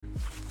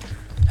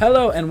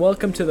Hello and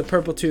welcome to the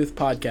Purple Tooth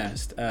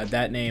podcast.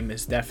 That name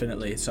is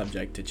definitely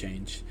subject to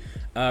change.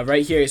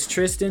 Right here is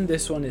Tristan,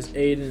 this one is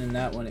Ayden, and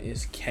that one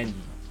is Kenny.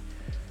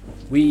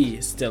 We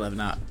still have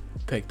not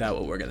picked out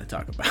what we're going to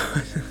talk about.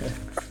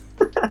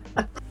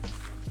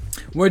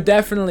 We're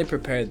definitely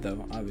prepared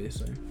though,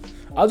 obviously.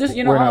 I'll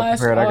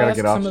ask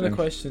some of the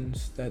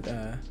questions that...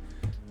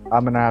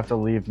 I'm going to have to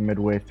leave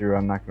midway through,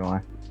 I'm not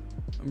going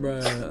to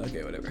lie.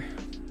 Okay, whatever.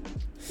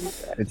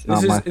 It's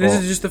not my fault. This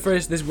is just the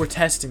first. We're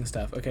testing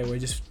stuff. Okay, we're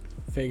just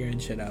figuring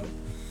shit out.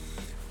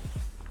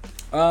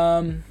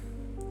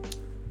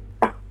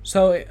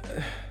 So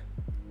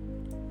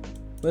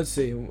let's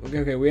see.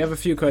 Okay, we have a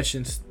few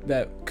questions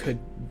that could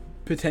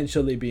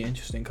potentially be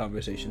interesting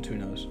conversations. Who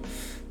knows?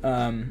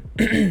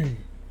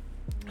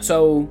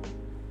 So,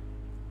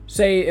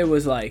 say it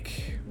was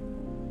like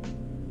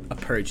a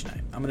purge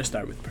night. I'm gonna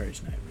start with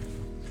purge night.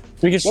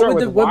 We can start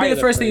what would be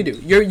the first thing you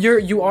do?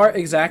 You are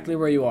exactly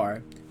where you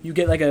are. You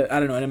get like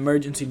an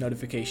emergency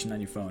notification on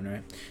your phone,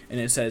 right? And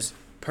it says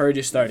purge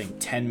is starting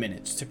 10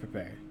 minutes to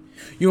prepare.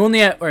 You only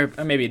have, or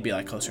maybe it'd be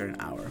like closer to an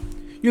hour.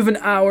 You have an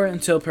hour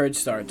until purge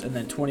starts, and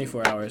then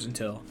 24 hours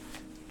until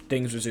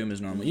things resume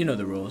as normal. You know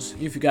the rules.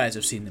 If you guys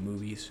have seen the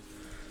movies,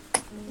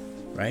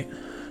 right?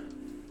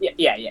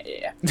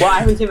 Yeah. Well, I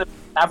haven't seen them.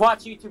 I've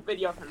watched YouTube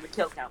videos on the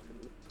kill count.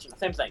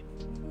 Same thing.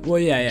 Well,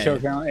 yeah. Kill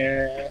count,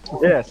 yeah.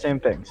 Yeah, same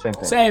thing.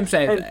 Same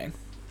thing.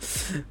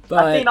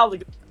 But I've seen all the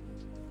good.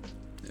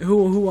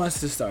 Who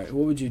wants to start?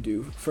 What would you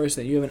do? First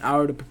thing, you have an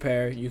hour to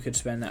prepare. You could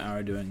spend the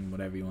hour doing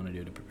whatever you want to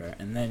do to prepare,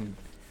 and then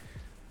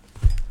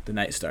the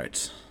night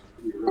starts.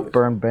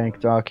 Burn bank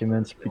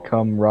documents,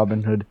 become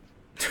Robin Hood.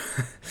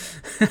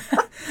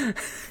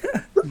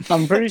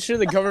 I'm pretty sure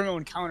the government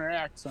would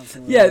counteract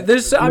something. Yeah,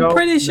 I'm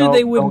pretty sure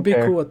they wouldn't be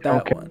cool with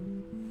that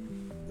one.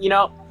 You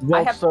know,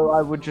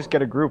 I would just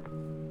get a group.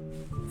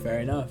 Fair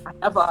enough. I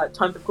have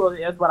tons of cool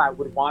ideas what I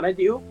would want to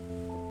do.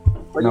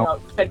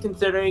 But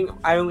considering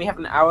I only have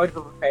an hour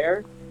to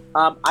prepare,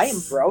 I am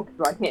broke,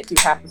 so I can't do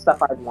half the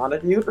stuff I want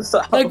to do.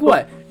 So. Like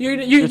what?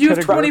 You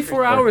have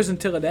 24 hours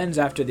until it ends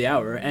after the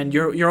hour, and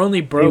you're only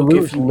broke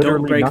if you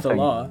don't break the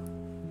law.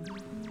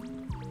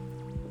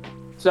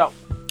 So,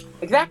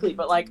 exactly,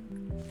 but like,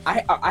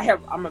 I'm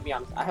gonna be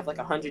honest. I have like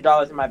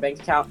 $100 in my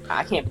bank account.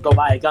 I can't go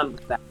buy a gun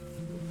with that.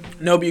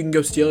 No, but you can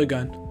go steal a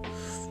gun.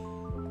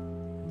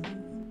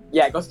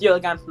 Yeah, go steal a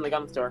gun from the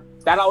gun store.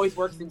 That always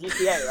works in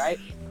GTA, right?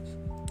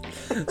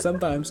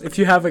 Sometimes, if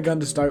you have a gun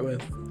to start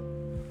with.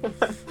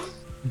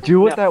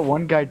 Do what that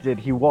one guy did.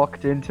 He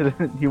walked into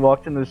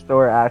the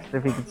store, asked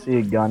if he could see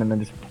a gun, and then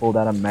just pulled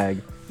out a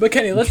mag. But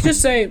Kenny, let's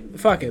just say,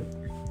 fuck it.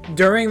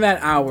 During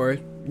that hour,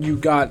 you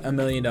got $1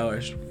 million.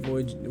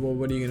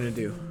 What are you gonna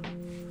do?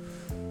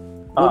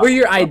 What were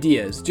your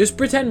ideas? Just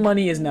pretend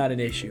money is not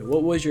an issue.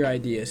 What was your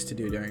ideas to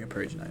do during a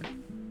purge night?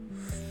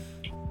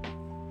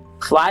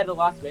 Fly to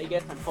Las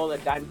Vegas and pull a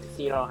dime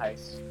casino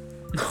heist.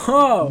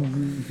 Oh,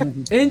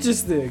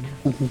 interesting.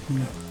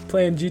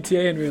 Playing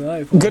GTA in real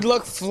life. Good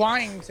luck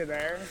flying to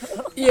there.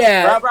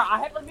 Yeah. Bro, I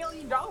have $1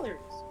 million.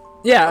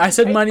 Yeah, I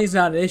said money's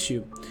not an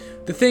issue.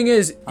 The thing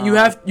is, you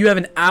have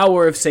an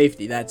hour of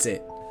safety. That's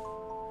it.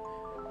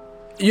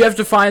 You have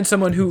to find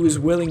someone who is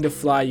willing to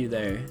fly you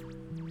there.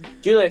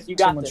 Julius, you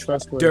got this.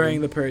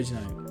 During the purge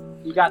night.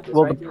 You got this.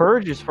 Well, right? the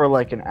purge is for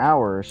like an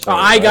hour or so. Oh,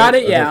 I got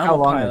it. Yeah, how I'm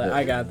a long pilot. is it?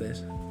 I got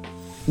this.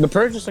 The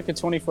purge is like a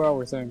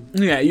 24-hour thing.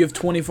 Yeah, you have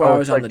 24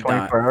 hours on the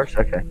dot. 24 hours?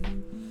 Okay.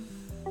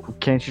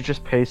 Can't you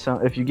just pay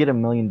if you get $1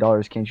 million,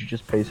 can't you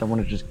just pay someone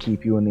to just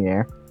keep you in the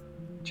air?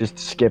 Just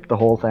skip the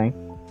whole thing?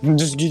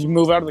 Just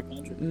move out of the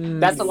country.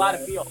 That's a lot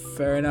of fuel.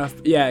 Fair enough.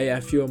 Yeah,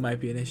 fuel might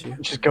be an issue.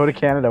 Just go to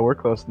Canada, we're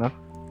close enough.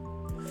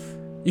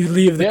 You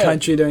leave the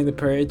country during the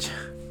purge.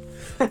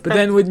 But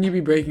then wouldn't you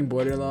be breaking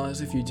border laws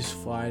if you just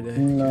fly to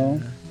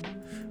Canada?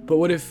 But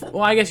what if...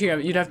 Well, I guess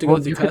you'd have to go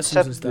through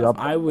customs and stuff.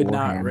 I would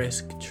not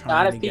risk trying to get through.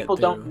 Not if people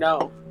don't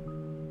know.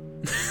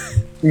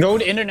 Go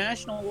to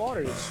international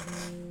waters.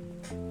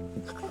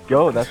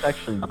 Yo, that's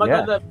actually, I'm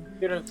gonna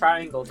go to the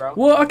Triangle, bro.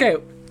 Well, okay.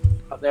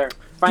 Up there.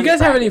 Do you guys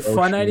have any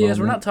fun ideas?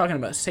 We're not talking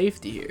about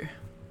safety here.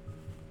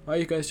 Why are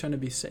you guys trying to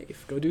be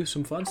safe? Go do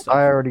some fun stuff.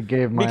 I already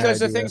gave my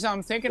Because idea. the things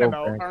I'm thinking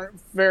about aren't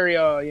very,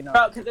 Bro,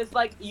 because it's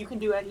like, you can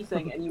do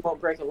anything and you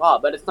won't break a law,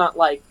 but it's not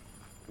like,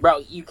 bro,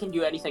 you can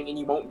do anything and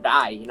you won't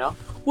die, you know?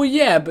 Well,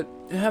 yeah, but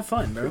have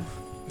fun, bro.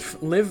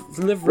 Live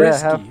risky. Yeah,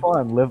 have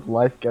fun. Live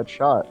life, get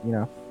shot, you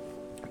know.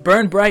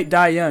 Burn bright,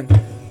 die young.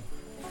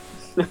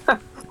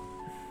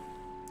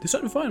 Do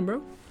something fun,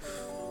 bro.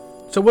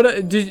 So what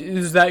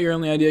is that your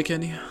only idea,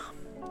 Kenny?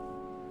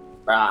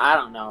 Bro, I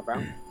don't know, bro.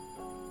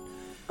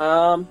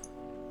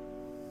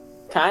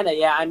 Kinda,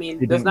 yeah. I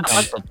mean, there's not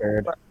much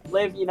to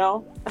live, you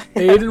know?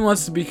 Ayden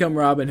wants to become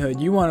Robin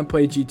Hood. You want to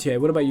play GTA.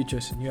 What about you,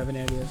 Tristan? You have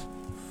any ideas?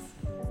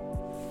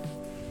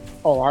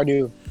 Oh, I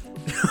do.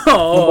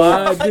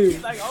 I do.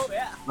 He's like, oh,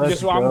 yeah.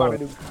 Guess what I'm about to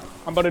do?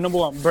 I'm about to, number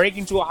one, break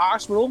into a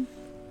hospital,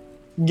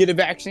 get a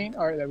vaccine.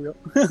 All right, there we go.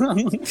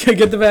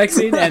 Get the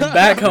vaccine and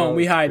back home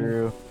we hide.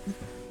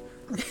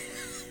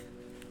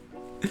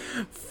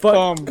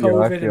 Fuck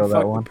COVID and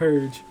fuck the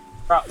purge.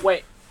 Bro,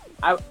 wait.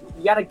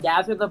 You gotta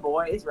gather the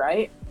boys,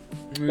 right?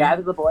 Mm.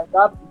 Gather the boys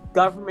up.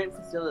 Government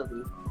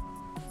facility.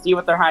 See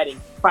what they're hiding.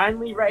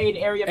 Finally raid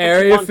Area 51.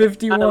 Area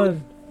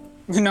 51.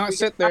 Not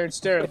sit there and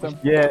stare at them.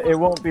 Yeah, it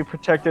won't be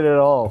protected at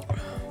all.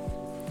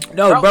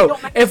 No, Bro, bro.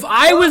 don't make- If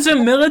I was a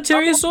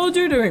military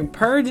soldier during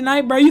purge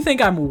night, bro, you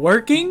think I'm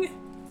working?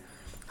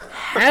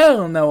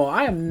 Hell no,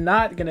 I am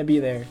not gonna be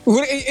there.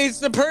 It's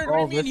the purge.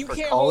 All What do you this mean you for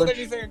can't hold college?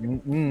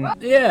 anything? Mm-mm.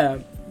 Yeah,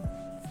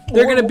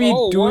 they're gonna be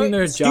Whoa, doing what?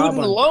 their job Student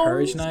on loans?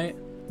 purge night.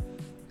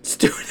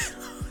 Student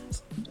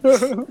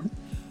loans.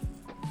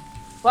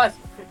 Plus,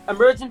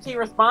 emergency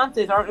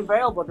responses aren't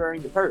available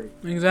during the purge.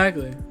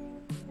 Exactly.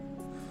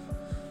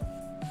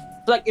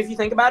 So, like, if you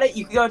think about it,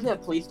 you could go to the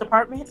police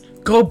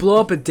department. Go blow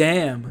up a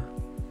dam.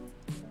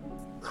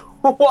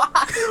 Why?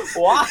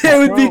 Why? It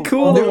would be Bro,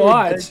 cool to dude,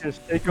 watch.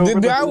 Just take over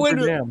Dude, the that Hoover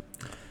would- Dam.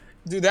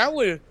 Dude, that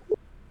would.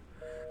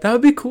 That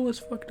would be cool as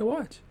fuck to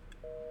watch.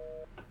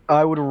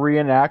 I would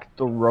reenact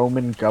the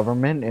Roman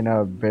government in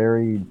a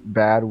very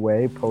bad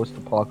way,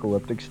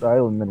 post-apocalyptic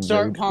style, and then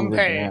Start raid Hoover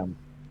Pompeii. Dam.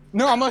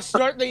 No, I'm gonna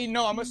start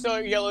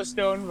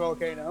Yellowstone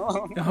volcano.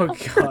 Oh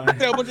Throw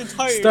god. a bunch of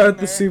tires Start in the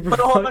there. super Put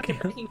a whole bunch of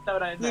volcano. baking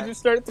soda in You there. just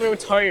start throwing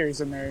tires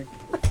in there.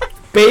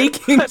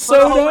 Baking Put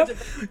a whole soda? bunch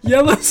of-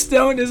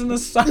 Yellowstone isn't a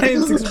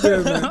science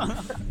experiment.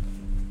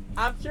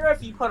 I'm sure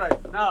if you put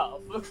enough.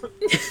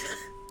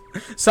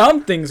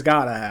 Something's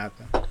gotta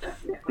happen.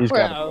 He's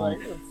got a Well, like,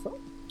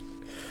 point.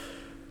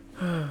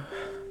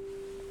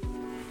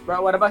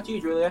 Bro, what about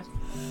you, Julius?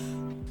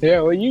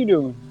 yeah, what you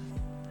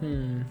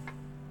doing?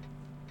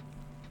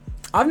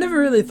 I've never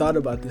really thought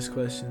about this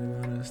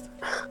question, to be honest.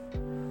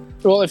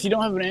 Well, if you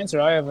don't have an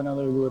answer, I have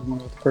another good one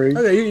with the purge.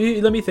 Okay,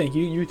 you let me think.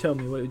 You tell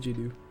me. What would you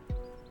do?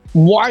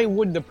 Why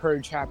would the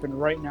purge happen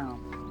right now?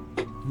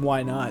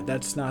 Why not?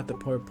 That's not the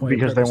point.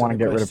 Because they purpose want to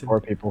the get rid of question.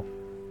 poor people.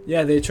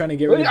 Yeah, they're trying to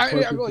get rid of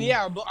poor people.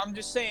 Yeah, but I'm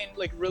just saying,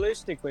 like,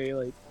 realistically,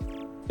 like,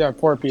 yeah,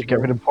 poor people. Get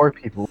rid of poor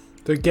people.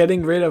 They're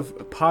getting rid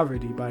of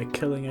poverty by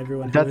killing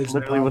everyone who That's lives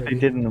in literally what they poverty.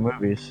 did in the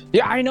movies.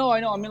 Yeah, I know. I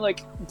mean,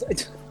 like,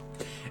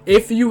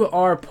 If you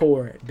are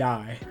poor,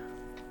 die.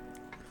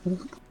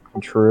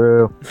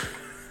 True.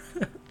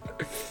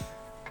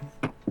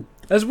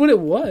 That's what it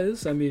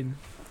was. I mean,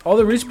 all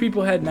the rich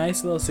people had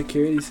nice little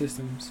security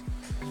systems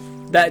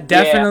that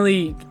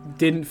definitely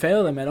didn't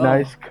fail them at all.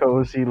 Nice,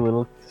 cozy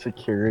little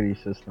security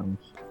systems.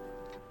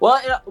 Well,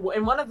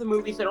 in one of the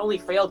movies, it only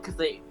failed because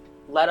they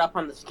let up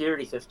on the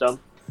security system.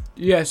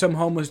 Yeah, some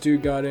homeless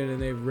dude got in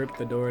and they ripped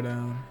the door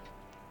down.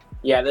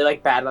 Yeah, they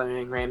like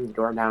badly rammed the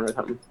door down or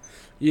something.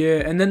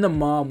 Yeah, and then the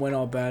mom went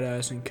all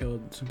badass and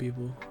killed some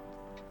people.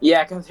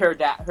 Yeah, because her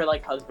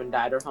like husband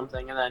died or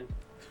something, and then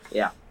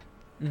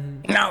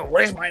Mm-hmm. no,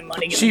 where's my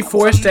money? She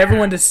forced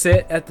everyone to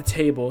sit at the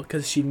table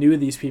because she knew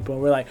these people.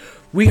 And we're like,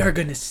 we are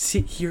gonna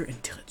sit here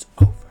until it's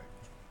over.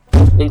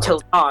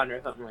 until dawn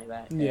or something like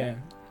that. Yeah,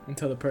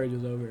 until the purge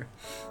was over.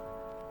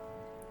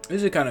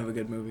 This is kind of a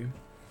good movie.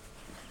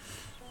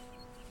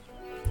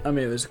 I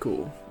mean, it was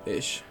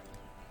cool-ish.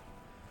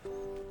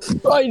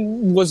 I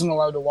wasn't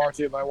allowed to watch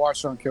it, but I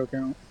watched it on Kill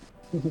Count.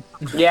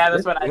 Yeah,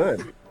 that's what I.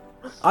 Good.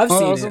 I've Oh,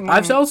 seen it. awesome.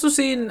 I've also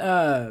seen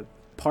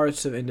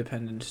parts of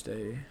Independence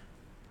Day.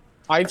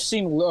 I've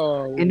seen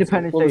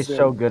Independence Day is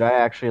so good. I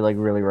actually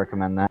really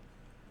recommend that.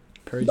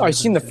 Purge I've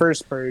seen the Independence Day.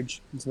 first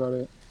Purge. That's about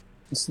it.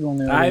 It's the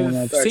only other one I've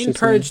I've actually seen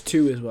Purge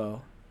 2 as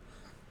well.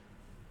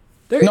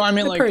 No, I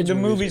mean, the like, Purge the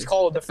movies movie's are-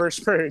 called The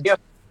First Purge. Yeah.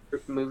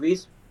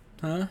 Movies.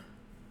 Huh?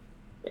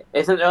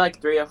 Isn't there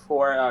like 3 or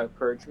 4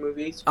 Purge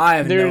movies? I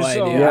have There's,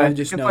 no idea. yeah, I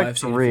just it's know like I've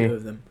seen 3. a few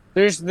of them.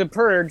 There's The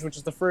Purge, which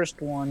is the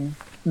first one.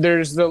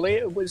 There's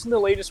isn't the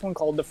latest one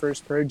called The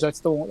First Purge? That's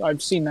the one.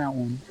 I've seen that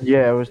one.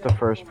 Yeah, it was the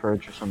first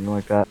Purge or something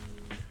like that.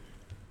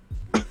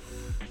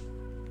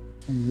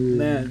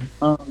 Man.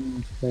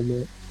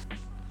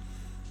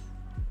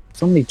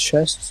 So many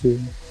chests here.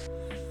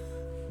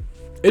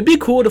 It'd be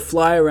cool to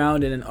fly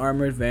around in an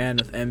armored van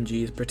with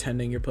MGs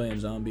pretending you're playing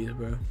zombies,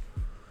 bro.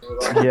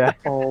 Yeah.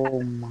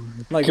 Oh my.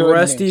 Like Goodness,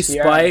 rusty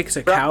yeah. spikes,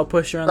 a cow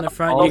pusher on the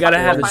front. You gotta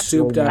have a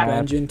souped up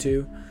engine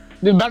too.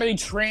 There's about to be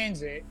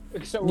transit.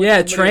 So Yeah,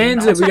 somebody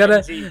transit. We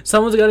mounts gotta. an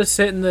Someone's gotta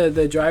sit in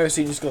the driver's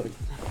seat and just go.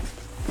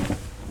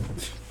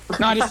 MG.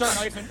 No, just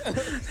start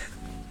knifing.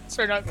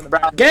 Start knifing the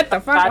back. Get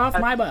the fuck off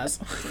my bus.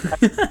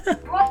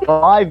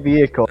 My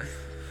vehicle.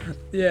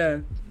 Yeah.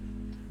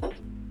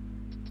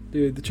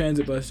 Dude, the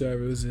transit bus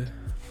driver was a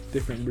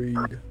different breed.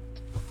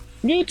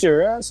 Get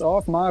your ass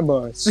off my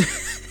bus.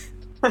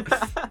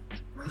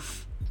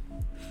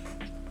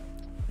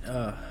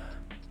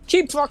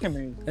 Keep fucking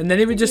me. And then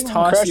he would just You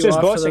toss crash you this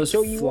off bus of and those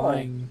kill you all.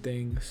 flying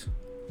things.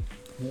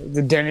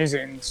 The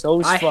denizens.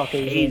 Those I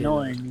fucking hate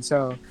annoying.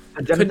 So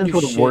The Couldn't denizens do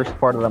were the shit. worst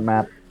part of the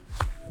map.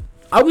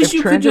 I wish If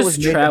you could transit just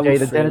was made travel today,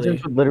 the freely.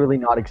 denizens would literally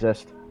not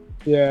exist.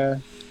 yeah.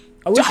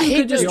 I wish I you hate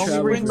could just the The only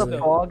travel reason the freely.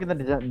 fog and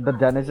the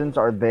denizens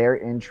are there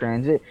in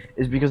transit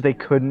is because they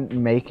couldn't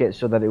make it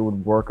so that it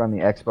would work on the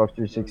Xbox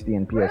 360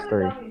 and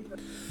PS3.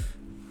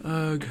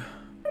 Ugh.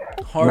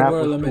 Map Hardware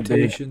was too big.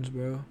 limitations,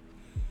 bro.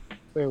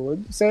 Wait,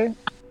 what'd you say?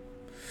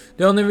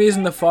 The only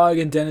reason the fog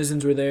and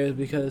denizens were there is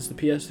because the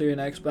PS3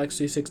 and Xbox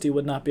 360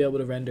 would not be able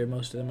to render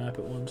most of the map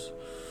at once.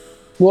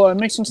 Well, it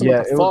makes sense Yeah,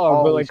 about the it would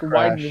fog, but always like,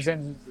 why did crash. the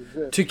denizens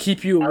exist? To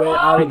keep you way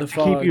out of the To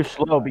keep fog. you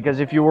slow, because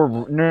if you were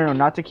no,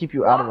 not to keep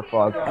you out of the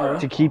fog, Oh.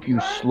 to keep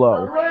you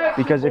slow.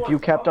 Because if you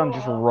kept on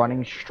just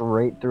running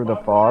straight through the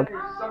fog,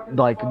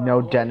 like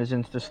no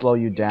denizens to slow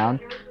you down,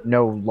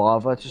 no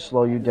lava to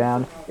slow you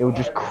down, it would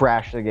just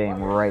crash the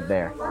game right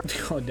there.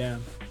 Oh,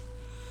 damn.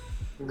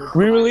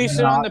 Re-release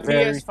it on the Not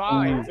very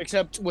PS5, smooth.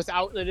 except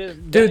without the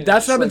Dude,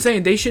 that's what I've been like,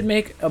 saying. They should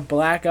make a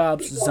Black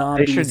Ops They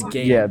Zombies should,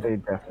 game yeah, they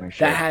definitely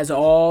should. that has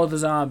all the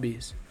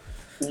zombies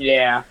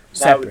Yeah, that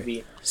Separate. would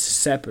be.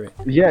 separate.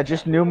 Yeah,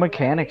 just new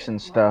mechanics and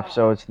stuff,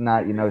 so it's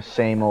not,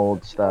 same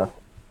old stuff.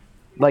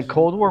 Like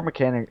Cold War's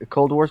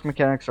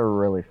mechanics are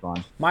really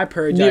fun. My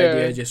Purge Yeah.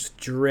 idea just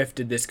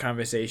drifted this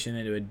conversation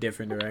into a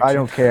different direction. I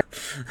don't care.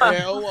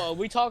 yeah, are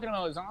we talking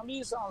about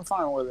zombies? I'm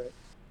fine with it.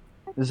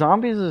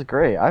 Zombies is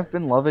great. I've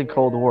been loving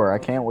Cold War. I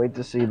can't wait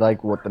to see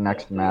like what the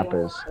next map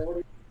is.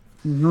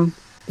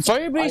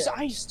 Firebase,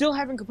 I still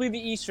haven't completed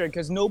the Easter egg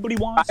because nobody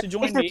wants to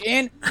join me,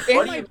 and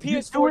What my do Do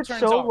PS4 it turns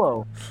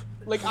solo. off.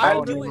 Like I I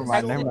don't do Never it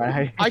mind, solo. never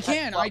mind. I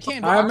can. But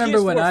I my remember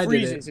PS4 when I did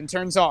freezes it. and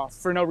turns off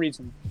for no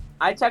reason.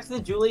 I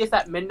texted Julius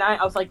at midnight.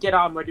 I was like, "Get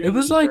on, we're doing." It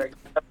was the Easter like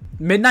egg."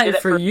 midnight Did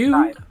it for first you?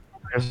 time.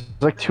 It's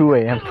like 2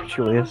 a.m. for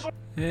Julius.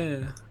 Yeah.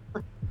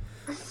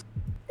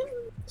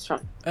 It's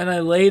fine. And I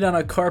laid on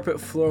a carpet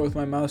floor with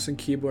my mouse and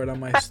keyboard on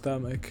my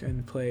stomach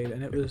and played,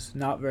 and it was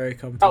not very Oh,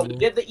 comfortable. we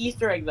did the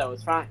Easter egg though.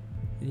 It's fine.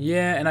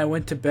 Yeah, and I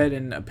went to bed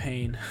in a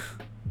pain.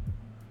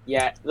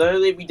 Yeah,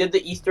 literally, we did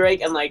the Easter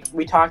egg and like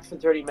we talked for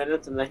 30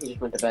 minutes and then he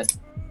just went to bed.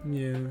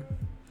 Yeah.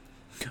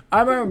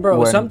 I remember, bro,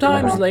 When-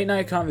 sometimes late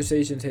night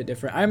conversations hit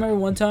different. I remember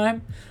one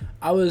time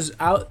I was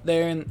out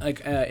there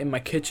in my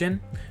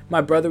kitchen.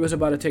 My brother was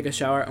about to take a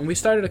shower, and we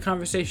started a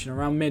conversation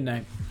around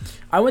midnight.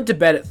 I went to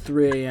bed at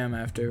 3 a.m.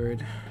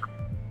 afterward.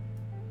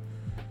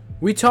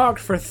 We talked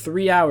for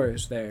 3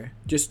 hours there,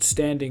 just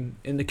standing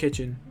in the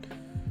kitchen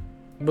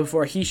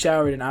before he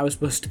showered and I was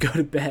supposed to go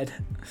to bed.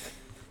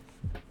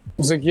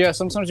 It's like, yeah,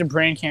 sometimes your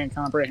brain can't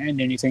comprehend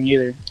anything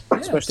either, Yeah,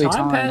 especially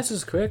time.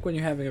 passes quick when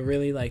you're having a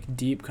really like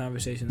deep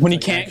conversation. When you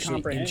that's, can't actually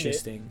comprehend it.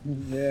 interesting.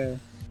 Yeah.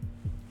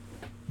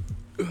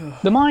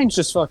 The mind's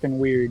just fucking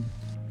weird.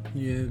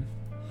 Yeah.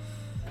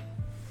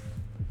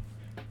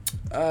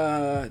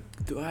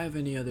 Do I have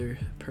any other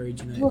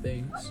purge night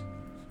things?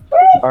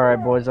 All right,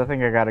 boys. I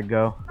think I gotta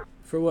go.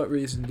 For what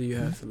reason do you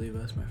have to leave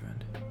us, my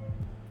friend?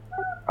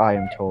 I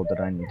am told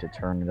that I need to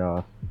turn it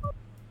off.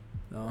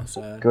 Oh,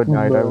 sad. Good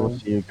night. I will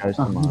see you guys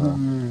tomorrow.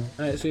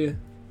 Alright, see you.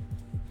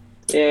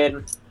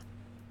 And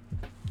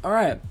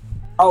Alright.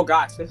 oh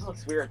gosh, this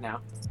looks weird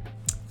now.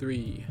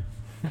 3.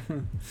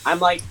 I'm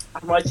like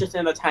just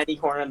in a tiny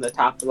corner in the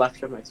top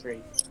left of my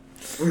screen.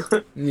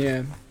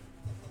 Yeah.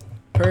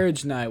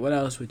 Purge night. What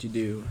else would you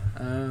do?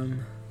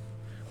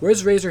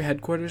 Where's Razer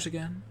headquarters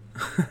again?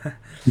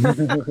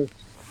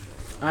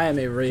 I am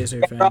a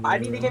Razer fan. Bro, I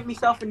need to get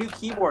myself a new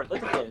keyboard.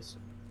 Look at this.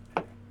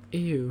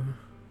 Ew.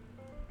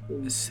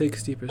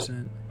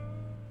 60%.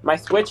 My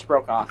Switch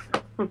broke off.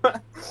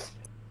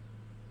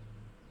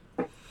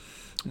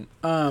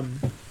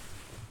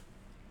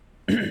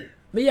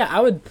 But yeah, I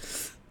would.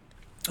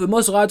 The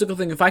most logical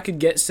thing, if I could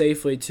get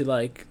safely to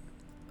like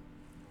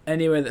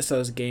anywhere that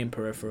sells game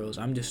peripherals,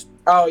 I'm just.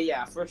 Oh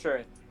yeah, for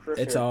sure.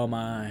 It's all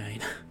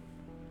mine.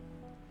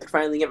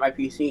 Finally get my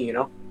PC, you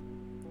know.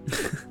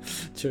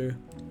 True.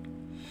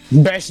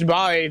 Best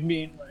Buy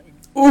being like,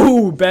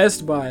 Ooh,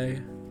 Best Buy.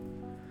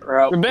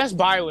 Bro, the Best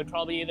Buy would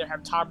probably either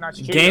have top-notch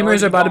security or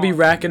Gamers are about to be gone.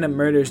 racking up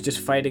murders just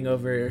fighting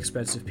over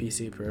expensive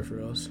PC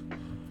peripherals.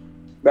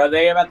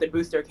 they're about to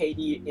boost their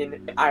KD in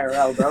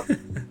IRL, bro.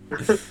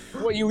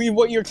 What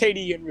your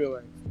KD in real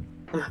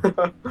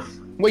life?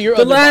 What your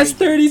The other last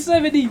body?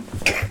 3070.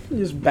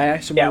 Just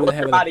bash him Yeah, over the what's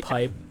head your with a body?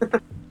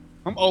 pipe.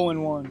 I'm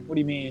 0-1. What do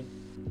you mean?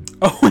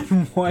 Oh,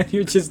 and 1,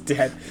 you're just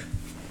dead.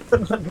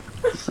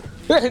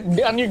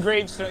 On your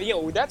gravestone.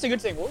 Yo, that's a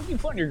good thing. What would you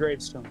put on your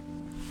gravestone?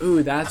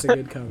 Ooh, that's a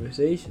good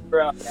conversation.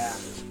 Bro, yeah.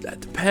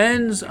 That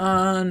depends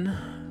on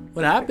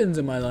what happens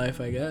in my life,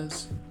 I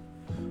guess.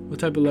 What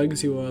type of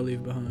legacy will I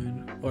leave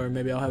behind? Or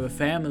maybe I'll have a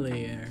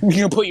family or You're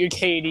gonna put your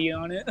KD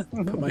on it.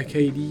 put my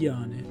KD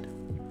on it.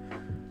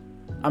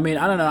 I mean,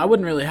 I don't know. I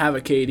wouldn't really have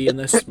a KD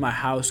unless my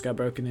house got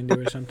broken into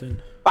or something.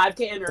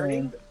 5K in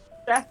earnings.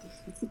 Jack.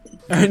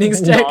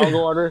 Earnings check. Dog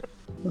water.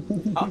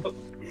 Oh,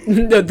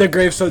 the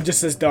gravestone just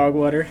says dog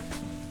water.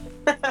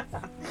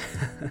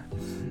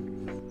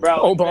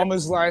 bro.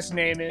 Obama's last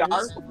name is.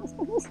 Dar-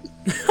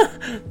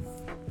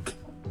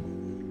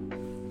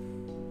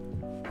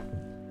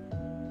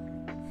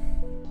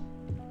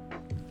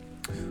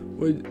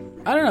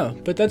 I don't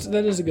know, but that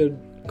is a good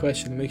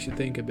question. It makes you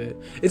think a bit.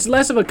 It's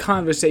less of a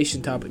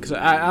conversation topic because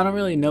I don't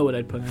really know what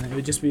I'd put in it. It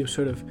would just be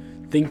sort of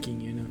thinking,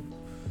 you know,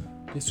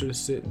 just sort of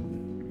sit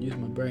and use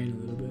my brain a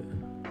little bit.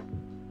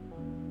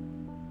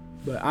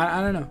 But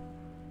I don't know.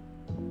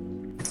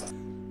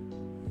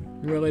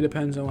 It really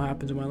depends on what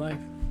happens in my life.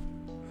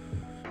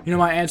 You know,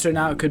 my answer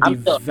now could be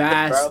I'm still a kid, bro.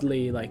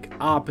 vastly like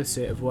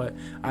opposite of what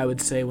I would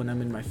say when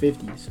I'm in my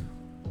 50s.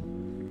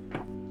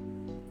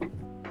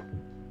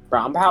 Bro,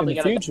 I'm In probably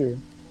the gonna future.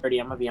 30.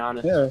 I'm gonna be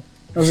honest. Yeah.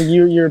 I was like,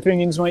 your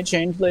opinions might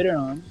change later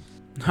on.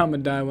 I'm gonna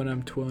die when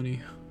I'm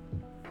 20.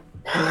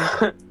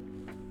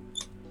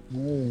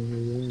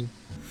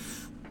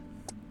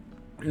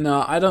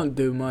 No, I don't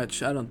do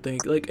much. I don't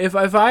think. Like, if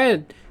I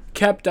had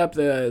kept up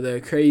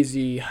the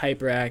crazy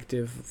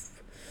hyperactive,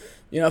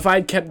 if I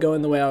had kept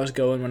going the way I was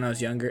going when I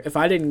was younger, if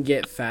I didn't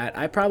get fat,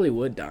 I probably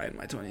would die in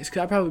my 20s. Because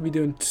I'd probably be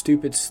doing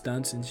stupid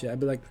stunts and shit. I'd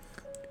be like,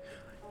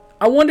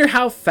 I wonder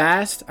how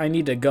fast I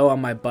need to go on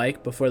my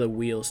bike before the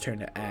wheels turn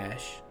to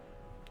ash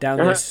down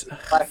this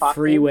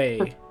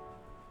freeway.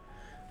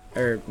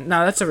 Or,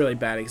 no, that's a really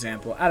bad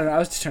example. I don't know. I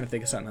was just trying to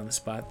think of something on the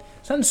spot.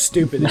 Something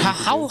stupid.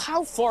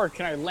 How far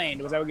can I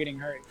land without getting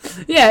hurt?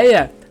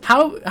 Yeah.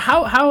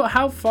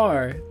 How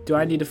far do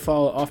I need to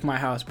fall off my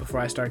house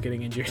before I start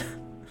getting injured?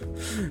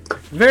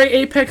 Very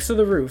apex of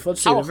the roof.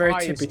 Let's see. The very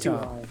tippy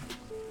top.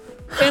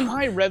 Am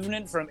I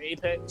Revenant from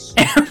Apex?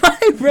 Am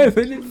I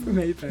Revenant from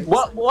Apex?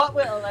 What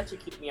will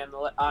electrocute me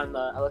on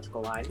the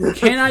electrical line?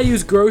 Can I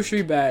use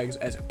grocery bags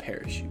as a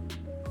parachute?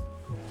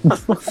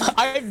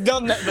 I've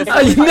done that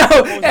before.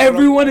 No,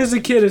 everyone as a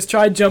kid has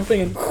tried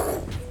jumping and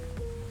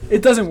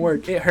it doesn't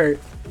work. It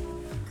hurt.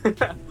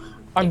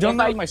 I've done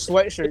that with my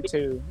sweatshirt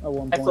too at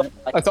one point.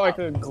 I thought I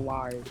could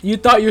glide. You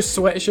thought your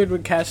sweatshirt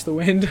would catch the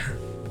wind?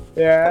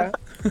 Yeah.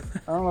 I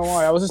don't know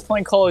why. I was just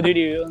playing Call of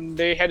Duty and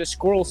they had a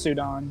squirrel suit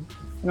on.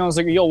 And I was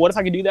like, yo, what if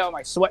I could do that with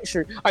my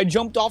sweatshirt? I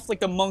jumped off like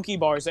the monkey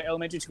bars at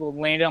elementary school and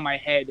landed on my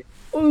head.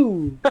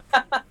 Ooh.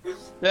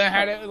 Then I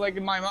had it like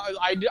in my mom.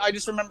 I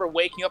just remember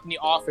waking up in the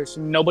office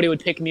and nobody would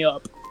pick me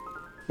up.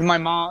 And my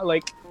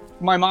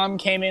mom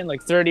came in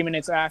like 30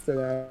 minutes after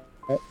that.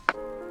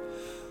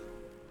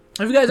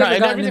 Have you guys ever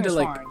gotten everything into was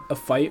like fine. a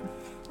fight?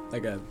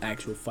 Like an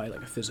actual fight,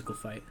 like a physical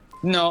fight?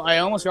 No, I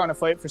almost got in a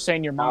fight for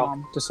saying your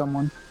mom to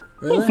someone.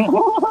 Really?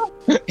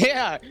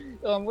 Yeah.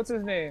 What's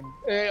his name?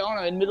 I don't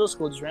know. In middle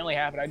school, it just randomly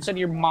happened. I just said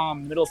your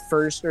mom, middle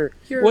first, or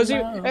Your was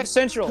mom. it at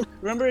Central?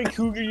 Remember in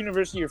Cougar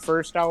University, your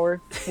first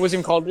hour was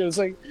him called. It was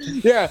like,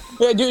 yeah,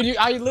 dude.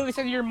 I literally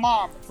said your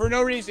mom for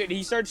no reason.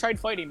 He tried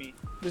fighting me.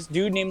 This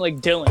dude named like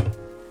Dylan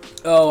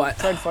Oh,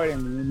 tried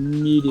fighting me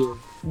immediately.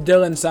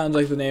 Dylan sounds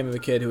like the name of a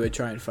kid who would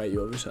try and fight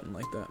you over something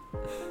like that.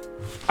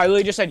 I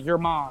literally just said your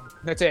mom.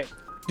 That's it.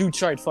 Dude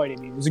tried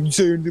fighting me. He was like, you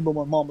say anything about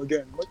my mom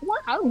again? I'm like,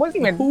 what? I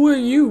wasn't even. Who are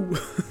you?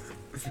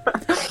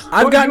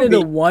 I've gotten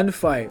into one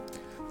fight,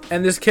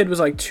 and this kid was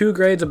like 2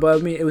 grades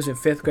above me. It was in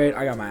 5th grade.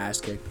 I got my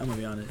ass kicked. I'm gonna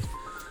be honest.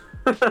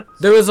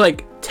 There was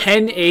like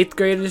 10 8th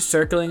graders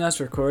circling us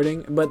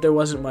recording, but there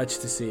wasn't much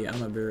to see. I'm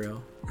gonna be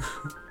real.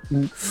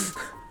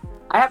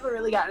 I haven't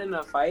really gotten in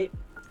a fight.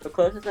 The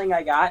closest thing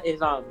I got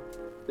is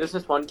there's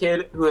this one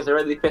kid who was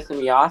really pissing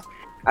me off.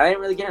 I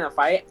didn't really get in a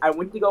fight. I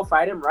went to go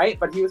fight him, right?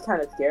 But he was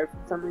kind of scared for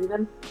some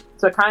reason.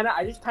 So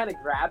I just kind of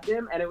grabbed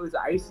him, and it was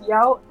icy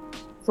out.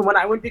 So when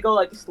I went to go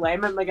like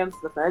slam him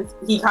against the fence,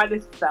 he kind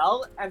of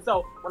fell. And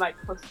so when I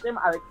pushed him,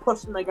 I like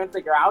pushed him against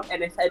the ground,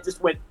 and his head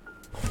just went.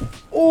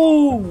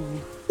 Ooh.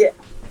 Yeah.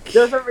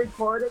 There's a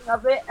recording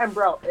of it, and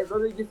bro, it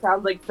literally just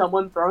sounds like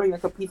someone throwing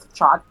like a piece of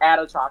chalk at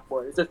a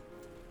chalkboard. It's just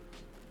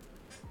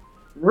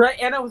right,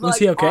 and it was like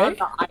he okay?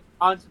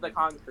 onto the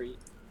concrete.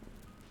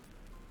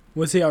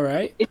 Was he all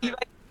right?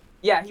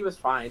 Yeah, he was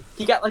fine.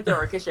 He got like the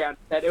ricochet on his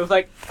head. It was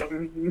like he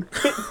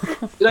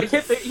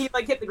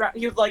hit the ground.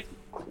 He was like,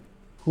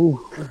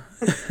 Ooh.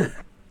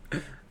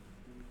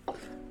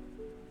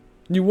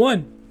 You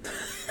won.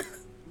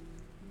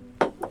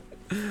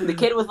 the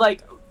kid was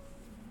like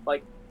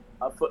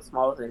a foot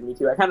smaller than me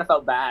too. I kind of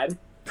felt bad.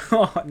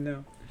 Oh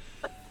no.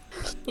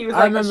 He was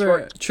I like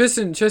remember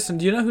Tristan.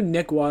 Do you know who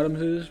Nick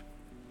Wadhams is?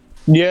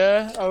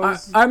 Yeah,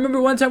 I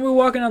remember one time we were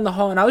walking down the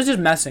hall and I was just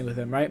messing with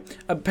him, right?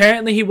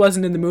 Apparently he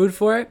wasn't in the mood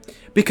for it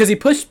because he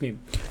pushed me.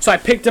 So I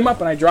picked him up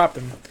and I dropped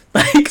him.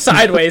 Like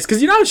sideways,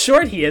 because you know how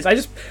short he is. I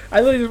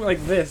literally went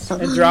like this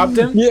and dropped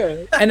him.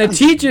 Yeah. And the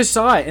teacher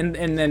saw it and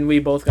then we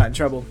both got in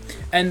trouble.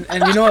 And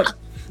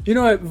you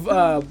know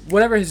what,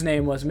 whatever his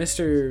name was,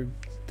 Mr.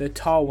 the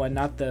tall one,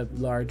 not the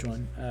large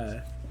one.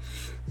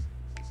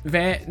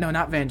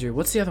 Not Vander.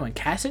 What's the other one?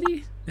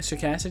 Cassidy? Mr.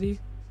 Cassidy?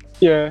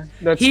 Yeah,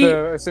 that's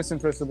the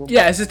assistant principal.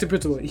 Yeah, assistant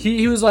principal.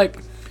 He was like,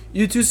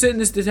 you two sit in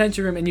this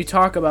detention room and you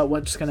talk about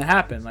what's gonna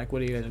happen. Like,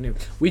 what are you guys gonna do?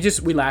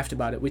 We laughed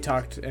about it. We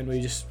talked and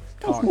we just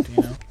talked.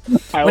 You know.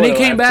 When he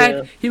came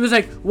back, he was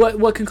like,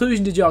 "What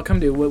conclusion did y'all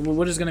come to?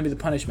 What is gonna be the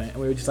punishment?"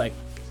 And we were just like,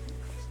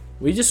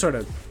 we just sort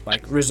of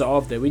like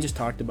resolved it. We just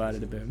talked about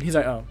it a bit. And he's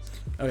like, "Oh,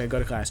 okay, go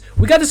to class."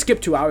 We got to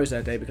skip 2 hours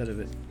that day because of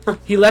it.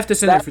 He left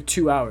us in there for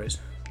 2 hours.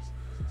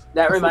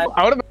 That reminds.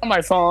 I would have been on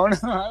my phone.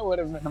 I would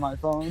have been on my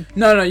phone.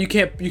 No, you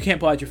can't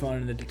pull out your phone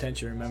in the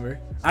detention. Remember?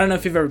 I don't know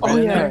if you've ever been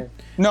in there.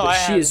 No, but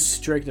she is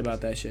strict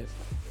about that shit.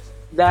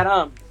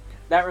 That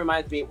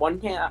reminds me.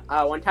 One time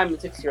in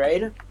 6th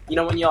grade, you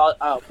know when you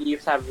all we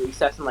used to have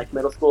recess in like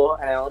middle school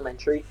and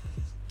elementary.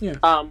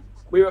 Yeah.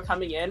 We were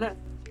coming in,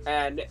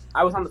 and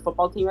I was on the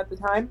football team at the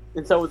time,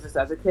 and so was this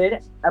other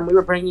kid, and we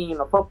were bringing in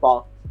a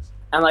football,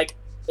 and like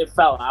it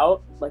fell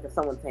out like in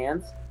someone's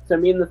hands. So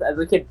me and this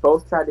other kid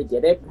both tried to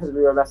get it because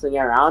we were messing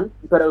around,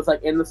 but it was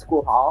like in the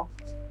school hall,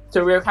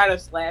 so we were kind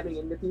of slamming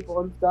into people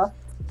and stuff.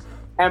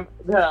 And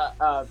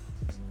the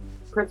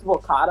principal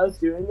caught us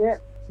doing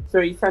it,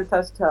 so he sent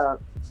us to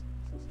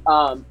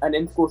an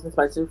in-school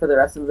suspension for the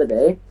rest of the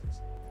day.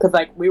 Because,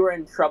 like, we were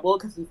in trouble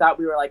because he thought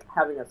we were, like,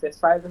 having a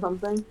fist fight or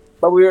something.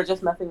 But we were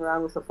just messing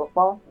around with the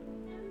football.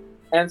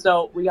 And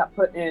so we got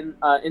put in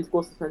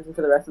in-school suspension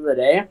for the rest of the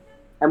day.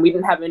 And we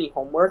didn't have any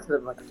homework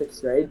because it was, like,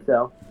 6th grade.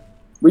 So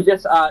we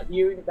just,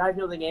 you guys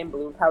know the game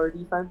Balloon Tower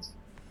Defense?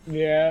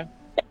 Yeah.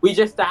 We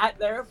just sat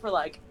there for,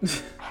 like,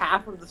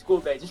 half of the school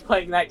day just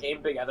playing that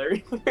game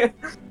together.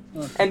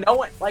 And no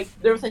one, like,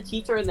 there was a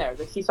teacher in there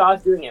that she saw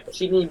us doing it, but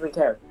she didn't even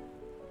care.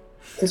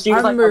 Because she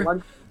was, like, on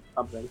lunch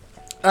or something.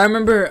 I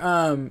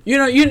remember,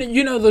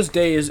 you know those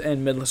days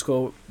in middle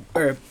school,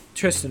 or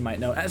Tristan might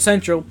know, at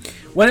Central,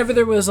 whenever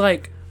there was,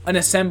 like, an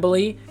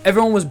assembly,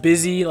 everyone was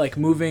busy, like,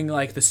 moving,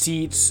 like, the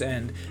seats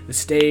and the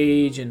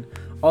stage and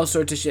all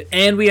sorts of shit.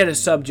 And we had a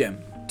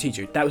sub-gym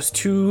teacher. That was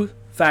 2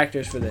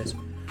 factors for this.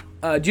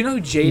 Do you know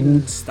who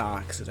Jaden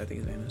Stocks is? I think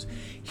his name is.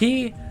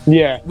 He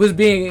was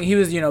being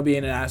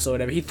an asshole or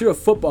whatever. He threw a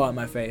football at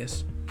my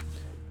face.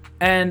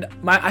 And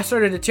I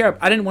started to tear up.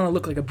 I didn't want to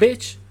look like a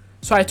bitch,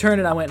 so I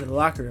turned and I went into the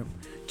locker room.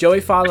 Joey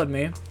followed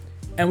me,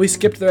 and we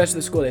skipped the rest of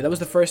the school day. That was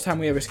the first time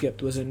we ever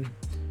skipped. Was in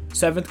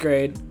 7th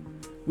grade.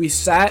 We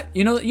sat,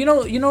 in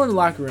the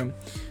locker room,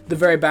 the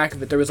very back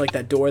of it, there was like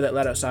that door that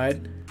led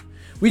outside.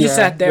 We just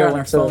sat there on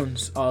our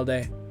phones all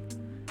day,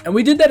 and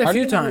we did that a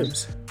few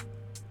times.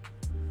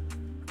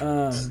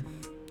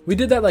 We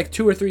did that like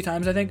 2 or 3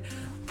 times, I think.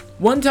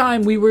 One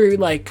time we were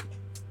like,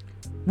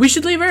 we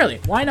should leave early.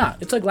 Why not?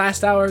 It's like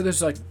last hour.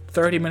 There's like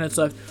 30 minutes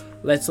left.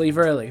 Let's leave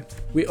early.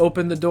 We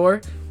opened the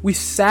door. We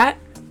sat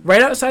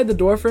right outside the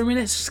door for a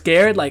minute,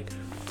 scared. Like,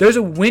 there's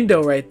a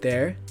window right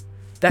there.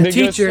 That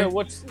teacher,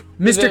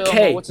 Mr.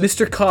 K,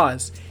 Mr.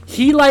 Cause,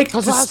 he liked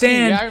to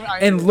stand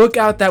and look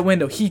out that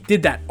window. He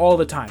did that all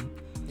the time.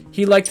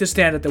 He liked to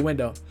stand at the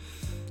window.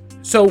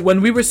 So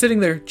when we were sitting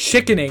there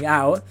chickening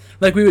out,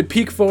 like we would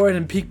peek forward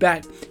and peek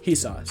back, he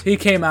saw us. He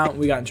came out and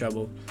we got in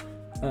trouble.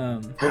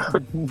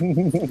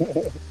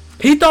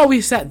 He thought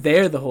we sat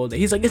there the whole day.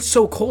 He's like, it's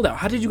so cold out.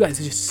 How did you guys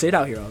just sit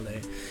out here all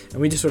day? And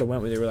we just sort of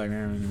went with it. We're like, I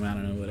don't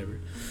know, whatever.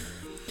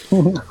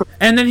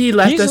 And then he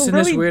left us in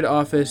this weird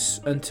office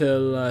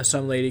until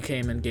some lady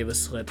came and gave us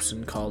slips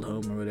and called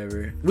home or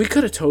whatever. We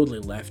could have totally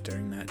left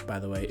during that, by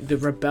the way. The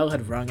bell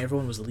had rung.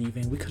 Everyone was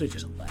leaving. We could have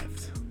just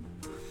left.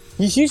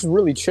 He's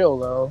really chill,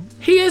 though.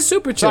 He is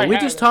super chill. We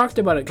just talked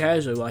about it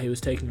casually while he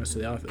was taking us to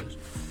the office.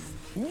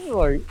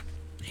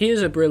 He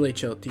is a really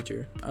chill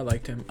teacher. I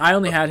liked him. I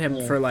only had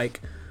him for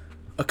like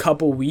a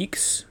couple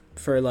weeks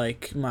for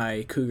like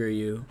my Cougar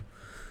U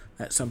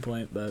at some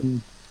point, but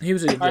he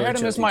was a really I had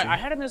him chill teacher. I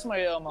had him as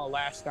my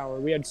last hour.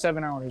 We had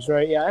 7 hours,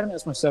 right? Yeah, I had him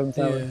as my 7th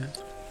hour. Yeah.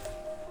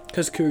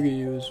 Because Cougar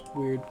U is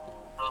weird.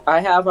 I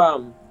have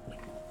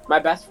my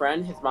best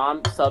friend. His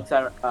mom subs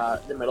at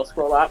the middle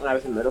school a lot when I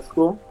was in middle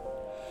school.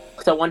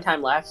 So one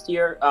time last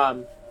year,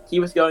 he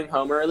was going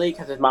home early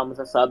because his mom was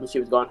a sub and she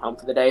was going home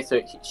for the day, so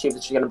she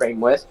was going to bring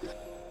him with.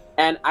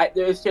 And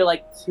there was still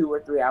like 2 or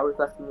 3 hours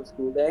left in the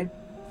school day.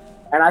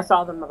 And I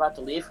saw them about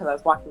to leave because I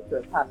was walking through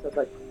a class. I was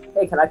like,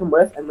 hey, can I come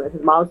with? And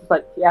his mom was just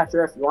like, yeah,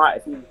 sure, if you want.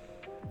 If you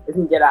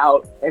can get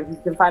out, if you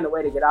can find a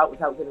way to get out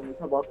without getting in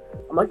trouble.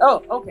 I'm like,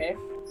 oh, okay.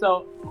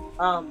 So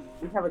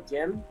we have a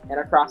gym, and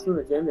across from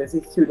the gym, there's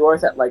these 2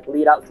 doors that like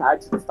lead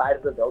outside to the side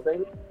of the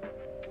building.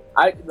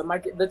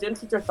 The gym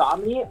teacher saw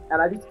me,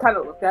 and I just kind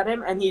of looked at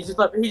him, and he just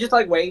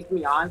waved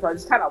me on. So I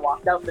just kind of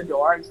walked out the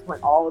door and just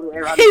went all the way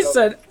around. He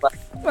said,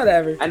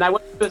 "Whatever." And I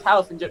went to his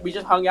house, and we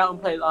just hung out and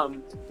played.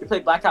 We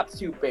played Black Ops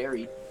 2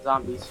 Buried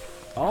Zombies.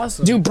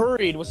 Awesome. Dude,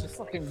 Buried was a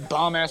fucking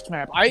bomb-ass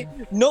map. I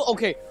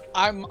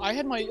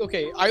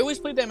always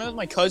played that map with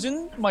my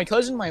cousin,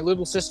 my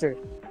little sister,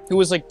 who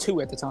was like 2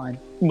 at the time,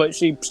 but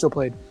she still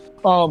played.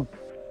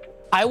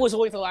 I was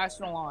always the last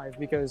one alive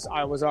because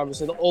I was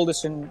obviously the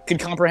oldest and could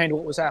comprehend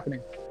what was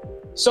happening.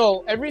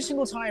 So every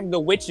single time the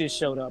witches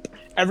showed up,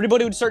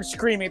 everybody would start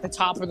screaming at the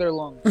top of their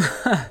lungs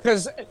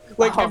because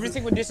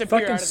everything would disappear.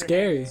 Fucking out of their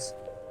scary. hands.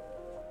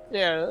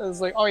 Yeah, it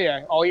was like, oh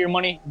yeah, all your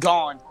money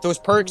gone, those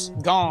perks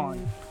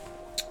gone,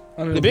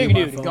 the big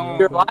dude gone.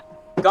 Your life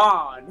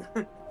gone.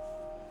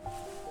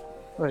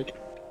 Like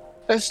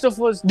that stuff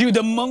was, dude.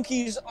 The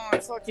monkeys on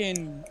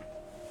fucking.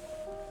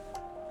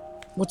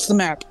 What's the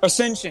map?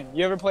 Ascension.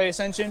 You ever play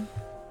Ascension?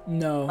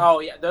 No. Oh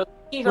yeah. Those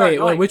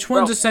wait. Which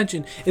one's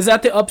Ascension? Is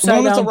that the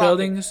upside down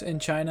buildings in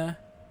China?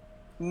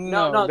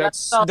 No,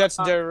 that's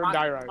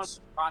Dairais.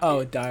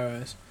 Oh,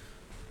 Dairais.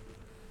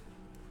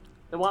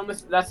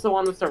 That's the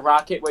one with the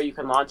rocket where you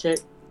can launch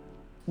it.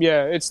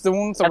 Yeah, it's the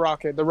one with the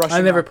rocket. The Russian.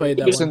 I never rocket. played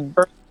that one.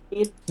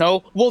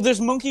 No. Well, there's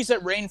monkeys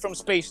that rain from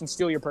space and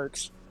steal your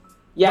perks.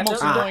 Yeah, the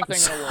most annoying thing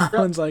in the world.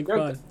 Sounds like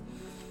fun.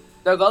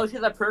 They'll go to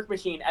the perk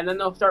machine and then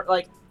they'll start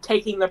like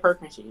taking the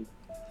perk machine.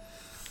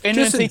 And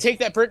Just if they take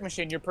that perk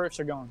machine, your perks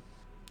are gone.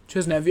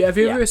 Tristan, have you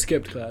Yeah. ever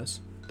skipped class?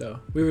 Though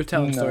we were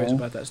telling stories No.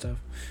 about that stuff.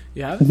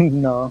 You have?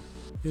 No.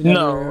 You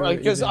never, No,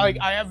 because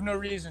even- I have no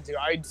reason to.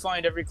 I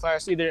find every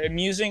class either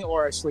amusing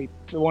or I sleep.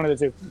 One of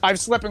the two. I've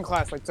slept in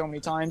class like so many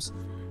times.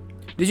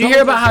 Did you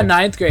hear about how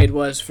 9th grade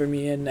was for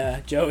me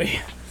and Joey?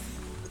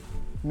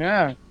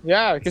 Yeah,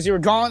 because you were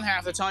gone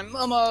half the time.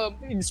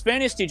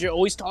 Spanish teacher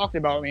always talked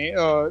about me.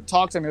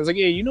 Talked to me. I was like,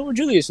 "Hey, you know where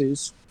Julius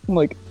is?" I'm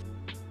like,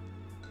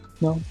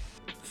 "No,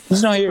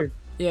 he's not here."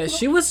 Yeah,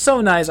 she was so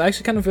nice. I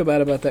actually kind of feel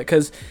bad about that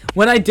because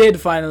when I did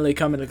finally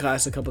come into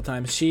class a couple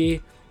times,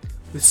 she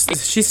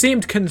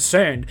seemed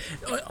concerned.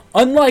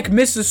 Unlike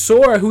Mrs.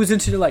 Sora, who's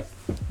into like,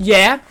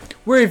 "Yeah,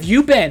 where have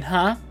you been,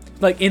 huh?"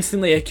 Like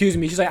instantly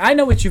accusing me. She's like, "I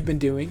know what you've been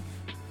doing."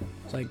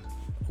 It's like,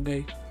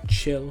 okay,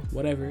 chill,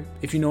 whatever.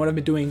 If you know what I've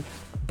been doing,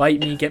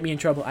 bite me, get me in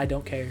trouble. I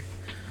don't care.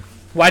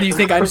 Why do you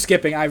think I'm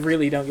skipping? I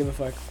really don't give a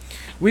fuck.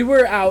 We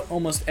were out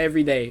almost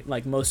every day,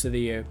 like most of the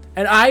year.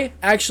 And I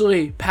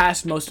actually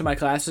passed most of my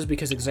classes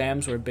because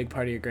exams were a big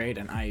part of your grade,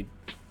 and I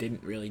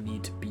didn't really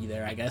need to be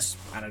there, I guess.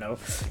 I don't know.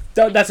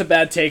 That's a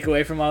bad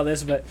takeaway from all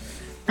this, but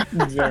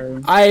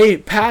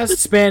I passed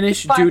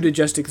Spanish due to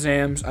just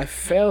exams. I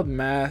failed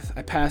math.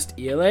 I passed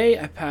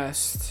ELA. I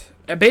passed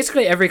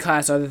basically every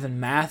class other than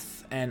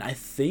math, and I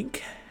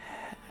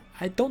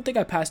don't think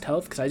I passed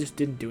health because I just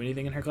didn't do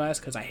anything in her class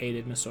because I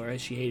hated Miss Sora.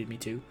 She hated me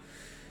too.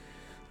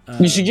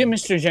 You should get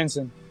Mr.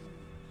 Jensen.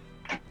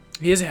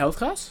 He has a health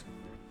class?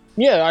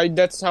 Yeah,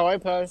 that's how I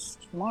passed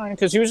mine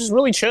because he was just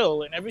really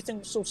chill and everything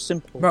was so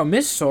simple. Bro,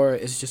 Miss Sora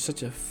is just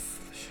such a...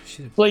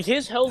 she's a Like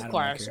his health I don't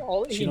class, like her.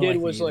 all She he don't did like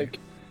me was either. like,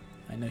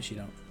 I know she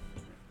don't.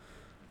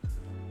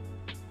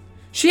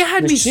 She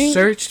had me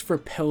searched for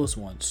pills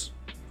once.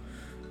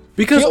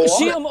 Because okay.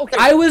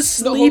 I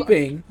was No, hold on.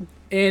 sleeping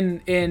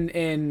in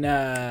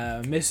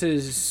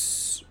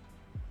Mrs.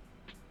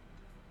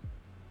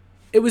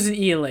 It was an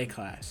ELA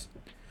class.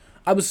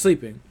 I was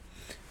sleeping.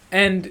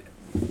 And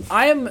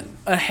I am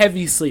a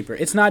heavy sleeper.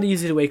 It's not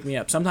easy to wake me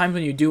up. Sometimes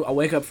when you do, I'll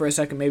wake up for a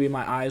second, maybe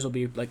my eyes will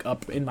be like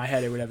up in my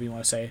head or whatever you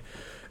want to say.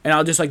 And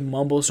I'll just like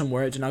mumble some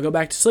words and I'll go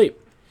back to sleep.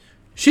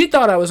 She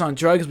thought I was on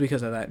drugs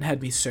because of that and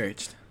had me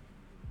searched.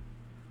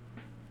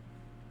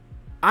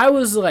 I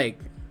was like...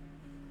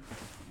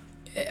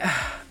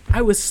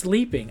 I was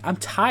sleeping. I'm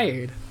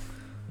tired.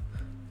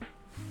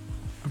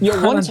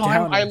 Yeah, one on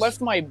time I downers.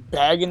 left my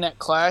bag in that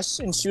class,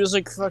 and she was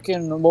like,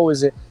 "Fucking, what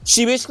was it?"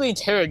 She basically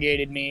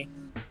interrogated me,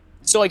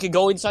 so I could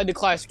go inside the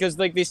class because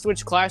like they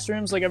switch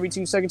classrooms like every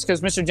 2 seconds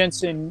because Mr.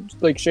 Jensen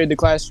like shared the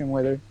classroom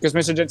with her because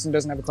Mr. Jensen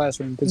doesn't have a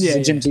classroom because he's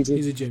a gym teacher.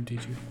 He's a gym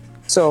teacher.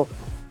 So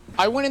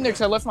I went in there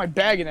because I left my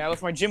bag in there. I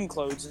left my gym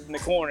clothes in the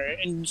corner,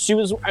 and she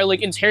was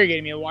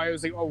interrogating me. Why I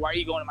was like, "Oh, why are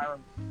you going to my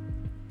room?"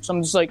 So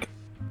I'm just like,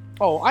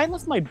 "Oh, I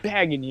left my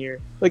bag in here."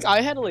 Like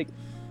I had to like.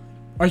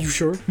 Are you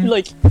sure?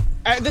 Like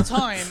at the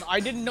time I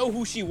didn't know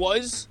who she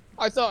was.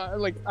 I thought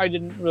like I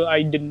didn't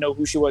know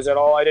who she was at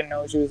all. I didn't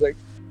know she was like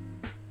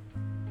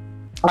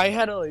I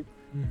had to like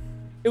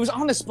it was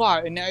on the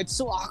spot and it's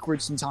so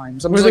awkward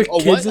sometimes. I'm Were just there like, "Oh,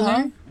 kids what?" in Huh?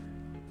 there?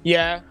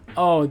 Yeah.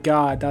 Oh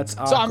god, that's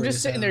awkward. So I'm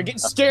just sitting there getting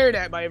stared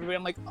at by everybody.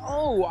 I'm like,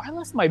 "Oh, I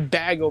left my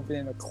bag open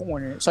in a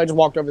corner." So I just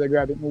walked over there,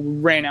 grabbed it,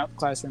 and ran out the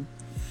classroom.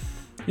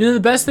 You know, the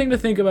best thing to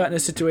think about in a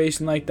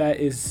situation like that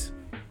is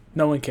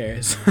no one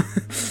cares.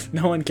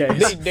 No one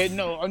cares.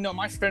 No,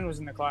 my friend was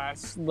in the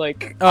class.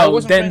 Like, I Oh,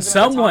 wasn't then friends with him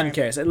at the someone time.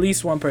 cares. At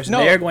least one person. No,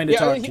 They're going to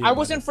talk to you. I about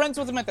wasn't it. friends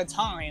with him at the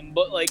time,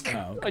 but like,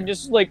 Oh, okay. I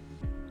just like,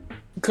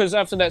 because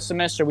after that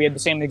semester we had the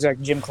same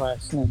exact gym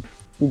class, and then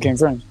we became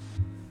friends.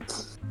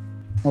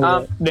 Then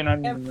I'll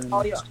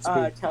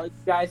tell you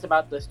guys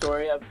about the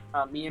story of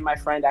me and my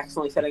friend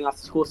accidentally setting off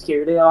the school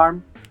security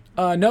alarm.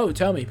 No,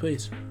 tell me,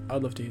 please.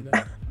 I'd love to hear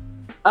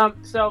that.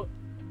 So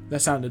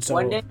That sounded so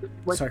one day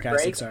with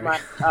sarcastic, break,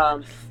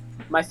 sorry.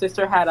 my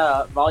sister had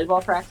a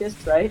volleyball practice,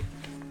 right?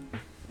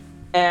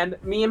 And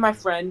me and my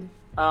friend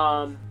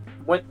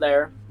went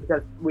there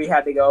because we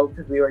had to go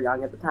because we were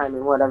young at the time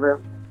and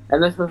whatever.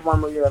 And this was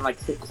one where we were in like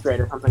 6th grade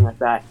or something like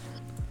that.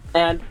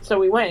 And so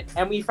we went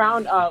and we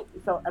found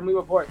and we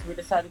were bored, so we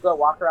decided to go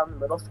walk around the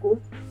middle school.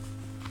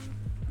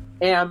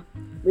 And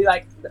we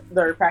like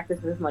their practice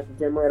is in like the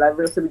gym or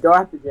whatever, so we go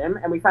out the gym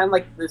and we find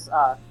like this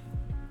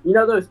you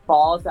know those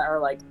balls that are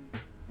like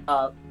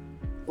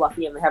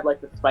fluffy and they have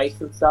like the spikes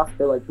and stuff.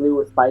 They're like blue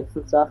with spikes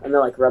and stuff, and they're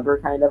like rubber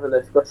kind of, and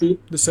they're squishy.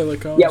 The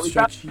silicone Yeah, we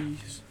found-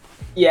 stretchies.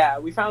 Yeah,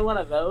 we found one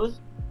of those.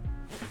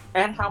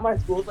 And how my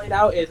school's laid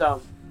out is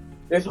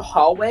there's a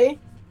hallway,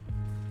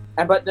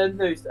 but then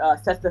there's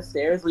sets of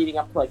stairs leading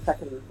up to like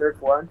 2nd and 3rd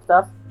floor and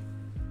stuff.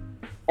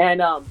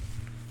 And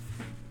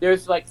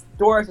there's like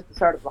doors at the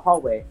start of the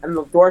hallway, and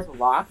the doors were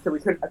locked, so we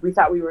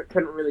thought we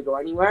couldn't really go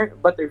anywhere.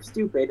 But they're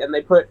stupid, and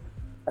they put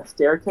a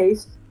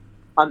staircase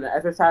on the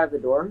other side of the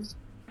doors,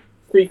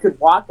 so you could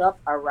walk up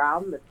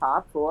around the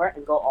top floor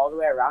and go all the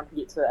way around to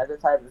get to the other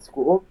side of the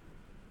school.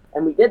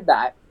 And we did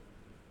that,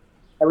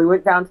 and we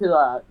went down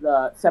to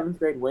the 7th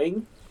grade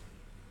wing,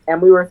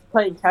 and we were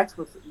playing catch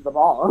with the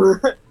ball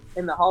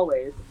in the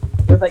hallways.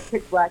 It was like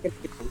pitch black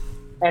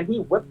and he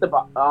whipped the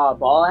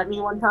ball at me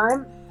one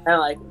time, and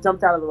like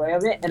jumped out of the way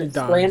of it, and it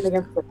died. slammed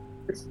against the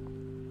doors.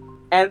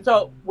 And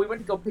so we went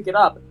to go pick it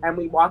up, and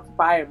we walked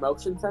by a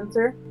motion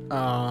sensor,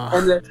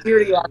 and the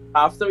security locked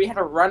off. So we had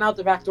to run out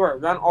the back door,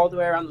 run all the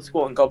way around the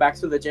school, and go back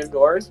through the gym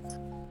doors.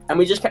 And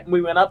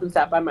we went up and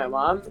sat by my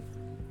mom,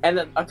 and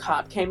then a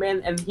cop came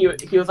in, and he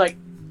was like,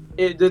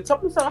 "Did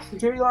someone set off the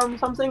security alarm or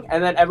something?"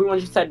 And then everyone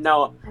just said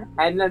no.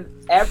 And then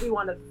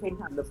everyone at the same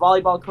time, the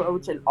volleyball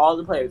coach and all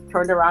the players,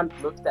 turned around,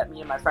 looked at me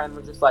and my friend,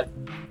 and were just like,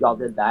 "Y'all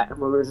did that?" And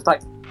we were just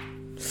like,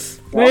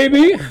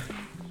 Maybe.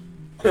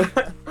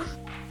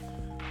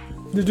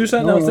 To do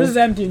something else. This is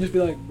empty, and just be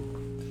like,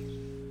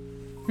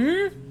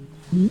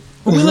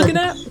 what are we looking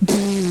at?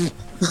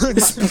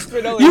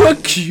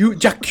 You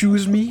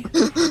accuse me?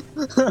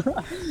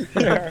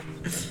 Yeah.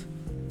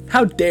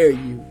 How dare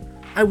you?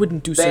 I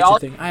wouldn't do They such all a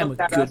thing. I am a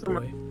looked at good us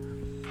boy.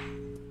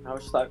 I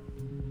was just like,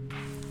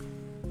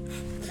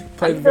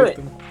 Play I the knew it.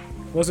 victim.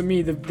 Wasn't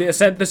me.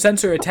 The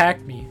censor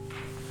attacked me.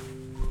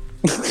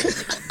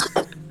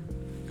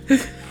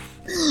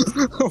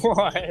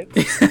 What?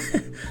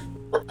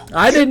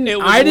 I didn't It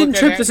was trip looking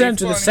the at me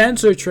censor. The funny.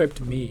 censor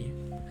tripped me.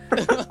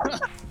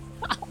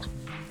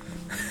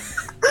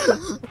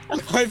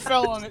 I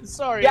fell on it.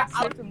 Sorry. yeah, it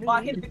I tripped was me.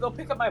 walking to go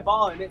pick up my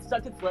ball, and it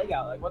stuck its leg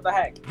out. Like, what the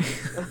heck?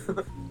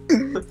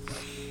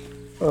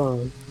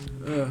 Oh.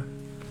 Ugh,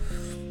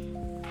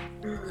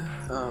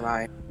 Oh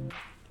my.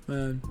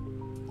 man.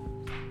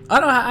 I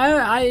don't.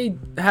 I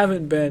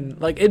haven't been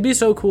like. It'd be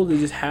so cool to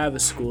just have a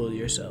school to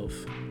yourself.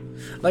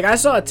 Like I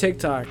saw a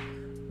TikTok.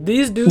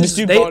 These dudes, This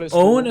dude they bought a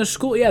school. own a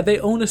school. Yeah, they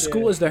own a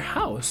school Yeah. as their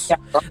house. Yeah.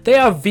 They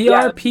have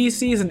VR Yeah.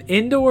 PCs, an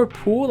indoor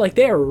pool. Like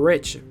they are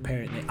rich,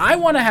 apparently. I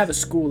want to have a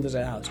school as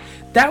a house.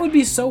 That would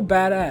be so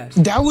badass.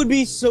 That would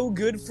be so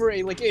good for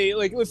like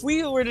if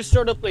we were to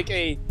start up like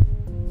a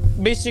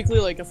basically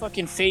like a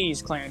fucking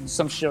phase clan,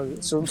 some sort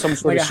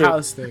Like of a shit.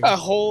 house thing. A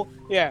whole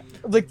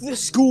like the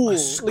school. A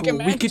school.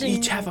 Like We could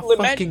each have a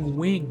fucking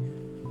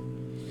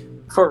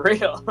wing. For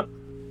real.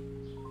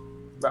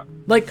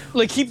 Like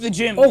keep the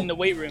gym Oh, in the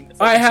weight room.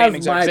 I Same have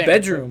exact my thing.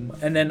 bedroom,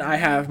 and then I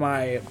have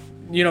my,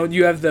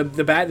 you have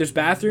there's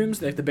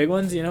bathrooms, like the big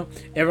ones,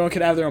 Everyone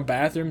can have their own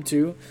bathroom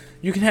too.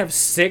 You can have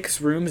 6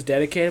 rooms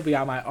dedicated. We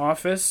got my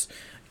office,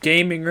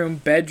 gaming room,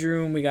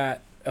 bedroom. We got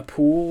a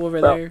pool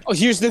over there. Oh,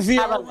 here's the Have a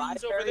VR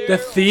rooms over library. there. The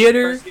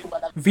theater,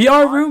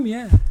 VR room,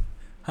 yeah.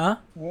 Huh?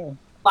 Yeah.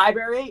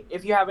 Library.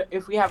 If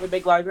we have a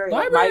big library,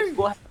 like Library. my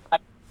school has a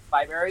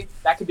library,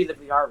 that could be the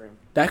VR room.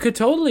 That could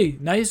totally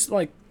nice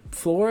like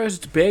floors.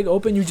 It's big,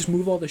 open. You just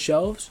move all the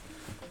shelves.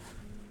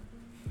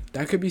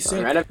 That could be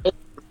sick. Renovate.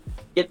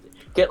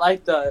 Get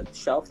like the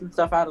shelves and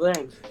stuff out of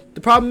there.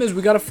 The problem is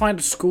we gotta find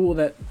a school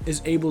that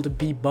is able to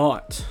be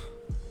bought.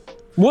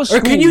 What Or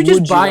can school you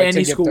just would buy like to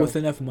any get, school though? with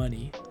enough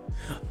money?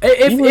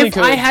 If You really if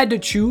I could. had to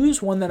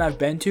choose one that I've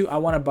been to, I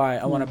want to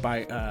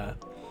buy.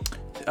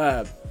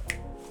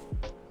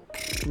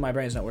 My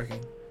brain's not working.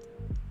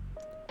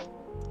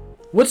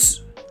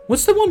 What's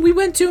the one we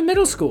went to in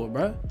middle school,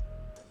 bro?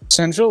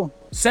 Central.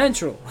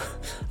 Central.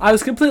 I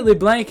was completely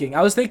blanking.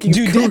 I was thinking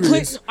Dude, that Cougars.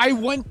 place. I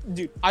went.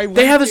 They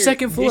have a there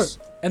second floor, this-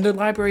 and their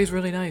library is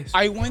really nice.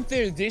 I went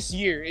there this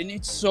year, and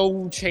it's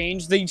so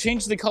changed. They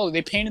changed the color.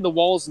 They painted the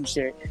walls and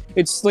shit.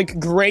 It's like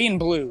gray and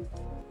blue.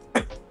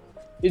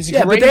 It's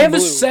Yeah, gray but they and have a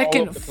blue all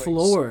second over the place.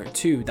 floor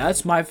too.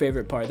 That's my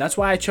favorite part. That's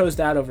why I chose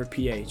that over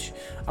PH.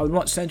 I would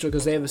want Central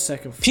because they have a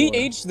second floor.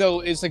 PH though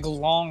is like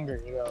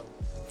longer though,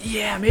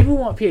 Yeah, maybe we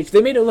want PH.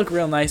 They made it look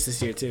real nice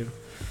this year too.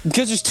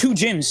 because there's 2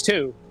 gyms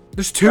too.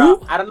 There's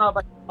 2? I don't know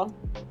about you.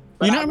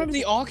 But You not I- remember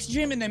the aux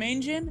gym and the main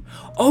gym?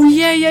 Oh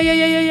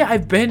yeah.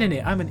 I've been in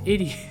it. I'm an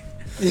idiot.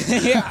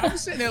 Yeah, I'm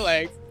sitting there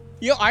like,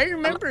 yo, I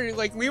remember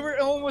like we were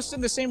almost in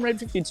the same Red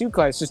 52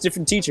 class, just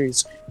different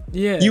teachers.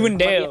 Yeah. You and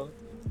Dale.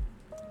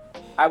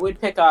 I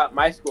would pick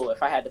my school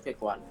if I had to pick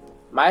one.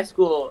 My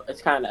school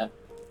is kind of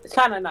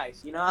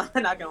nice, I'm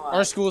not gonna lie.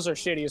 Our schools are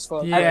shitty as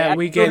fuck. Yeah, I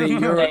we get it.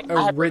 You're I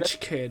a have rich a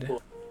kid.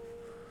 school.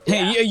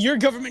 Hey, your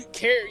government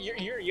care.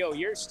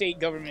 Your state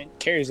government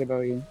cares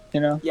about you.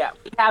 You know. Yeah,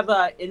 we have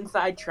a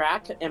inside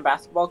track and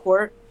basketball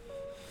court,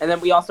 and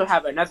then we also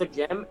have another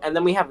gym, and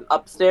then we have an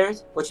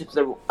upstairs, which is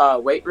the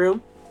weight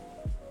room,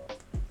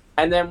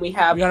 and then we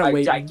have We got a a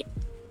weight room. gigantic.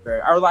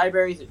 Our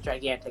library is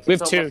gigantic. We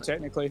have It's 2 almost-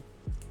 technically.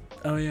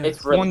 Oh yeah.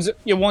 It's really.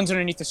 One's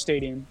underneath the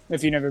stadium.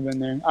 If you've never been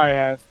there, I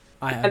have.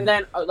 I have. And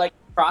then like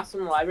across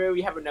from the library,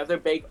 we have another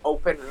big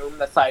open room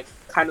that's like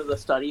kind of the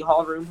study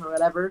hall room or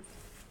whatever.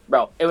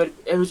 Bro, it would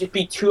just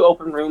be 2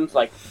 open rooms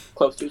like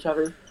close to each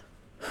other.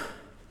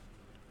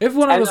 If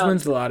one of and, us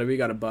wins the lottery, we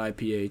gotta buy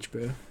PH,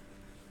 bro.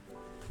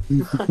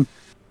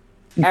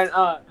 And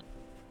how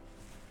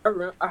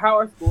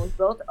our school is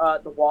built,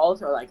 the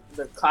walls are like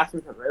the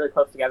classrooms are really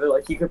close together.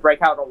 Like you could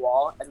break out a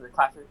wall and the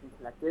classrooms be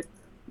connected.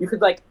 You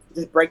could like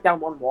just break down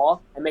one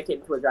wall and make it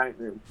into a giant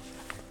room.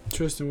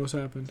 Tristan, what's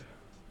happened?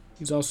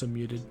 He's also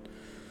muted.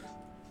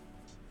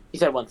 He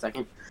said 1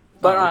 second,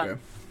 but Oh,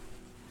 okay.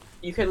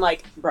 you can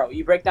like, bro,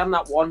 you break down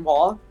that one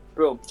wall,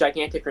 boom,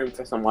 gigantic room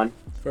for someone.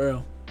 For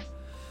real.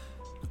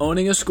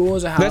 Owning a school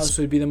as a house That's-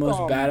 would be the most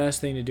oh, badass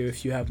thing to do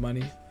if you have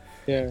money.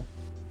 Yeah.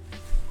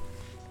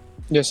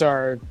 Yes,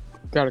 sir.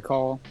 Got a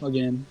call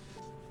again.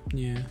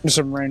 Yeah.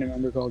 Some random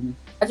number called me.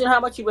 Imagine how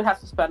much you would have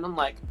to spend on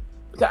like,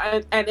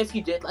 and if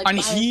you did like On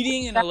buy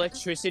heating and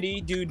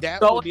electricity, dude, that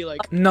So- would be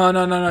like, No.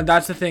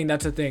 That's the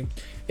thing.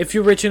 If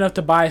you're rich enough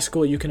to buy a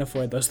school, you can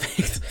afford those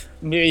things.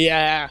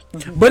 yeah.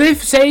 But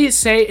if say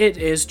it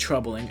is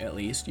troubling, at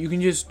least you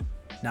can just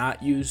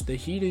not use the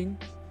heating.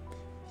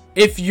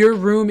 If your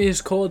room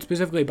is cold,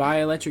 specifically, buy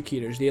electric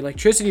heaters. The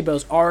electricity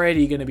bill's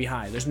already gonna be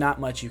high. There's not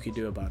much you can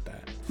do about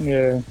that.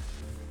 Yeah.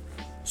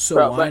 So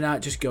Bro, why but-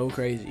 not just go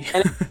crazy?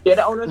 and if you did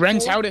own a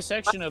Rent school, out a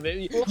section of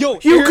it. Yo,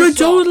 You could airsoft.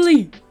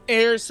 totally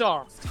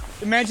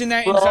Airsoft. Imagine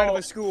that Bro. inside of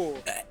a school.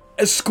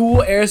 a school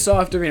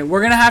airsoft arena.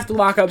 We're gonna have to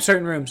lock up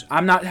certain rooms.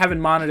 I'm not having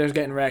monitors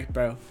getting wrecked,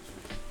 bro.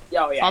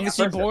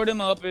 Obviously, for sure. board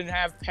them up and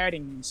have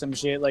padding and some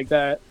shit like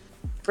that.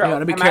 Bro, You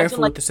gotta be imagine, careful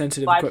like, with the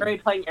sensitive library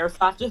equipment. playing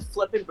airsoft, just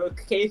flipping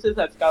bookcases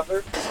that's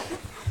covered.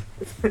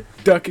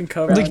 Duck and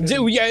cover. Like,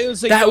 dude, yeah, it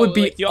was like, That yo, would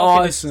be like, y'all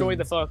could awesome. destroy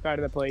the fuck out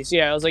of the place.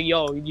 Yeah, I was like,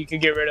 yo, you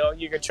could get rid of,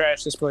 you could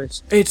trash this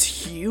place. It's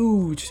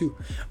huge too.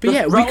 But The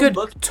yeah, we throne could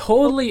looks-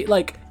 totally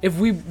like if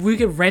we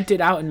could rent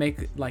it out and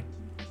make like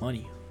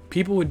money.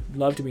 People would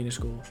love to be in a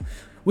school.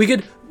 We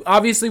could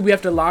obviously we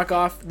have to lock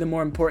off the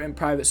more important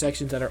private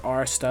sections that are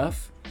our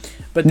stuff.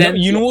 But then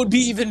You know what would be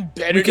even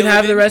better? we can to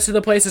have live the in? rest of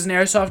the place as an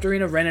airsoft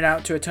arena, rent it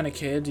out to a ton of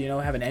kids, you know,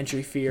 have an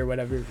entry fee or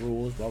whatever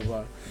rules, blah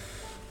blah.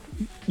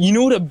 You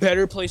know what a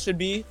better place would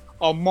be?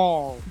 A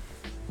mall.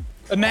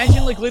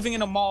 Imagine like living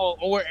in a mall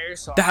or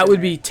airsoft. That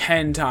would be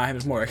 10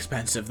 times more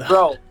expensive though.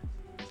 Bro,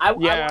 I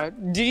Yeah.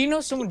 Did you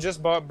know someone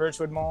just bought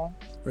Birchwood Mall?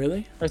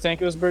 Really? I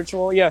think it was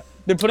Birchwood. Yeah,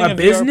 they're putting A VR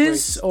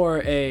business place.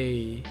 or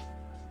a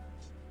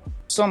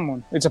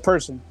Someone. It's a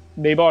person.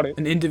 They bought it.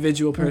 an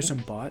individual person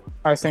bought?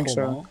 I think whole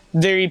so. mall?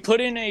 They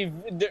put in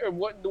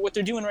what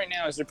they're doing right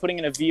now is they're putting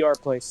in a VR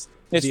place.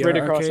 It's VR right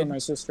across arcade? from my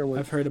sister.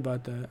 I've heard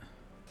about that.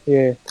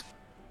 Yeah.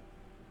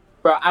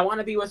 Bro, I want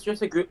to be with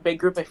just a big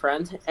group of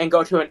friends and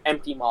go to an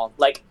empty mall.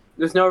 Like,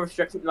 there's no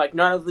restriction, like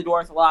none of the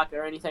doors are locked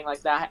or anything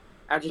like that.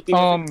 I'll just be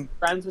with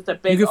friends with a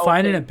big. You could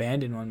find an open-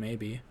 abandoned one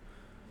maybe.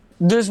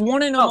 There's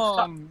one in Oh,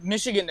 stop.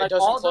 Michigan that Like,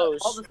 doesn't all the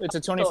close. stuff It's a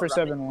is still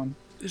 24/7 one.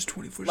 There's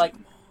 24/7 Like-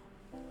 mall.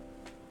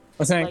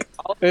 I think. Like,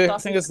 all the I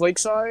stuff think is- it's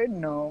Lakeside.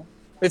 No,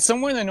 it's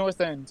somewhere in the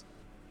north end.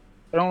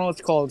 I don't know what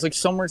it's called. It's like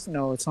somewhere.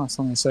 No, it's not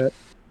Somerset.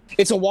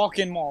 It's a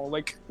walk-in mall.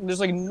 Like there's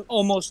like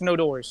almost no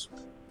doors.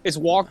 It's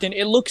walked in.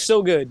 It looks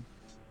so good.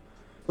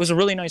 It was a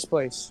really nice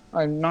place.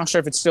 I'm not sure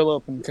if it's still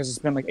open because it's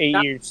been like 8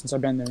 Not- years since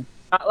I've been there.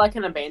 not like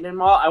an abandoned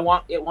mall. I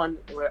want it one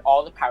where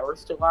all the power's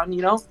still on,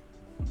 you know,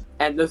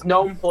 and there's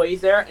no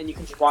employees there, and you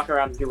can just walk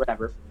around and do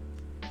whatever.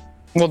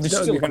 Well, there's That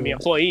would still be gonna be cool.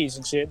 employees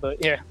and shit,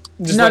 but yeah.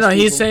 Just No, less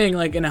he's people. saying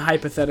like in a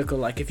hypothetical,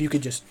 like if you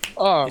could just,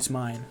 Oh, it's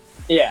mine.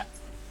 Yeah,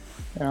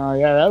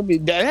 yeah, that would be.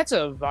 That's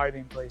a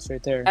vibing place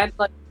right there. and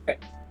like, okay,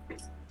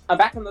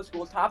 back on the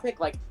school topic,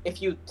 like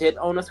if you did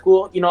own a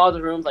school, you know all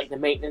the rooms, like the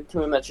maintenance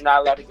room that you're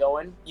not allowed to go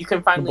in, you can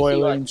The finally see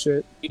boiler like, and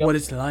shit. you know, What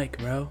it's like,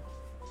 bro.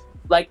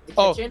 like the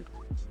Oh. kitchen.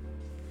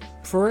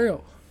 For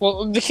real.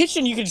 Well, the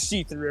kitchen you can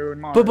see through in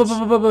Mars.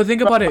 But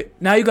think about it.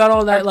 Now you got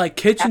all that like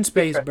kitchen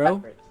space,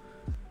 bro.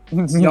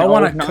 Y'all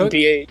wanna not cook?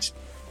 PH.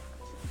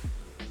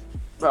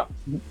 Bro,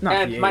 Not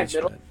And my PH,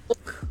 middle- but-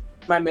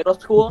 my middle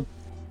school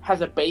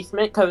has a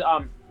basement because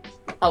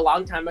a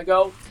long time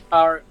ago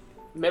our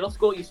middle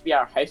school used to be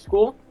our high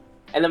school,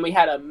 and then we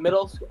had a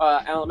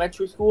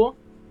elementary school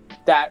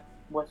that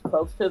was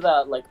close to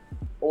the like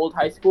old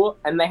high school,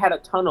 and they had a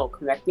tunnel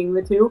connecting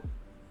the two.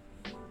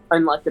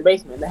 In like the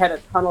basement, they had a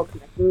tunnel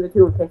connecting the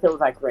two in case it was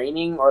like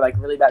raining or like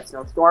really bad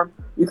snowstorm.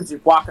 You could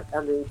just walk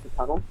underneath the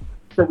tunnel.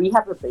 So we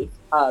have a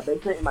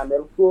basement in my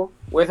middle school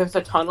where there's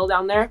a tunnel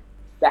down there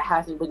that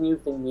hasn't been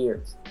used in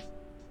years.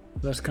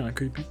 That's kind of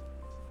creepy.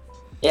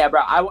 Yeah,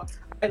 bro. I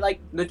like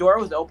the door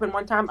was open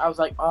one time. I was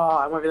like, oh,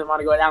 I really want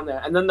to go down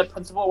there. And then the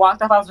principal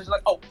walked up. I was just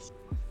like, oh.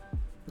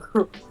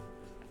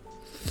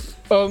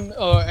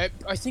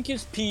 I think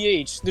it's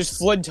PH. There's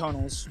flood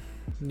tunnels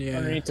Yeah.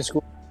 underneath the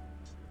school.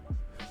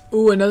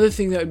 Ooh, another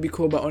thing that would be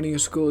cool about owning a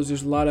school is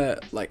there's a lot of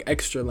like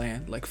extra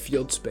land, like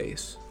field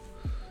space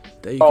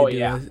that you Oh, could do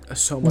yeah.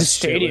 so much The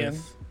shit stadium.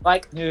 with.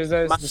 Like,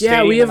 Yeah,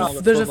 Yeah, we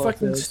have. There's a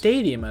fucking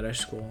stadium at our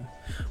school.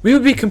 We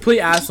would be complete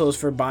assholes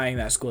for buying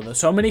that school though.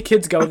 So many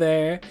kids go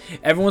there.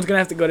 Everyone's gonna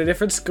have to go to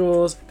different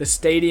schools. The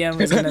stadium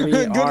is gonna be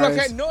Good ours. luck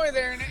at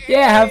Northern.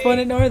 Yeah, have fun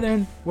at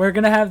Northern. We're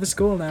gonna have the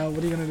school now.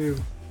 What are you gonna do?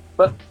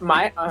 but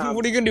my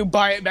What are you gonna do?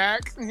 Buy it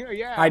back?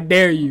 Yeah. I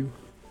dare you.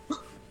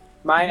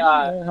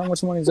 How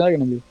much money is that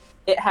gonna be?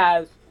 it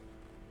has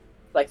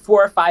like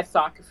 4 or 5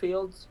 soccer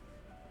fields,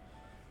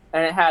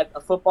 and it has a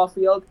football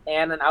field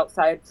and an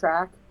outside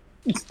track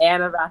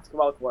and a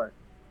basketball court.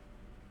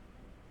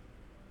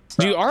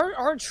 Dude,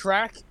 our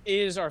track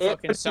is our It fucking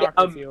would be,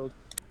 soccer field.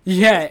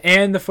 Yeah,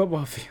 and the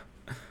football field.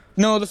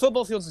 No, the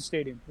football field's the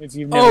stadium. If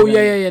you've never Oh been.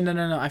 yeah.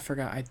 No. I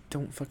forgot. I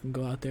don't fucking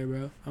go out there,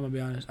 bro. I'm gonna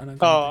be honest. I don't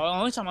go. Oh, out the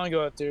only time I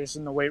go out there is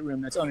in the weight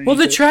room that's underneath. there. Well,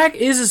 the it. track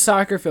is a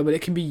soccer field, but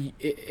it can be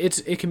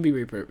it can be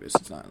repurposed.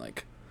 It's not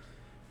like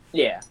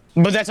Yeah.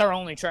 But that's our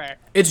only track.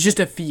 it's just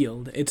a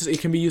field. It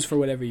can be used for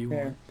whatever you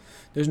Yeah. want.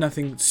 There's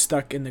nothing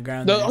stuck in the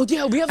ground. There. Oh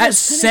yeah, we have At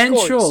those tennis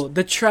Central, courts.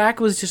 the track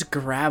was just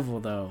gravel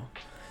though.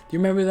 Do you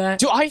remember that?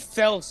 Dude, I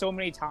fell so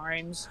many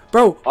times.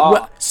 Bro,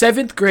 Oh.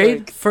 7th grade,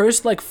 Like-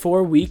 first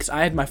 4 weeks,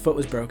 my foot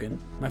was broken.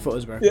 My foot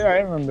was broken. Yeah, I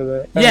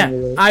remember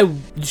that.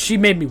 She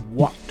made me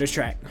walk the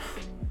track.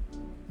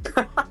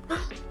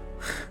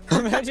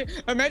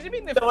 Imagine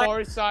being the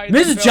far side. of the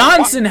Mrs. building.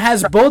 Johnson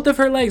has both of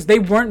her legs. They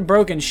weren't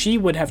broken. She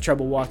would have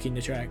trouble walking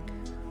the track.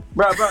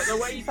 Bro, the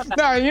way you said that,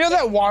 Nah, you know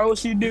that waddle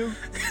she do?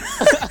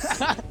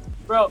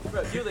 bro,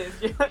 do this.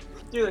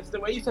 Do this. The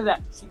way you said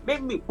that, she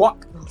made me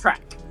walk the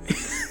track.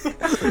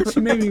 She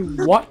made me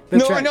walk the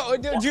track. No,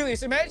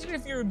 Julius, imagine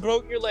if you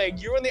broke your leg,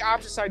 you were on the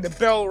opposite side, the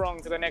bell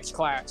rung to the next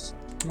class.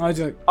 I was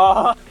like,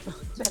 Oh,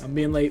 I'm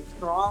being late.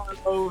 drawn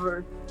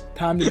over.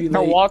 Time to be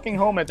Now late. walking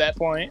home at that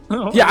point.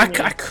 Yeah, I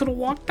could have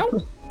walked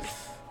out.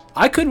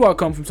 I could walk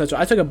home from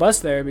Central. I took a bus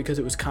there because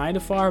it was kind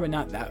of far, but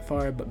not that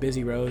far, but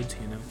busy roads,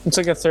 you know. It's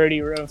like a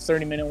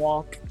 30-minute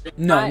walk.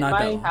 No, my not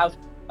that long. house.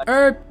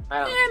 Or, I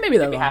don't know, maybe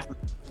that long. half.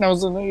 That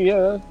was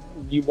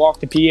you walk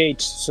to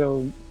PH,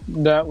 so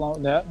that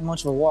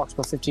much of a walk's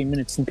about 15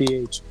 minutes from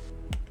PH.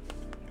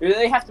 You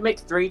really have to make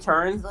 3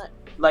 turns.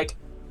 So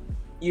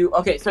you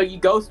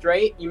go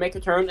straight, you make a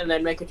turn, and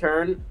then make a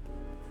turn.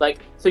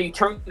 So you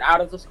turn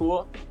out of the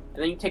school,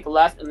 and then you take a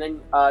left, and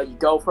then you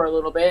go for a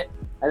little bit,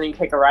 and then you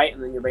take a right,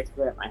 and then you're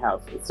basically at my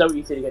house. It's so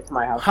easy to get to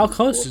my house. How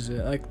close is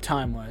it,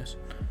 time-wise?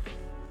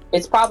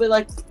 It's probably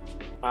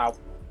wow.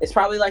 It's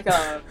probably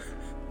a.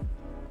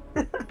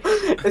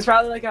 It's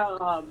probably I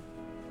don't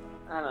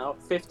know,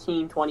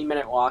 15,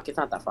 20-minute walk. It's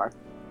not that far.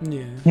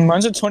 Yeah.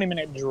 Mine's a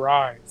 20-minute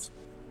drive.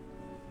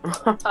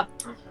 I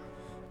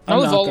I'm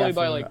live not all the that way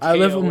by, far. like, I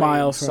live a KOA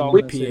mile in from Salt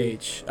City.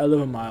 PH. I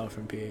live a mile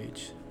from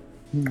PH.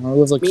 I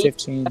live like Me?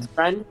 15. Best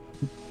friend,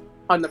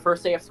 on the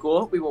first day of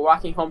school, we were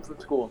walking home from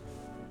school,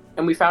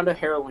 and we found a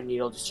heroin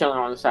needle just chilling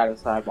on the side of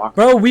the sidewalk.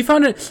 Bro, we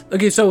found it.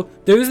 Okay, so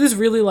there was this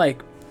really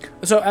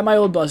so at my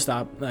old bus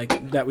stop,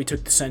 that we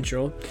took to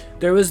Central,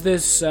 there was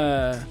this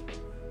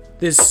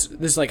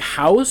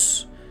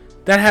house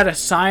that had a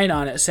sign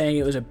on it saying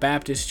it was a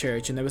Baptist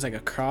church, and there was a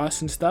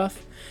cross and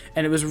stuff,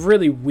 and it was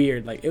really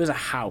weird. It was a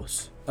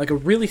house, a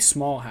really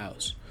small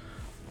house,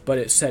 but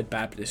it said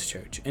Baptist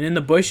church. And in the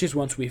bushes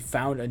once we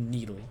found a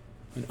needle,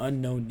 an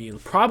unknown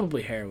needle,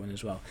 probably heroin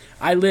as well.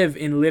 I live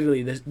in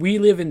literally this. Me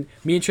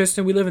and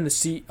Tristan, we live in the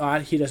sea.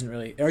 He doesn't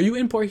really. Are you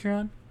in Port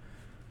Huron?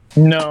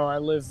 No, I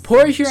live.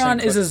 Port in Huron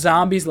St. is a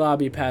zombies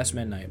lobby past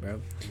midnight,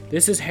 bro.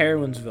 This is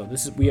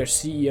Heroinsville. We are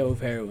CEO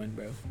of heroin,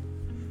 bro.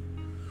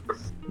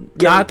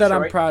 Not that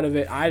I'm Detroit. proud of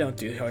it. I don't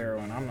do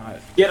heroin. I'm not.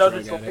 Ghetto a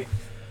drug Detroit. addict.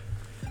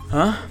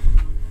 Huh?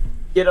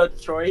 Ghetto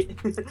Detroit.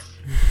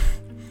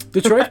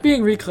 Detroit's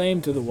being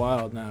reclaimed to the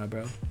wild now,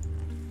 bro.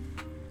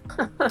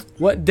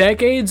 What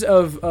decades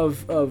of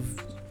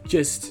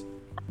just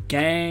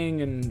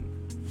gang and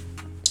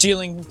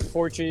stealing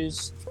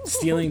porches.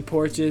 stealing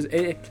porches.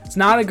 It's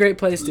not a great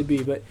place to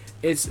be, but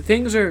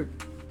things are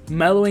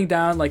mellowing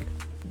down.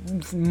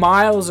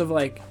 Miles of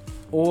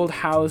old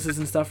houses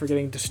and stuff are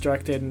getting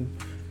destructed, and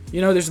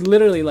there's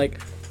literally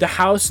the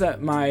house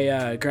that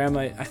my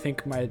grandma, I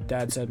think my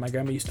dad said my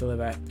grandma used to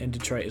live at in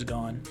Detroit, is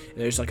gone.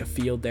 There's a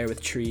field there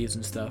with trees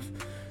and stuff.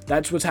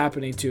 That's what's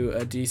happening to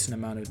a decent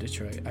amount of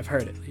Detroit. I've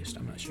heard, at least.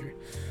 I'm not sure.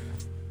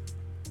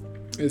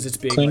 It's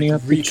being Cleaning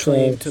up the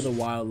reclaimed trash. to the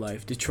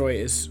wildlife. Detroit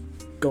is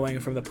going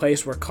from the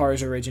place where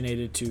cars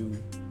originated to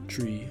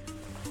tree.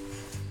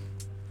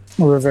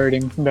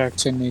 Reverting back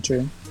to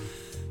nature.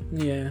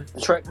 Yeah.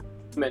 Detroit.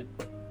 Man.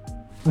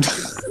 did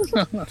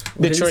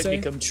he Detroit say?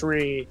 become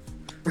tree.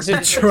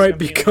 Detroit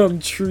become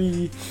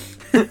tree.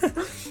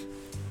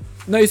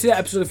 No, you see that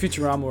episode of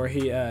Futurama where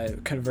he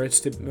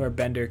where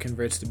Bender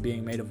converts to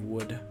being made of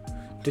wood.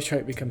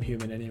 Detroit become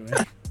human anyway.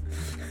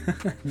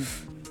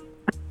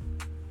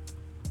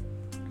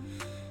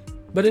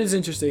 But it is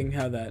interesting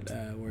how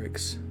that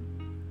works.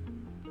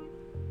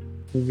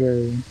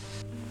 Very. Is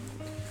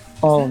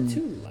that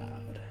too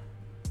loud?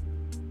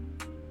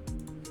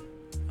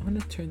 I'm gonna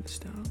turn this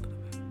down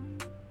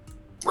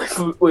a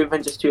little bit. We've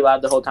been just too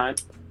loud the whole time.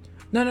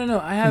 No.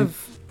 I have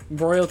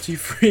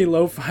royalty-free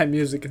lo-fi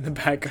music in the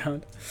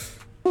background.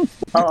 Oh.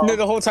 No,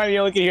 the whole time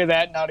you can hear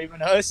that, not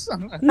even us.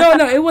 No,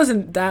 it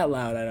wasn't that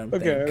loud. I don't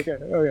think.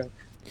 Okay.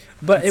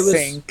 But it was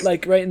Think.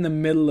 right in the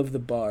middle of the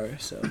bar,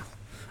 so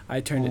I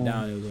turned it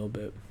down a little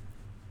bit.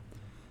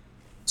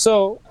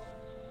 So,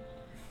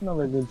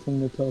 another good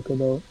thing to talk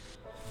about.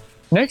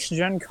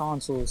 Next-gen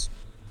consoles.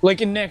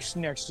 In next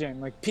gen,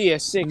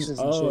 PS6s and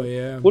Oh shit.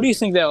 yeah. What do you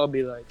think that'll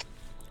be like?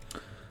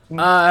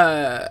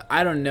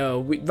 I don't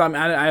know.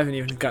 I haven't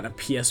even gotten a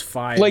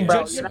PS5. yet,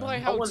 Judging so- by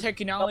how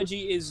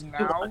technology is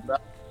now,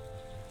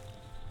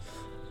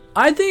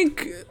 I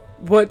think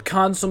what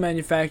console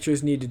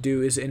manufacturers need to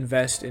do is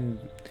invest in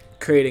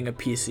creating a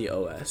PC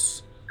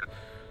OS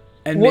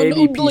and Well,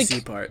 maybe no,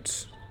 PC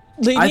parts.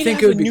 they I need think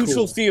to it have would a be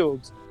neutral cool.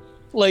 field.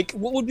 What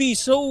would be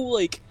so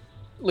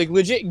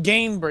legit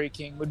game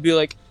breaking would be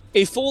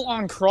a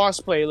full-on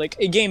crossplay,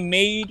 a game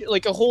made,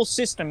 a whole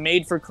system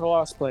made for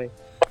crossplay.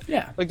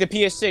 Yeah. Like the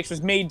PS6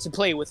 was made to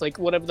play with like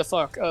whatever the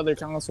fuck other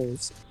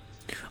consoles.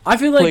 I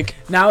feel like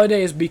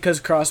nowadays,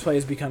 because crossplay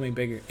is becoming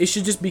bigger, it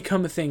should just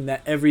become a thing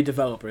that every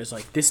developer is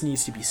like, this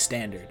needs to be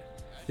standard.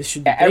 This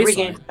should be baseline. Every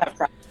game should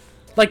have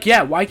Like,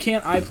 yeah, why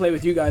can't I play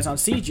with you guys on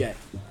CJ?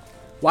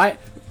 Why?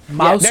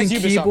 Mouse and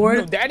Ubisoft. keyboard?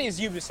 No, that is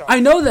Ubisoft. I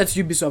know that's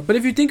Ubisoft, but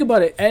if you think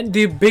about it, and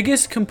the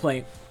biggest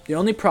complaint, the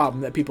only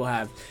problem that people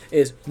have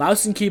is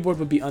mouse and keyboard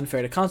would be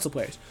unfair to console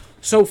players.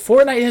 So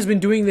Fortnite has been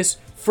doing this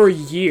for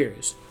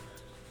years.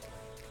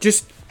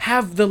 Just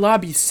have the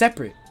lobbies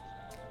separate.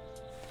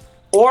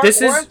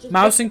 This is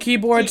mouse and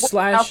keyboard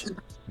slash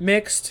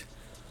mixed.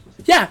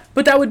 Yeah,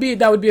 but that would be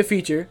a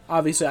feature.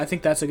 Obviously, I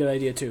think that's a good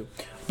idea too.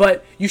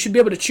 But you should be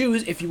able to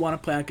choose if you want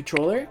to play on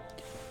controller,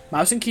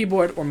 mouse and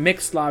keyboard, or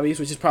mixed lobbies,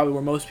 which is probably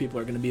where most people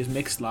are going to be, is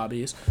mixed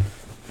lobbies.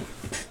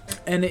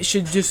 And it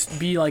should just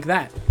be like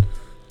that.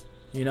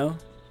 You know?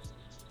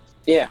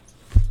 Yeah.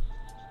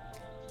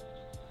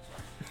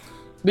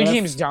 The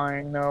game's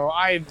dying though.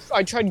 I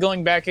tried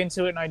going back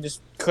into it and I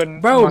just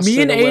couldn't. Bro, me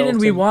muster and the will Ayden,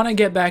 we to- want to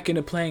get back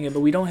into playing it,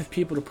 but we don't have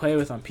people to play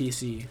with on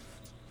PC.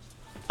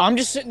 I'm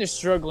just sitting there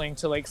struggling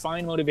to like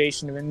find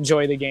motivation to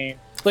enjoy the game.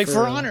 Like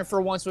For Honor,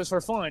 for once, was for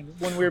fun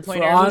when we were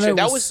playing For Aaron Honor Lucia.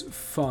 That was was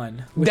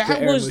fun.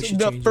 that was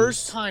the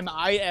first time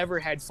I ever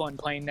had fun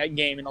playing that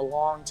game in a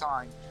long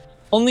time.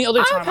 Only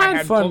other time I've I had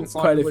had fun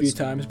quite a was- few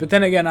times, but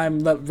then again, I'm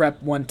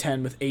rep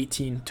 110 with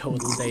 18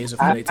 total days of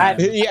playtime.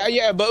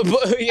 Yeah, but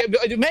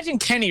imagine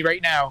Kenny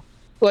right now.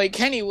 Like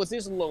Kenny with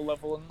his low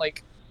level and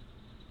like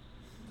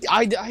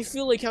I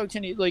feel like how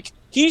Kenny like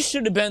he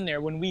should have been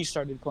there when we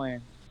started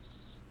playing.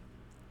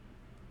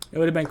 It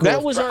would have been cool.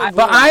 That was our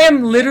But goal. I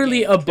am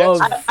literally above.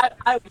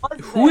 I was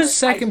Who is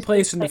there. I second just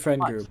place in the didn't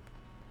friend play group? much.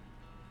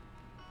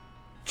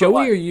 Joey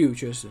what? or you,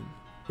 Tristan?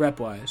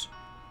 Rep wise.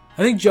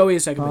 I think Joey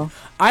is second place.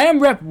 I am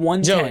rep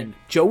 110.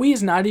 Joey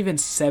is not even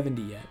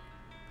 70 yet.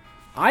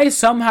 I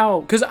somehow.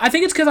 Because I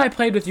think it's because I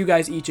played with you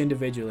guys each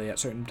individually at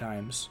certain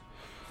times.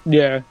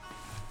 Yeah.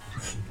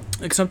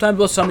 Like sometimes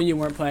while some of you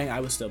weren't playing,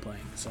 I was still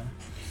playing. So.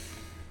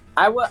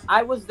 I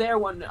was there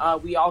when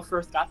we all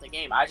first got the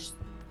game. I just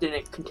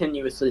didn't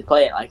continuously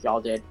play it like y'all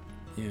did.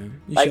 Yeah. You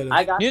Like should've.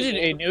 I got. You the did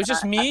game, Aiden. It was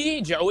just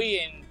me, Joey,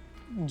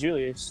 and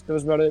Julius. That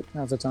was about it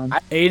at the time.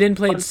 Aiden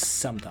played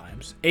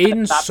sometimes.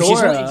 Aiden He's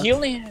Sora he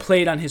only had,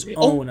 played on his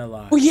own a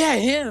lot. oh yeah,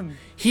 him.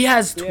 He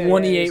has Yeah,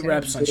 28 it's him,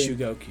 reps on too.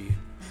 Shugoki.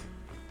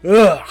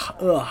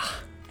 Ugh.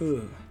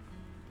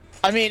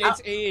 I mean,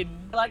 it's Aiden.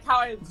 I like how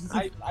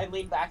I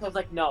leaned back. I was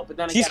like, no, but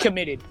then He's again,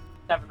 committed.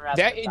 7 reps.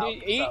 That without,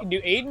 so.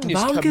 dude, Aiden is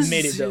Valk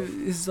committed though.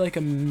 is like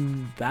a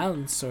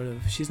balance sort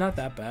of. She's not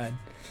that bad,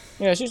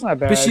 Yeah, she's not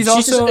bad. but she's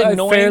just also a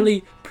annoying.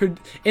 fairly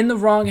in the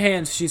wrong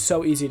hands. She's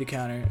so easy to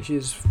counter.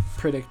 She's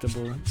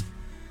predictable.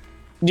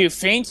 Dude,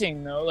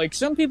 fainting though. Like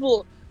some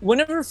people,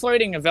 whenever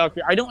fighting a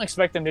Valkyrie, I don't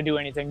expect them to do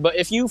anything. But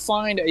if you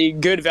find a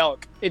good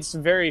Valk, it's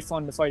very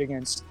fun to fight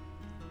against.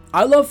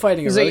 I love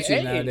fighting He's like, Orochi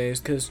hey. nowadays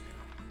because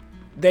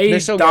they They're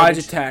so dodge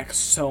garbage. attacks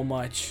so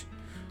much.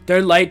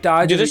 Their light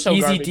dodge, Dude, they're is so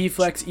easy garbage.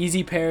 deflects,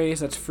 easy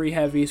parries. That's free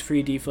heavies,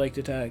 free deflect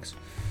attacks.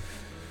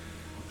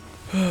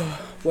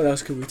 What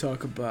else could we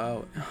talk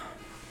about?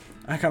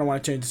 I kind of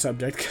want to change the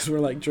subject because we're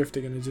like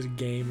drifting into just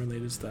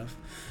game-related stuff.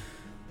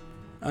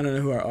 I don't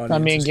know who our audience. I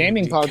mean, is gonna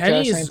gaming be. podcasts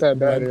Kenny's ain't that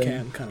bad,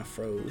 webcam kind of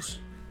froze.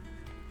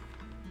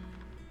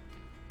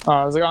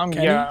 I was like,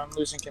 Kenny? I'm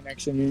losing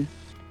connection here.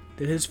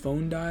 Did his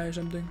phone die or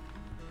something?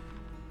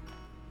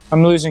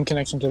 I'm losing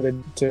connection to the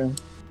too.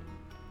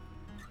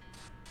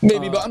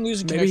 Maybe, but I'm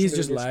losing connection. Maybe he's to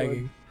just the Discord.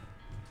 lagging.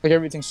 Like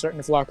everything's starting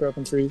to flock up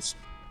and freeze.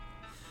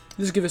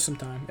 Just give us some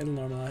time. It'll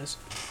normalize.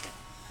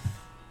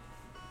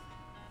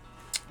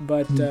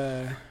 But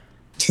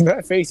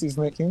That face he's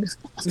making.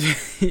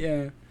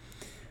 yeah,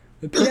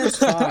 the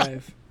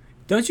PS5.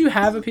 Don't you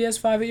have a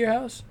PS5 at your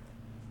house?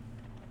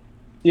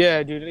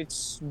 Yeah, dude,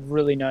 it's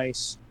really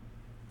nice.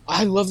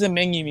 I love the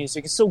menu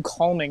music. It's so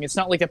calming. It's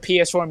not like a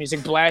PS4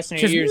 music blasting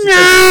in your ears.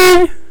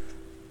 It's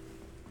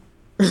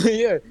like,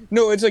 yeah,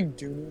 no, it's like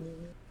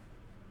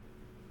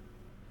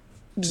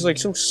just like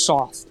so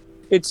soft.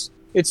 It's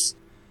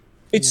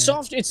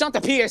soft. It's not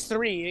the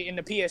PS3 and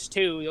the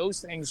PS2. Those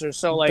things are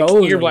so like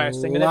Those ear are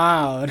blasting.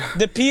 loud.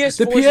 The PS4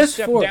 The is a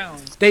step PS4, down.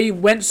 they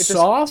went It's a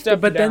soft,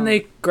 step but then down.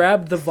 they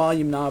grabbed the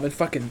volume knob and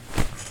fucking.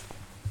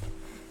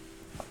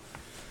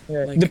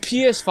 Yeah. like- The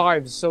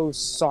PS5 is so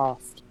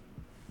soft.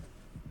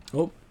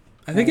 Oh,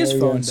 I think his Oh,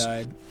 phone yes.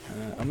 died.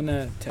 I'm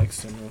gonna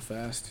text him real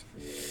fast.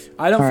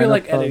 I don't Alright, feel no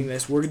like problem. editing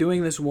this. We're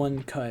doing this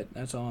one cut.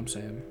 That's all I'm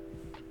saying.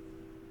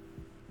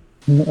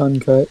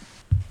 Uncut.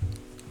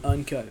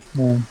 Uncut.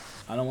 Yeah.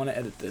 I don't want to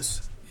edit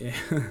this. Yeah.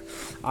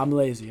 I'm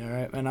lazy, all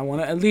right? And I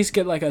want to at least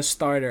get like a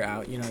starter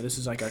out. You know, this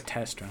is like our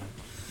test run.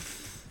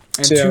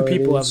 And See how 2 it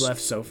people have is.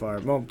 left so far.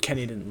 Well,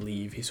 Kenny didn't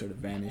leave. He sort of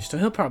vanished. So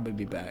he'll probably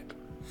be back.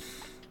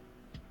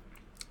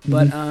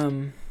 But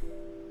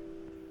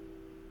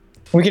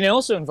We can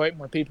also invite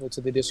more people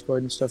to the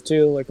Discord and stuff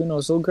too. Like, who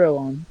knows? They'll grow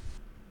on.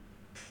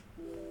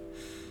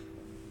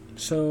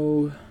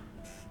 so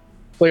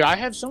Like, I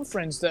have some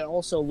friends that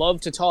also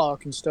love to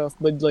talk and stuff,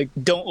 but like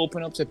don't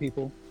open up to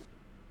people.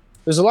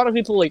 There's a lot of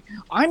people like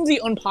I'm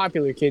the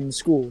unpopular kid in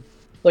school.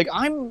 Like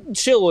I'm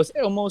chill with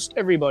almost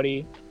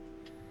everybody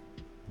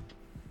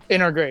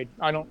in our grade.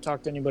 I don't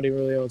talk to anybody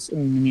really else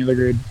in any other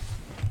grade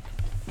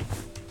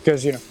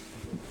because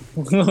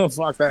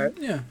fuck that.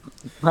 Yeah.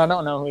 I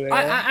don't know who they are.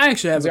 I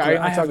actually have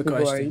I have a talk to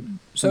people question.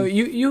 So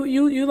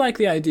you like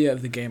the idea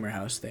of the gamer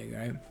house thing,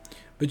 right?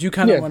 But you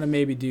kind of want to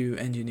maybe do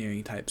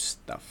engineering type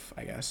stuff,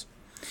 I guess.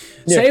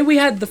 Yeah. Say we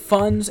had the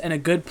funds and a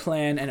good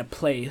plan and a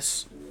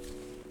place.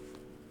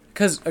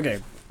 Because,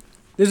 okay,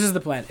 this is the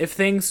plan. If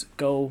things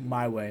go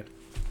my way,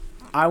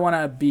 I want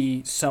to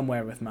be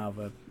somewhere with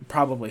Malva.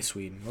 Probably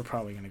Sweden. We're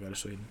probably going to go to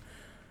Sweden.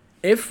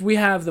 If we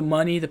have the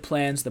money, the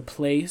plans, the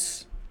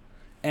place,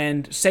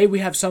 and say we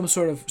have some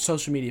sort of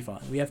social media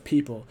fund, we have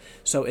people,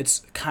 so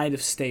it's kind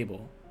of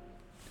stable,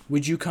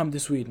 would you come to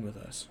Sweden with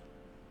us?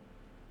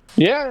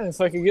 Yeah, if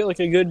I could get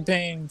like a good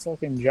paying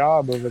fucking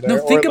job over there.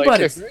 No, think or,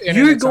 about like,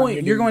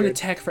 it. You're going to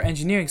tech for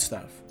engineering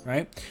stuff,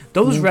 right?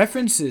 Those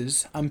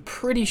references, I'm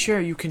pretty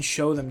sure you can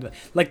show them.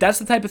 Like that's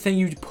the type of thing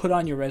you put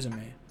on your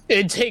resume.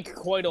 It'd take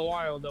quite a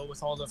while though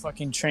with all the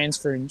fucking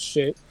transfer and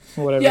shit,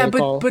 whatever. Yeah,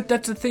 but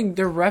that's the thing.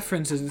 They're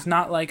references. It's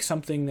not like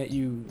something that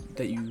you.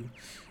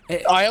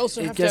 I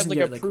also have to have like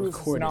a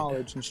proof of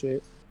knowledge and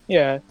shit.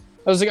 Yeah.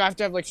 I was like, I have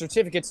to have like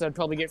certificates that I'd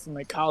probably get from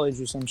like college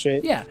or some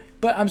shit. Yeah,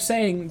 but I'm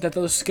saying that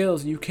those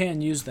skills, you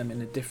can use them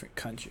in a different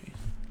country.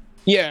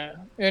 Yeah,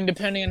 and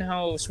depending on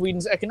how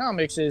Sweden's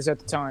economics is at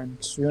the time,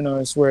 who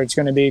knows where it's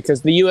going to be,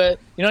 because the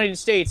United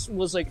States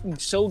was like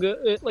so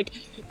good. Like,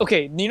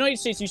 okay, the United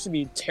States used to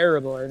be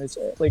terrible, and it's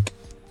like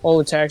all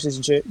the taxes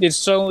and shit. It's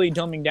slowly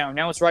dumbing down.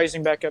 Now it's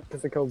rising back up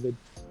because of COVID.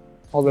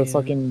 All the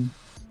fucking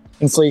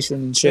inflation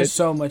and shit. There's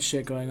so much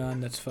shit going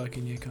on that's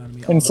fucking the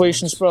economy.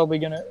 Inflation's probably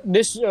gonna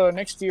next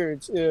year.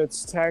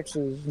 It's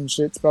taxes and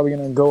shit's probably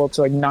gonna go up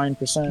to like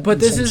 9%. But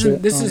this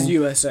isn't. This is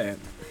USA.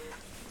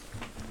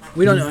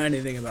 We don't know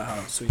anything about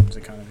how Sweden's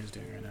economy is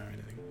doing right now or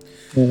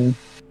anything.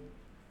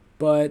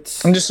 But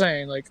I'm just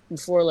saying, like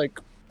before, like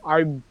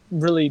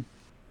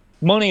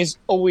money is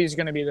always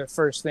gonna be the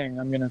first thing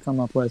I'm gonna come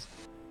up with.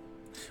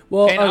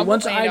 Well,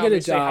 once I get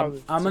a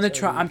job,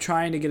 I'm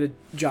trying to get a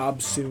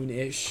job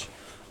soon-ish.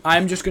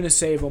 I'm just going to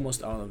save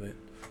almost all of it.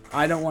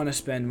 I don't want to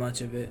spend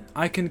much of it.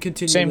 I can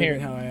continue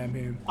living how I am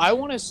here. I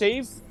want to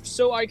save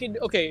so I can...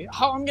 Okay,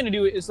 how I'm going to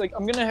do it is, like,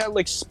 I'm going to have,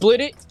 like, split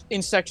it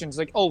in sections.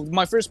 Like, oh,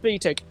 my first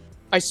paycheck,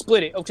 I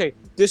split it. Okay,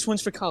 this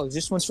one's for college.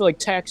 This one's for, like,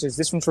 taxes.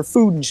 This one's for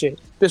food and shit.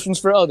 This one's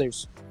for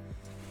others.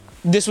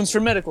 This one's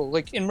for medical,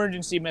 like,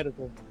 emergency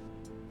medical.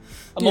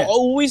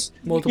 Always...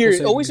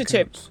 Here, always a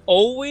tip.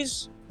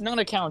 Always... Not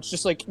accounts,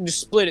 just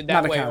split it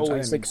that way. Not accounts,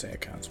 always. I didn't say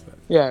accounts, but...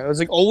 Yeah, it was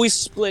like, always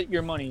split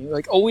your money.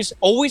 Like, always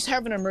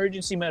have an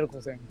emergency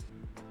medical thing.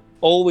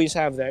 Always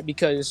have that,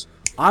 because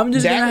I'm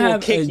just that gonna will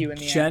have kick a you in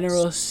the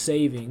general ass.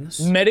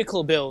 savings.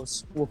 Medical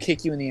bills will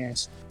kick you in the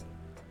ass.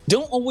 A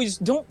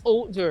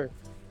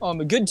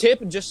good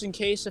tip, just in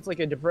case if, like,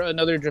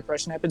 another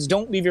depression happens,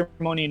 don't leave your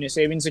money in a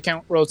savings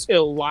account, or else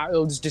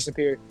it'll just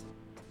disappear.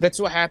 That's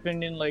what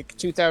happened in, like,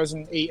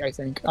 2008, I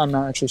think. I'm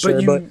not actually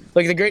sure. But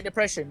like, the Great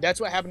Depression,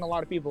 that's what happened to a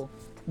lot of people.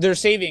 Their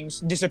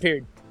savings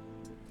disappeared.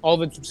 All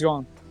of it's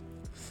gone.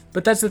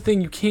 But that's the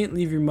thing. You can't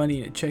leave your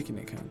money in a checking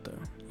account, though.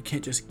 You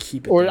can't just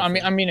keep it. Or, I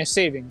mean a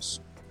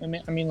savings. I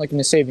mean, like, in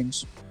the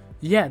savings.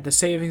 Yeah, the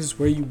savings is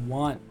where you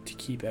want to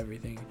keep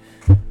everything.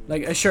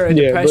 Like, sure, a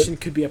depression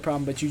could be a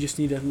problem, but you just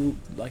need to,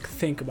 like,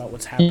 think about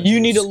what's happening. You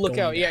need to look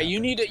out. Yeah, you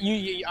need to...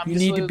 You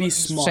need to be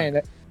smart. Saying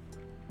that.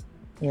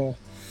 Yeah.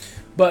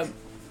 But...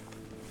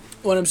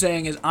 What I'm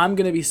saying is, I'm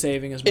gonna be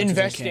saving as much as I can.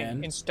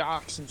 Investing in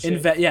stocks and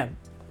shit.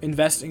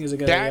 Investing is a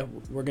good idea.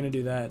 We're gonna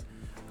do that.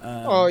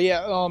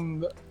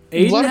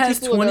 Ayden has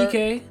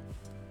 20K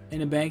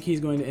in a bank. He's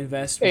going to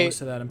invest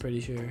most of that. I'm pretty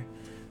sure.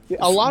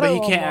 But he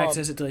can't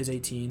access it till he's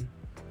 18.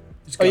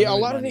 A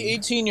lot of the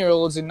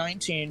 18-year-olds and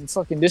 19,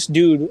 fucking this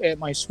dude at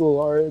my school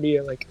already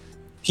like,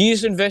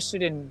 he's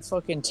invested in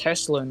fucking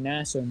Tesla and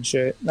NASA and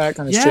shit, that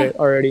kind of shit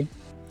already.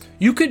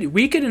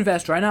 We could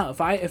invest right now.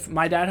 If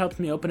my dad helped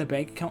me open a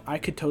bank account, I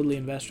could totally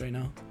invest right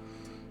now.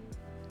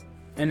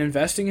 And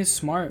investing is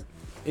smart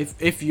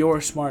if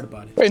you're smart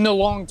about it. In the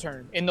long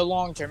term,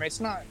 it's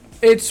not.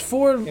 It's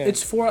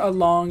for a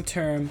long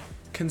term,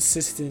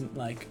 consistent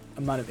like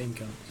amount of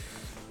income.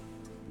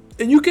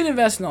 And you can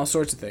invest in all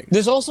sorts of things.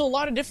 There's also a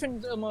lot of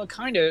different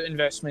kind of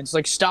investments,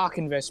 like stock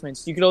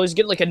investments. You could always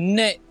get like a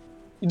net.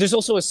 There's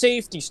also a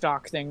safety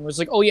stock thing where it's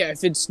like, oh yeah,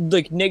 if it's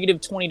like negative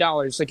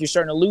 $20, like you're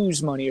starting to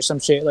lose money or some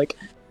shit. Like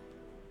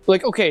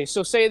okay,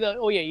 so say that,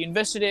 oh yeah, you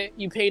invested it,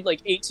 you paid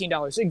like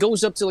 $18. It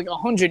goes up to like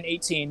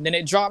 $118, then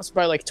it drops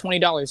by like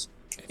 $20.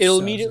 It'll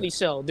immediately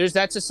sell. It's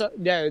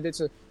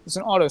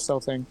an auto sell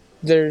thing.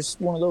 There's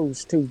one of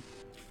those too.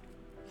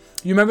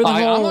 You remember the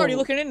whole... I'm already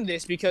looking into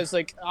this because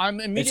like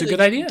I'm immediately... It's a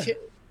good idea.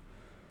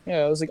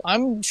 Yeah, I was like,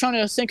 I'm trying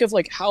to think of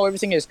like how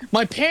everything is.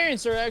 My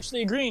parents are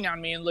actually agreeing on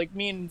me and like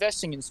me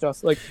investing in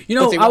stuff. Like, You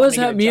know, but they I want was me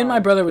to get a me and my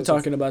job brother were because of-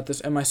 talking about this,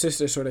 and my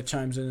sister sort of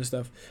chimes in and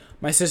stuff.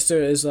 My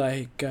sister is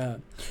like,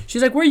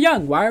 she's like, we're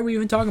young. Why are we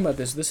even talking about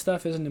this? This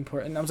stuff isn't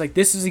important. And I was like,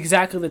 this is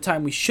exactly the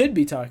time we should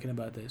be talking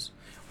about this.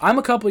 I'm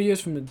a couple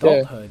years from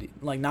adulthood,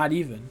 like not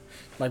even.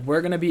 Like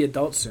we're gonna be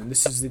adults soon.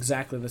 This is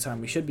exactly the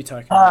time we should be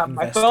talking about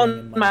My investing phone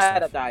and money might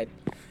stuff. have died.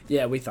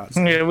 Yeah, we thought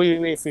so. Yeah,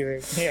 we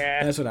figured.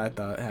 Yeah. That's what I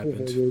thought We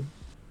happened. figured.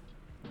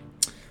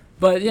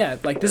 But yeah,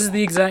 like this is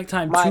the exact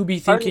time My to be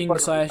partner thinking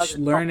was- /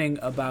 learning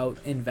about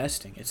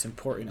investing. It's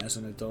important as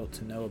an adult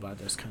to know about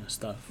this kind of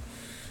stuff.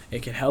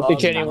 It can help They you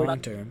can't in the even- long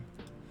term.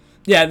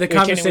 Yeah, the They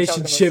can't even talk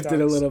conversation about shifted a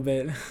stocks. little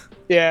bit.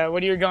 Yeah,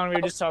 when you were gone, we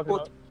were just talking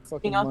about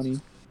fucking else? money.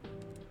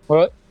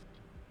 What?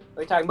 Are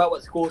we talking about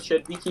what school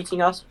should be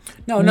teaching us?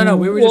 No,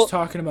 we were Well- just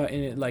talking about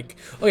in it like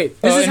okay,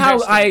 this is how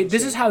investing and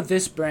this shit. is how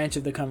this branch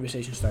of the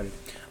conversation started.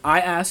 I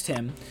asked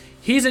him,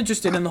 he's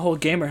interested in the whole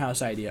gamer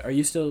house idea. Are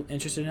you still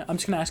interested in it? I'm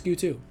just gonna ask you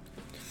too.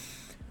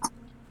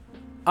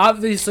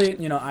 Obviously,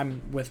 you know,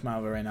 I'm with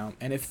Malva right now,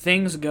 and if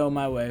things go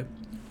my way,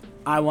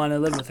 I want to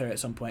live with her at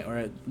some point, or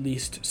at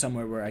least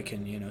somewhere where I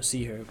can, you know,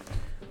 see her.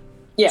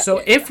 Yeah.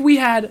 So if we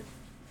had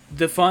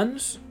the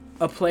funds,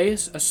 a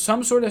place,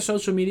 some sort of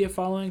social media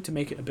following to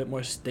make it a bit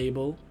more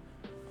stable,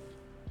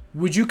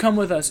 would you come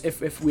with us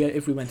if we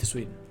went to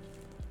Sweden?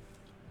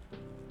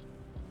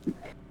 You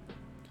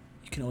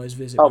can always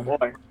visit. Oh bro.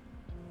 boy.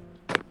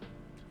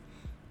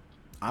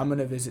 I'm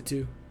gonna visit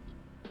too.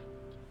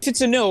 If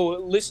it's a no,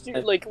 list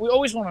like we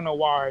always want to know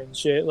why and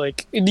shit.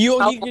 Like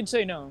you could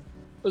say no.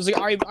 It was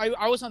like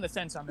I was on the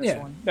fence on this Yeah.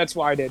 one. That's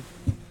why I did.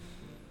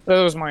 That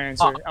was my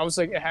answer. I was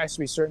like, it has to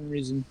be a certain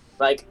reason.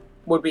 Like,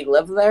 would we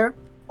live there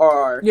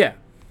or? Yeah,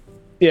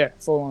 Yeah,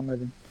 full on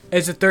living.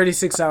 it's a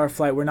 36-hour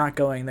flight. We're not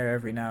going there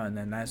every now and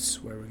then.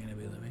 That's where we're gonna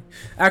be living.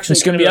 Actually, It's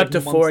it's gonna be gonna up be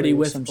to like 40 monthly or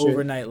with some shit.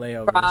 overnight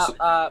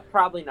layovers.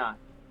 Probably not.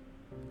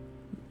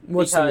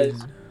 What's the because-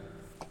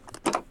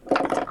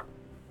 reason?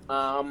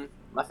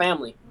 My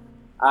family.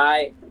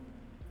 I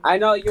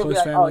know you'll be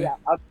Close like, oh family? yeah,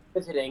 I'm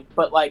visiting,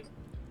 but like,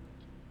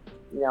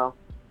 you know,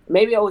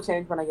 maybe it will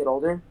change when I get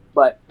older.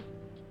 But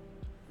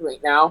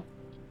right now,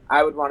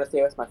 I would want to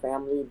stay with my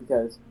family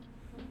because,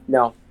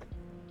 no,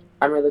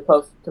 I'm really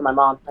close to my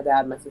mom, my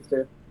dad, my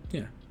sister.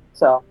 Yeah.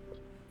 So,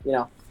 you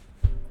know.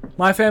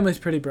 My family's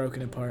pretty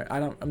broken apart.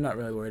 I'm not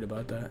really worried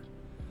about that.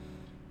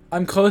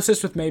 I'm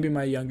closest with maybe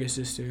my younger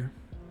sister.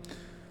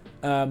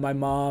 My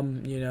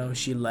mom, you know,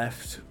 she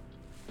left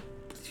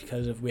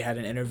because we had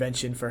an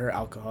intervention for her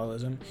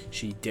alcoholism.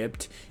 She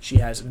dipped. She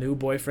has a new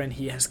boyfriend.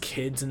 He has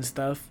kids and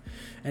stuff.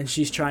 And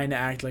she's trying to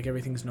act like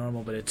everything's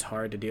normal, but it's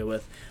hard to deal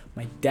with.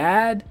 My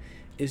dad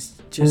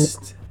is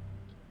just...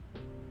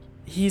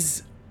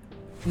 He's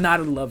not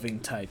a loving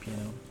type, you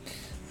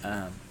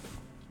know.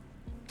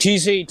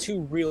 She's a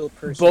too real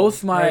person.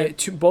 Both my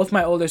right? both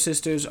my older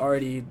sisters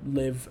already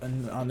live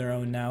on their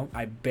own now.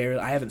 I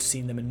haven't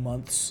seen them in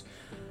months.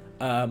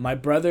 My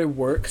brother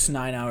works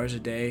 9 hours a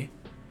day,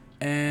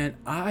 and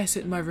I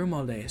sit in my room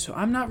all day. So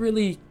I'm not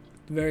really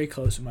very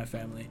close with my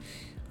family.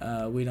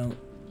 We don't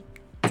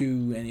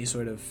do any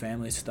sort of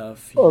family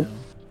stuff. You know,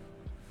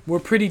 we're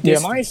pretty Yeah,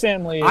 distant. my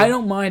family. I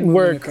don't mind moving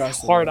work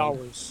across the hard world.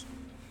 hours.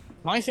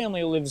 My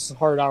family lives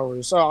hard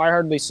hours, so I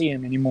hardly see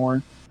him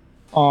anymore.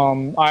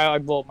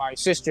 Well, my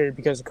sister,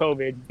 because of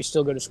COVID, we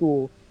still go to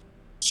school.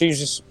 She's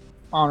just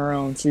on her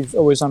own. She's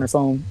always on her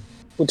phone,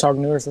 with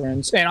talking to her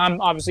friends, and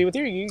I'm obviously with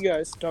you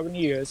guys, talking to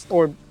you guys,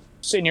 or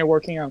sitting here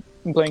working out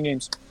and playing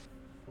games.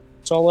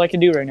 That's all I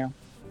can do right now.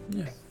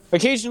 Yeah.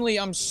 Occasionally,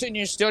 I'm sitting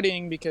here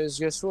studying because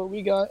guess what?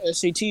 We got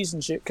SATs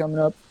and shit coming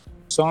up,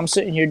 so I'm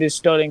sitting here just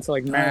studying for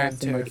like I'm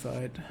math and like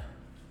terrified.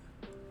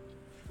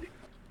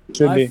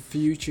 should My be.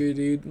 future,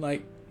 dude.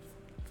 Like,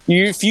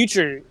 Your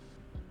future,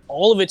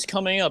 all of it's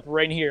coming up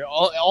right here.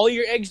 All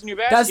your eggs in your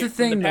basket. That's the from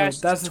thing, the though.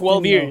 past That's the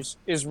 12 thing, though. years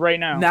is right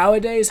now.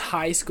 nowadays,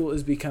 high school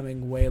is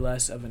becoming way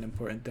less of an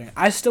important thing.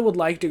 I still would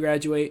like to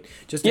graduate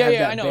just to Yeah, have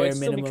yeah, I that know, bare it's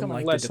still minimum, becoming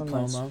like less the and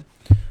less. diploma.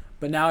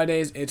 But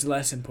nowadays, it's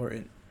less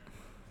important.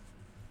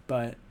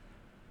 But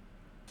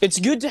It's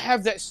good to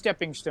have that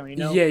stepping stone, you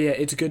know. yeah,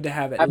 it's good to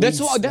have it. That's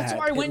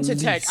why I went to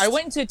tech. I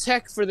went to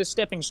tech for the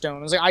stepping stone.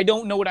 I was like, I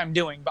don't know what I'm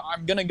doing, but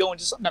I'm gonna go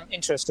into something I'm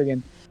interested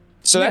in.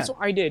 So that's Yeah.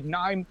 what I did.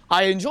 Now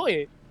I enjoy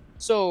it.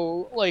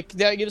 So like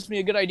that gives me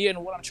a good idea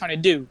on what I'm trying to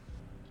do.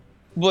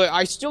 But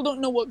I still don't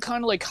know what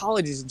kind of like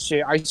colleges and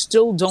shit. I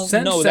still don't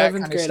Since know that 7th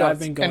kind of grade, stuff. I've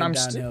been going and I'm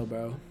downhill,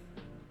 bro.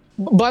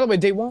 By the way,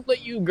 they won't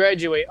let you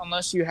graduate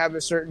unless you have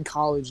a certain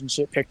college and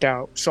shit picked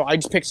out. So I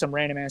just picked some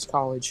random ass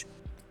college.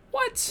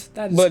 What?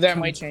 That But that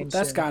might change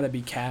That's soon. gotta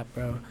be cap,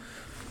 bro.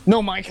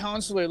 No, my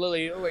counselor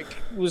Lily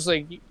was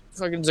like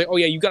fucking say, oh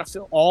yeah, you gotta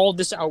fill all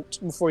this out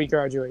before you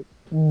graduate.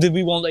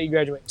 We won't let you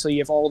graduate until you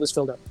have all this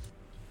filled out.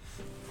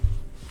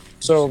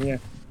 So yeah,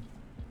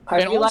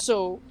 and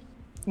also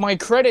my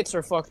credits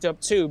are fucked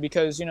up too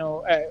because you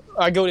know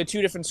I go to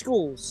 2 different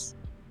schools,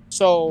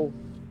 so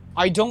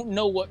I don't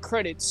know what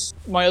credits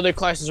my other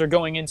classes are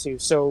going into.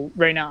 So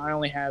right now I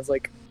only have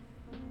like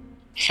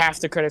half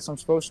the credits I'm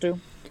supposed to.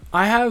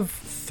 I have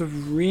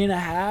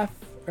 3.5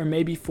 or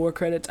maybe 4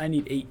 credits. I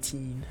need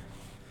 18.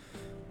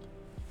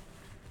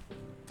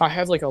 I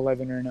have like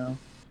 11 right now.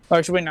 Oh,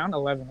 actually, wait, not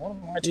 11. What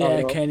am I talking Yeah,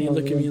 about? Kenny,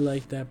 look at me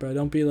like that, bro.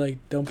 Don't be like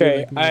me, I bro.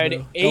 had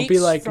Don't 8 be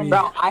like from me.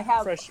 Bro, I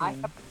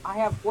freshman.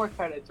 have 4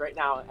 credits right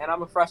now, and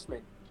I'm a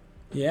freshman.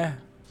 Yeah,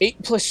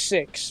 8 plus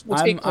 6.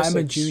 What's 8 plus I'm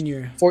 6? a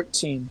junior.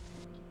 14.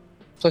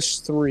 Plus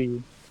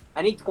 3.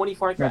 I need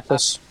 24 No, credits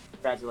plus... to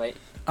graduate.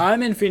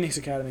 I'm in Phoenix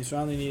Academy, so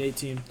I only need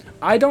 18.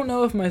 I don't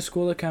know if my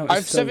school account is I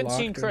have still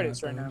 17 locked or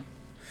credits not, right though. now.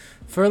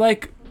 For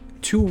like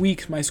 2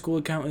 weeks, my school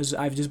account is.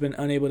 I've just been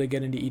unable to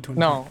get into E20.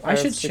 No, I I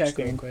should have check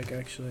 16. real quick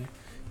actually,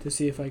 to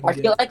see if I can I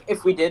get. feel like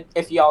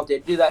if y'all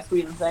did do that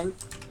Sweden thing,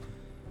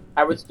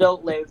 I would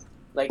still live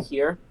like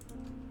here,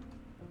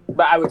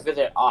 but I would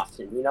visit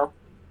often, you know,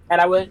 and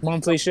I would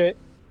Monthly shit.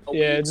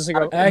 Yeah, just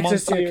like a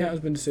Access to monthly... your account has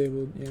been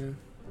disabled. Yeah.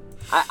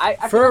 I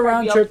For feel a like I'd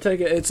round be able- trip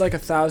ticket, it's like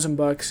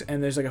 $1,000,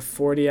 and there's like a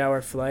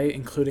 40-hour flight,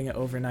 including an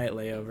overnight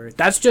layover.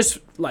 That's just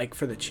like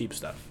for the cheap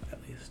stuff, at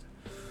least.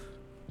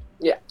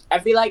 Yeah, I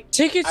feel like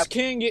Tickets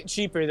can get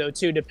cheaper though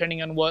too,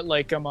 depending on what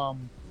like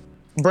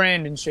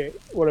brand and shit,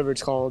 whatever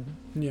it's called.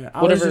 Yeah,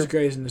 I Whatever. was just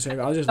grazing the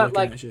circle. I was just Not looking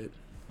like- at shit.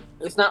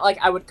 it's not like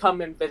I would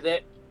come and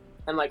visit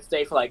and like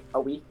stay for like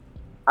a week.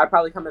 I'd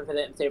probably come and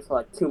visit and stay for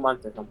like 2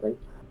 months or something.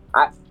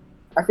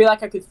 I feel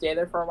like I could stay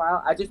there for a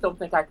while. I just don't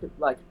think I could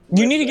like.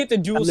 You need to get the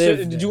dual Live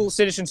the there. dual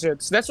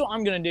citizenships. That's what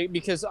I'm gonna do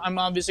because I'm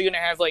obviously gonna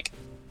have like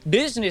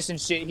business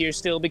and shit here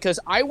still because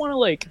I want to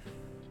like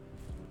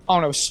I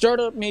don't know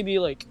start up maybe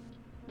like.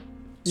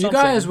 You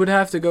something. guys would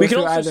have to go We could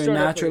through also either start up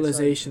with,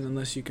 naturalization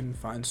unless you can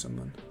find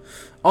someone.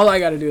 All I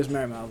gotta do is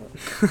marry Malvin.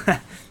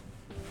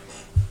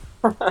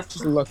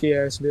 Just lucky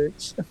ass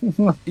bitch.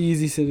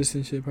 Easy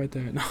citizenship right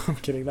there. No, I'm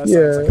kidding. That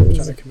Yeah. sounds like I'm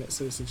trying to commit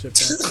citizenship.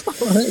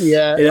 There.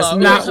 Yeah, It is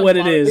not what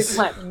it It's is.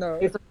 like, No.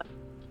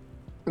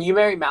 you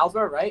marry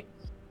Malva, right?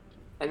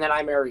 And then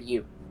I marry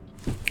you.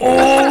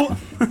 Oh!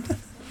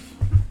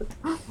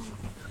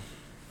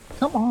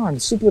 Come on,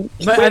 super.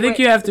 But I think wait,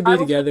 you have to if I be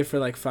was- together for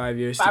like 5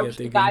 years I to was get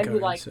the the green guy card. who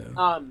like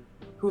So.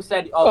 who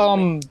said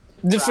oh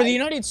For the Right.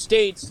 United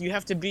States, you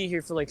have to be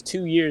here for like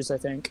 2 years, I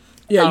think.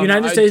 Yeah,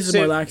 United I'd States is say-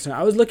 more lax now.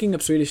 I was looking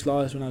up Swedish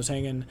laws when I was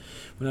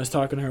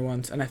talking to her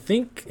once, and I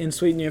think in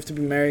Sweden you have to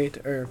be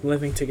married or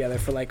living together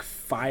for like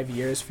 5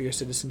 years for your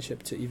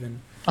citizenship to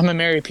even I'm a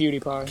marry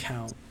PewDiePie.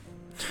 count.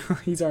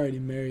 He's already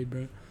married,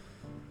 bro.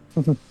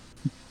 Do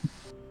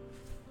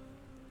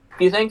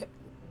you think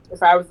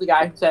if I was the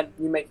guy who said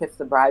you may kiss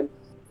the bride,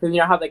 because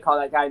you know how they call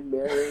that guy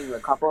marrying a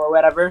couple or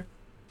whatever?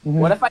 Mm-hmm.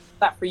 What if I did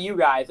that for you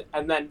guys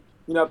and then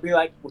be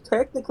like, well,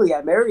 technically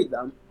I married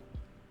them.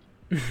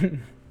 I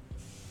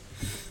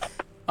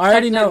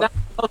already And know. that's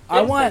no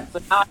I want-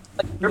 citizen, so now I'm,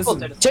 like, triple Listen.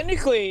 citizen.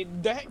 Technically,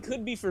 that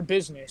could be for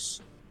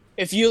business.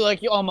 If you like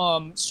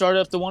start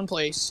up the one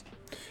place,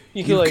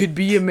 you could You like could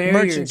be a marrier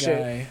merchant shit.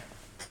 guy.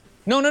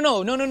 no, not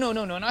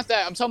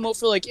that. I'm talking about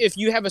for like if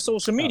you have a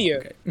social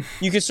media, Oh, okay.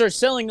 you could start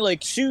selling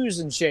like shoes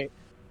and shit.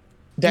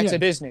 That's Yeah. a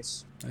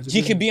business. That's a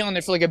He good could one. be on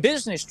there for like a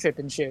business trip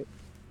and shit.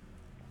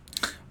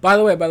 By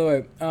the way,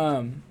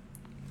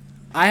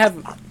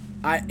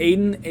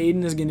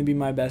 Ayden is gonna be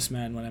my best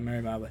man when I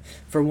marry Malva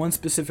for one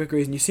specific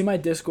reason. You see my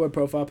Discord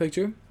profile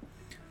picture?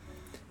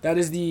 That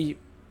is the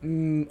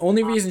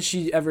only reason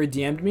she ever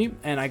DM'd me,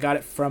 and I got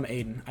it from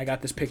Ayden. I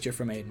got this picture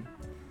from Ayden.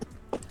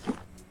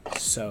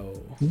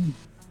 So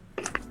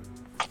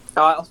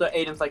Also,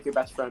 Aiden's like your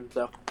best friend,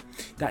 so.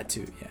 that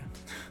too,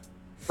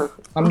 yeah.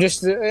 I'm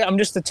just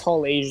a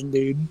tall Asian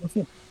dude.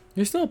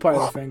 You're still a part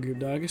of the friend group,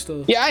 dog. You're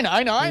still. Yeah, I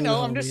know.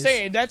 No, I'm just he's-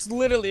 saying that's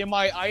literally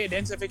my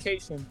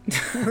identification.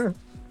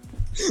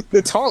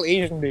 The tall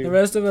Asian The dude.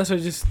 rest of us are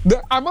just.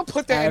 I'm gonna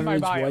put that in my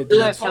Average bio. white The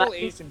dude. tall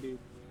Asian dude.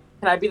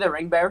 Can I be the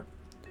ring bearer?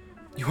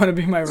 You want to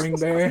be my ring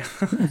bearer?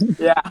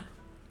 Yeah.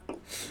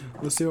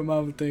 We'll see what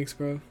Malva thinks,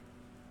 bro.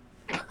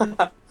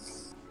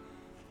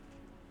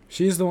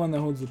 She's the one that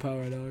holds the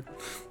power, dog.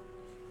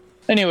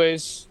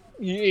 Anyways,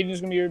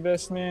 Aiden's gonna be your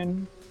best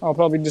man. I'll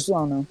probably just I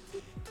don't know,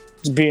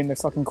 just be in the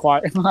fucking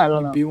quiet. I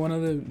don't know. Be one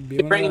of the. Be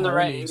You're one bringing of the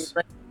ring. homies.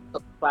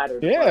 Platter.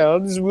 Yeah,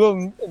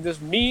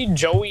 just me,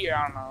 Joey.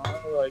 I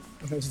don't know, like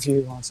if he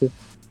wants to.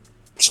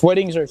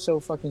 Weddings are so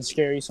fucking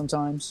scary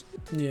sometimes.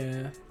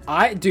 Yeah.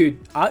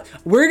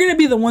 We're gonna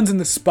be the ones in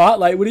the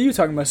spotlight. What are you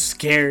talking about?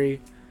 Scary.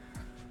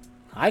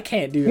 I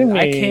can't do What do you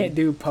I mean? can't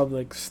do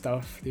public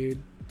stuff,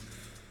 dude.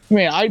 I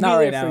mean, I'd be Not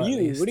there right for now, at you.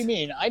 least. What do you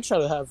mean? I try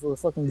to have a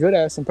fucking good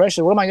ass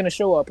impression. What am I gonna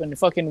show up in a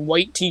fucking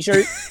white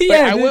t-shirt?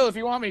 Yeah, I dude. will if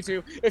you want me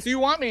to. If you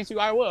want me to,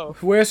 I will.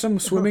 Wear some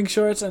swimming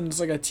shorts and just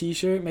like a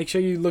t-shirt. Make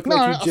sure you look No,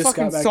 like a you just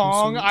fucking got back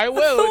song. from I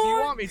will if you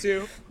want me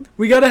to.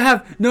 We gotta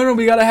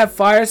have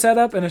fire set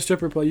up and a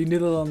stripper pole. You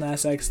need a little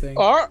Nas X thing.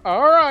 All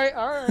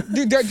right.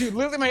 Dude,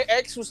 literally my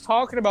ex was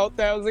talking about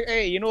that. I was like,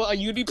 hey, you know what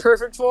you'd be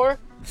perfect for?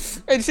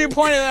 And she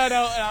pointed that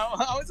out, and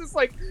I was just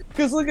like,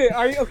 because look at,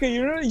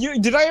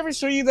 did I ever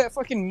show you that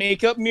fucking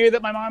makeup mirror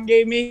that my mom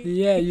gave me?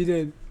 Yeah, you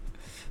did.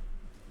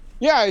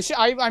 Yeah,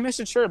 I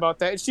messaged her about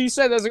that. She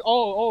said, I was like,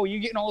 oh, you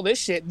getting all this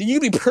shit.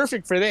 You'd be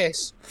perfect for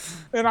this.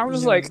 And I was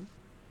just Yeah. like,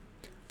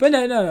 But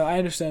no, I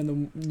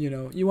understand the.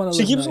 You want to.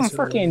 She keeps on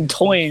fucking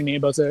toying me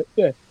about that.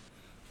 Yeah.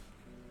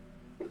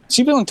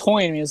 She keeps on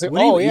toying me. It's like,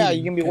 What are you yeah, eating,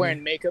 you're gonna be Kenny?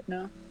 wearing makeup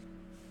now.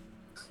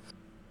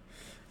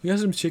 You got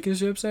some chicken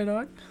strips, there,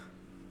 dog?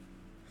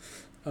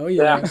 Oh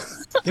yeah.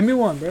 Give me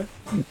one, bro.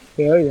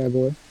 Yeah,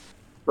 boy.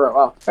 Bro,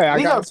 wow. Hey, I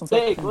These got are some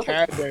big. fucking Look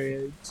at- Cadbury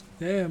eggs.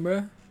 Damn,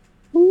 bro.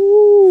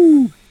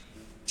 Ooh.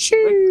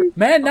 Shit.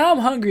 Man, now I'm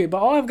hungry, but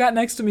all I've got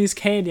next to me is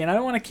candy, and I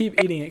don't want to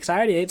keep eating it because I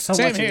already ate so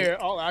Same much. here.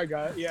 All I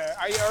got. Yeah,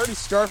 I already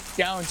stuffed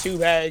down 2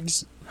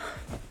 bags.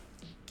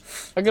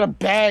 I got a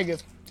bag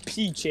of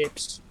pea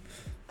chips.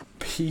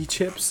 Pea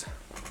chips.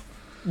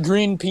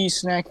 Green pea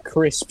snack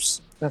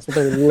crisps. That's what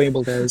they're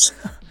labeled as.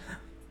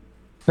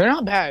 They're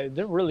not bad.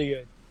 They're really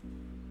good.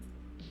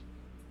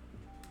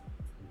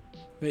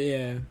 But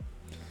yeah.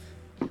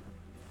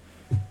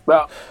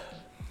 Bro,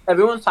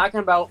 everyone's talking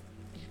about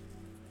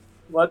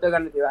what they're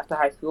gonna do after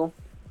high school.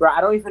 Bro,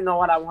 I don't even know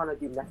what I want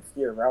to do next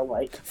year, bro.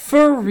 Like,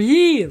 For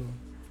real.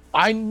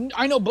 I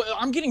know, but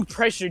I'm getting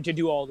pressured to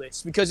do all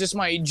this because it's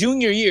my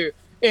junior year,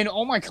 and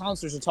all my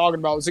counselors are talking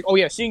about it's like, oh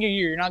yeah, senior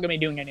year, you're not gonna be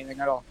doing anything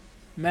at all.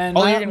 Man, Oh,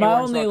 you're my, gonna be my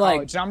working only for like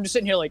college. And I'm just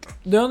sitting here like,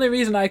 the only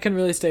reason I can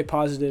really stay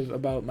positive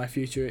about my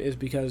future is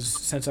because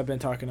since I've been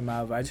talking to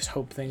Malv, I just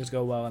hope things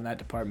go well in that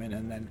department,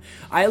 and then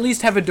I at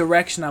least have a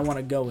direction I want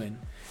to go in.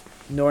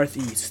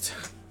 Northeast.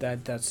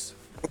 That's.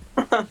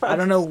 I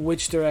don't know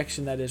which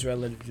direction that is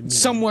relative to me.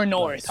 somewhere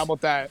north. How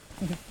about that?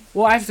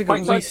 Well, I have to go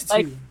like, east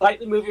like too.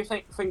 slightly move your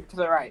finger to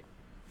the right.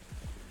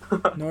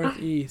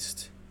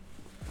 Northeast.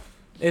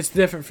 It's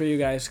different for you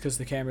guys because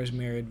the camera's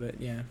mirrored, but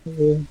yeah.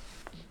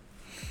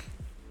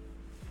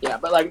 Yeah,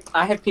 but like,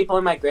 I have people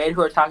in my grade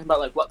who are talking about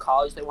like what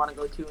college they want to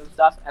go to and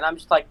stuff, and I'm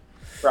just like,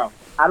 bro,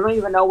 I don't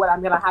even know what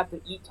I'm gonna have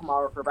to eat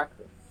tomorrow for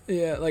breakfast.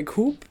 Yeah, like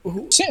who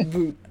Shit.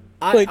 dude,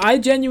 Like- I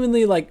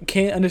genuinely like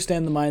can't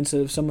understand the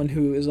mindset of someone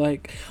who is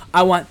like,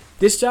 I want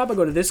this job, I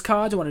go to this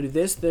college, I want to do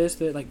this.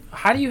 Like,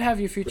 how do you have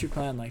your future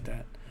plan like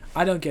that?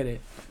 I don't get it.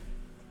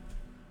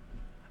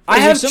 I Is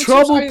there have some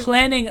trouble society-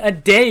 planning a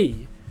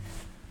day.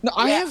 No,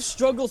 I Yeah. have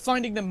struggled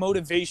finding the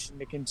motivation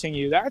to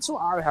continue. That's what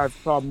I have a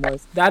problem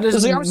with. That is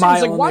It's like, I was my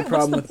like, only why,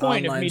 problem what's with the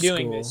point of online me school.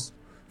 doing this?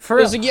 For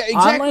It's like, yeah,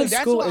 exactly. online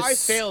That's school why I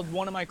is- failed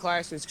one of my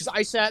classes because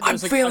I sat there. I I'm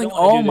was like, failing I don't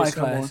wanna all do my this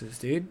no more. classes,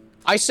 dude.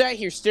 I sat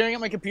here staring at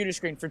my computer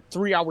screen for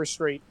 3 hours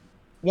straight.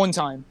 One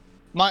time,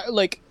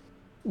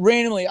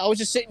 randomly, I was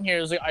just sitting here.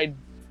 It was like I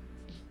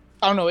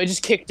don't know. It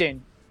just kicked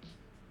in.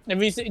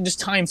 Everything, just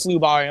time flew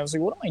by. I was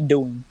like, what am I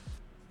doing?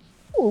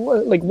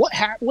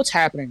 What's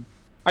happening?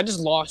 I just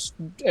lost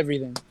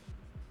everything.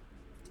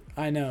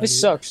 I know. This dude.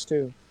 sucks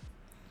too.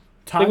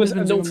 Time was- has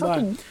been the zooming by.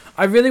 fucking-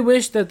 I really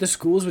wish that the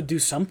schools would do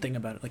something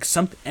about it, like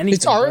anything.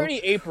 It's already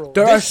April.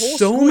 There are This whole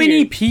so school many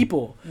year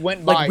people.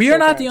 went by Like, we are so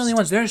not the fast. only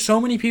ones. There are so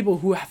many people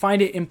who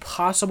find it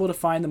impossible to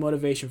find the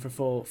motivation for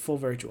full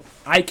virtual.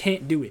 I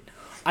can't do it.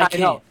 I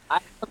can't. know. I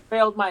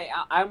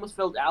almost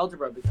failed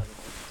algebra because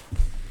of it.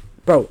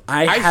 Bro,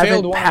 I failed haven't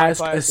one of my passed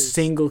a classes.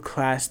 single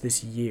class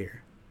this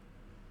year.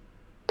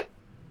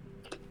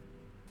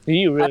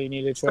 You really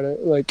need to try to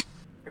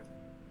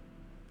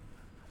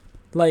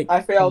Like, I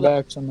come failed.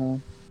 back somehow.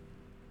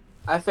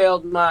 I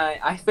failed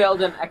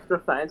an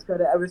extra science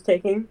credit I was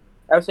taking.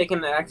 I was taking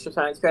an extra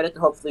science credit to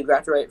hopefully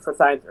graduate for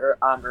science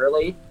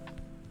early.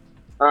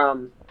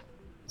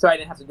 So I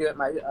didn't have to do it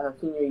my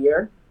senior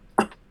year.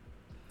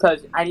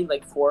 Because I need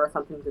like 4 or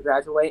something to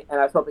graduate, and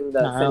I was hoping to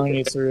I only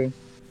finish need it. 3.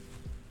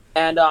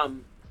 And I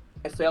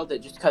failed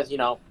it just because it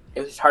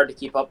was just hard to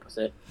keep up with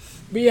it.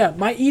 but yeah,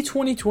 my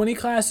E2020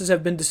 classes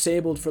have been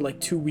disabled for like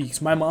 2 weeks.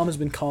 My mom has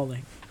been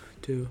calling,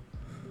 too,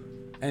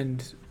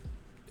 and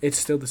it's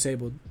still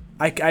disabled.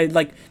 I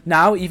like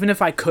now, even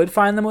if I could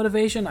find the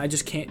motivation, I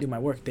just can't do my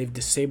work. They've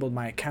disabled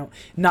my account,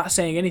 not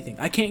saying anything.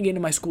 I can't get into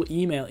my school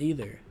email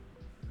either.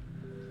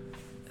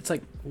 It's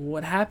like,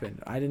 what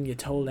happened? I didn't get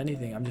told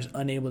anything. I'm just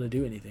unable to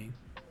do anything.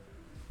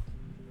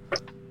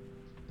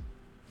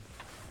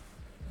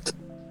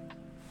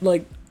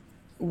 Like,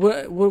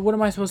 what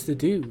am I supposed to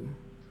do?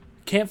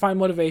 Can't find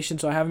motivation,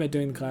 so I haven't been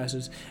doing the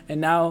classes.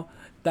 And now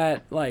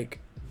that, like,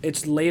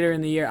 it's later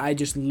in the year, I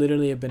just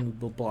literally have been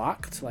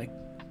blocked. Like,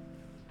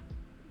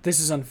 this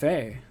is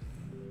unfair.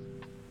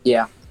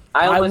 Yeah.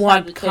 I almost had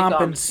want to take,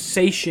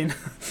 compensation.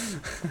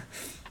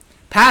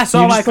 Pass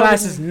all You my just fucking-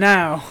 classes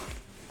now.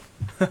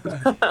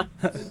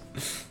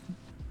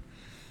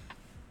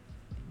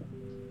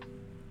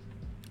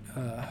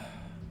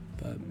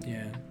 But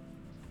yeah.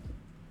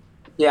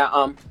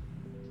 Yeah,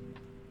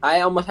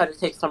 I almost had to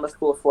take summer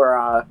school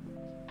for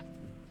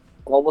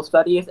global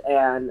studies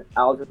and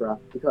algebra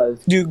because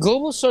Dude,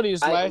 global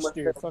studies I last almost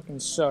year failed. fucking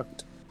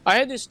sucked. I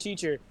had this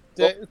teacher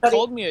that Global studies-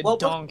 called me a global-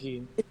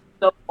 donkey. it's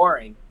so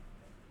boring.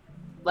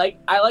 Like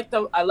I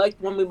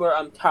liked when we were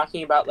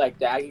talking about like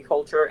the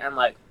agriculture and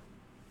like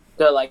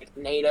the like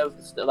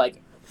natives, the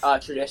like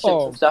traditions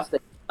Oh. and stuff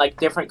that like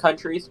different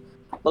countries.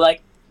 But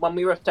like when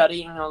we were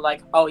studying,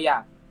 like, oh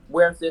yeah,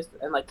 where's this,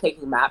 and like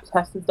taking map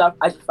tests and stuff,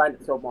 I just find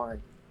it so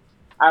boring.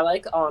 I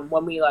like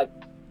when we like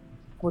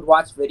would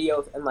watch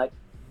videos and like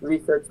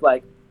research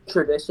like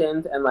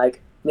traditions and like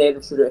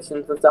native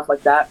traditions and stuff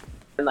like that,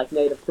 and like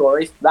native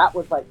stories. That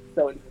was like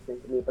so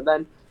interesting to me. But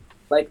then,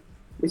 like,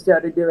 we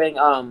started doing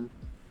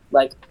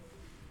like,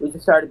 we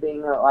just started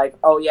being like,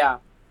 oh yeah,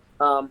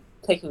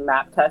 taking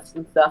map tests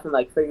and stuff, and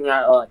like figuring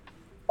out like,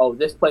 oh,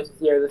 this place is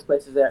here, this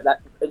place is there. That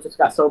it just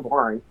got so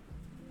boring.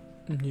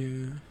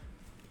 Yeah.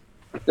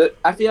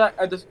 I feel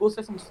like the school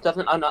system just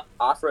doesn't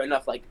offer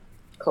enough like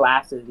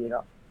classes, you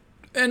know.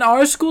 And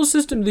our school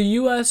system, the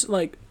U.S.,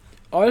 like,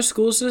 our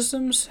school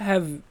systems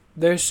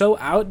they're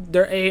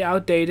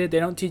outdated. They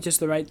don't teach us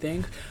the right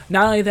things.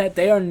 Not only that,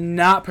 they are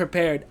not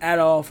prepared at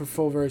all for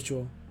full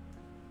virtual.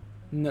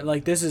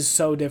 Like, this is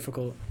so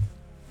difficult.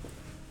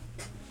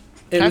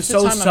 It was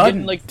so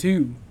sudden,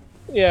 too.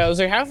 Yeah, it was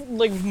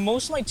like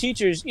most of my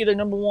teachers either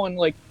number one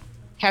like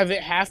have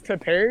it half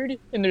prepared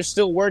and they're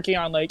still working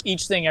on like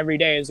each thing every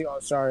day. It's like, oh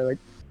sorry, like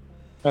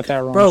got that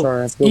wrong. Bro, sorry,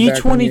 I have to go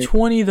back on here.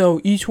 E2020 though,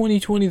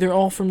 E2020, they're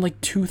all from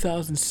like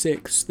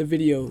 2006. The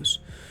videos.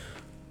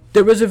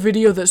 There was a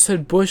video that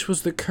said Bush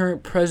was the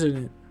current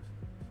president.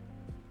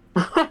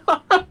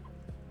 The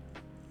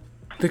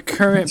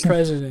current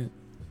president.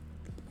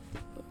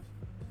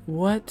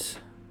 What?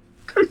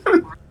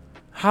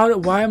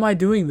 Why am I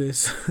doing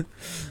this?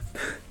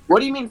 What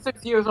do you mean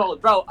 6 years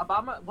old, bro?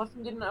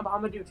 Didn't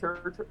Obama do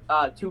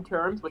 2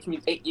 terms, which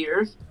means 8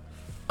 years?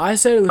 I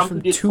said it was Trump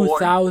from did 4.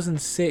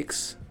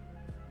 2006.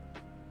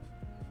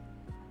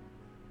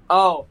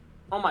 Oh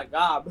my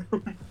God.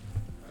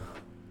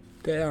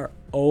 They are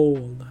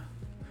old.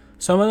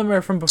 Some of them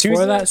are from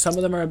before that. Some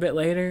of them are a bit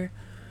later.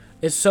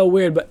 It's so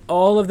weird, but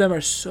all of them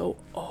are so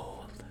old.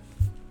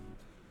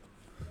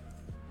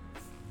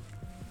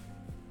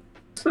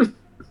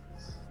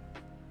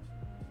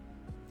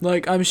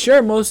 Like, I'm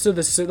sure most of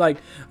the, like,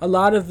 a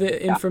lot of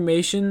the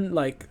information,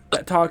 like,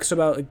 that talks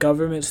about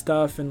government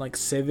stuff and, like,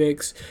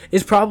 civics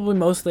is probably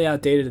mostly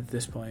outdated at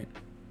this point.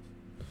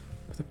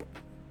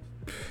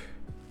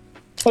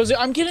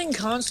 I'm getting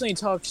constantly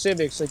talk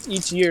civics, like,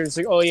 each year. It's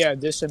like, oh, yeah,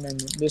 this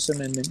amendment, this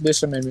amendment,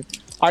 this amendment.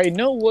 I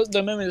know what the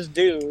amendments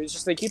do. It's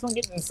just they keep on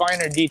getting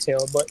finer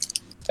detail, but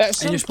at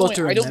some point,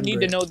 I don't need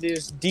to know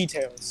these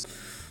details.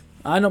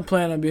 I don't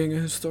plan on being a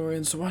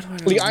historian, so why do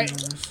I know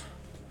this?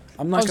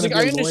 I'm not gonna be a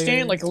lawyer. I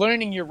understand, like,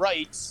 learning your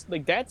rights.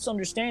 Like, that's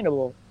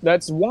understandable.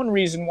 That's one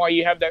reason why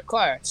you have that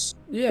class.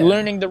 Yeah.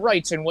 Learning the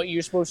rights and what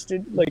you're supposed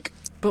to, like...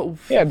 But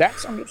yeah,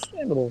 that's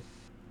understandable.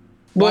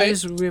 Why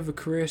does we have a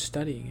career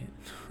studying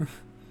it?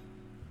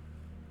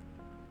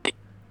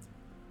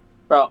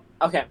 Bro,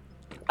 okay.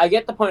 I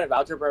get the point of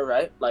algebra,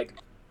 right? Like,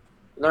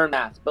 learn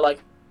math. But,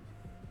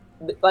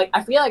 like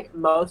I feel like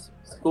most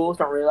schools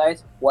don't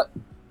realize what,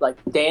 like,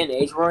 day and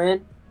age we're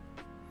in.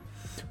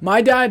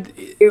 My dad,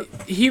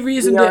 he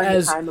reasoned it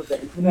as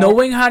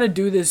knowing how to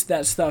do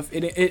that stuff.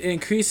 It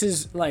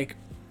increases like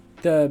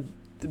the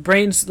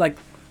brain's, like,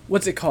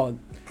 what's it called?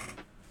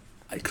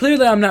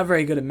 Clearly, I'm not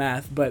very good at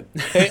math, but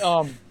hey,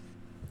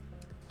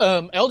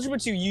 algebra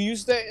 2, you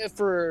use that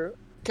for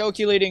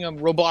calculating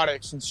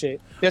robotics and shit.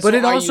 That's but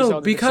it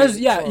also because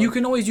you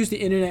can always use the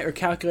internet or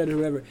calculator or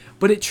whatever.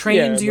 But it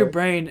trains your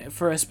brain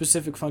for a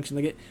specific function.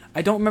 Like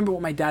I don't remember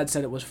what my dad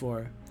said it was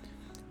for.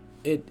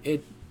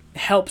 It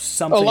helps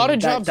something. A lot of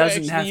jobs that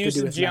doesn't have actually to do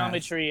use with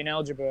geometry math. And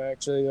algebra,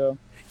 actually, though.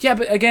 Yeah,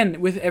 but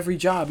again, with every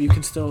job, you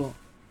can still.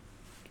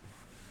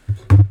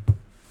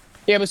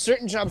 Yeah, but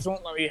certain jobs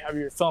won't let you have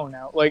your phone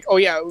out. Like, oh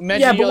yeah,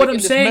 imagine yeah, but what like,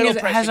 I'm saying is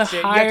it has a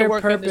higher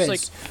purpose.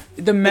 This,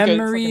 the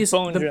memories,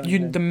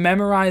 the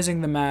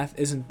memorizing the math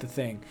isn't the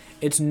thing.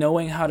 It's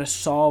knowing how to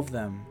solve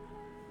them.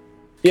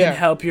 Can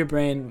help your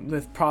brain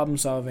with problem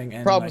solving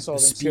and the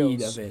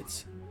speed of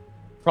it.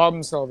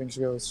 Problem solving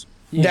skills.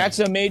 Yeah. That's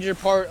a major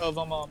part of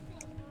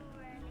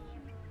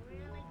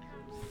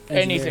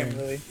anything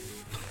really.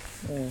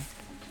 Yeah.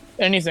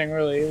 Anything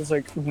really. It was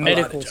like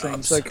medical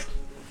things, like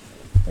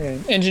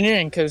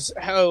engineering, because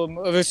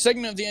a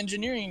segment of the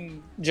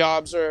engineering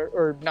jobs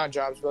or not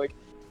jobs, but like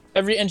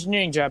every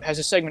engineering job has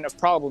a segment of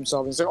problem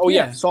solving. It's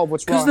like, solve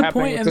what's wrong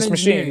happening with this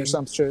machine or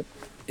some shit.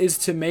 Is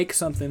to make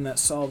something that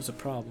solves a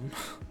problem.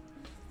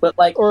 But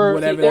like, or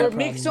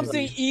make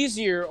something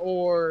easier,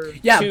 or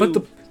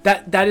but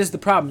that is the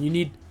problem. You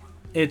need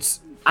it's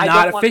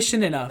not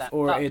efficient enough,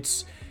 or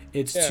it's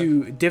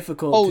too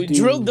difficult. To do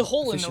drilled the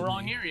hole in the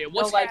wrong area.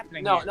 What's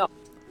happening? No.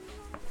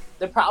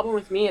 The problem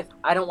with me is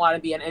I don't want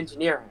to be an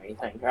engineer or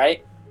anything,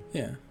 right?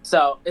 Yeah.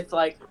 So it's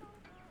like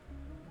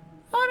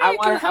I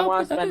want to help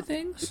with other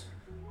things,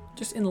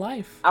 just in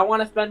life. I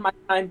want to spend my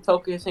time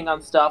focusing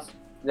on stuff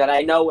that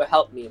I know will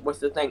help me. What's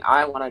the thing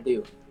I want to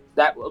do?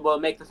 That will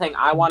make the thing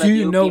I want to do. Do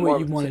you know what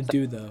you want to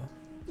do though?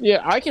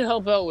 Yeah, I can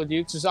help out with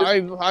you because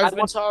I've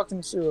been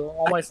talking to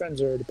all my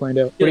friends already planned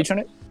out. What are you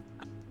trying to?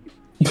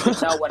 You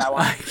know what I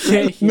want. I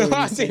can't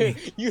hear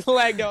you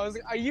lagged out. I was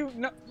like, are you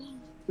not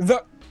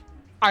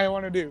I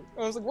want to do?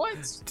 I was like,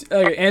 what?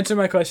 Okay, answer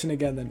my question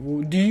again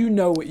then. Do you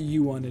know what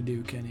you want to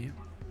do, Kenny?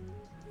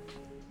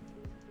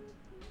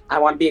 I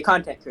want to be a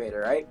content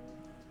creator, right?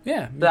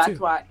 Yeah, me that's too.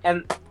 why,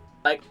 and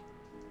like,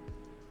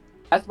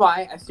 that's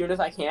why as soon as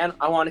I can,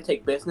 I want to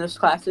take business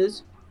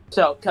classes.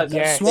 So, because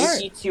they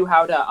teach you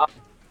how to,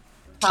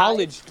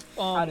 college.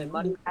 money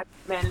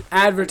management,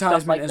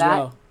 Advertisement like as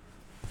that.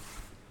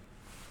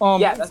 well.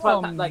 Yeah, that's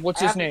what like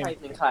what's his name?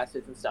 advertising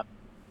classes and stuff.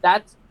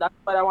 That's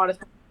what I want to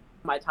spend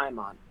my time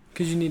on.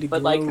 Because you need to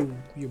But grow like,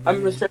 your I'm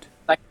brand. restricted.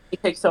 Like, I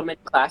take so many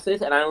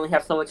classes, and I only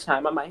have so much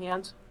time on my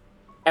hands,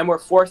 and we're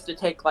forced to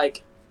take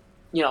like,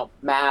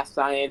 math,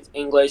 science,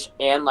 English,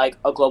 and like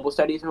a global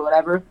studies or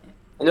whatever.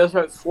 And those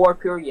are 4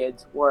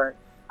 periods where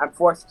I'm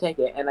forced to take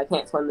it, and I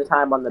can't spend the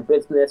time on the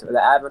business or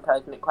the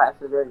advertisement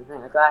classes or anything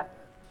like that.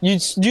 You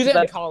do that in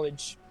Like-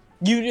 college.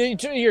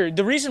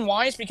 The reason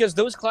why is because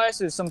those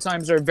classes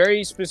sometimes are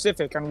very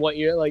specific on what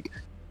you're like.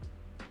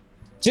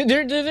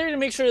 They're there to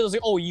make sure it's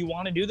like, oh, you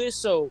want to do this,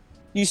 so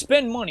you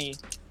spend money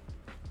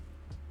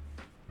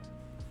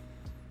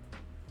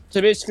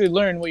to basically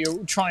learn what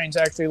you're trying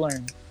to actually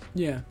learn.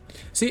 Yeah.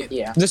 See,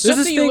 Yeah. The stuff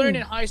this that you thing- learn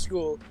in high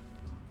school,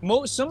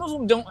 some of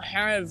them don't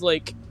have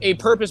like a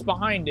purpose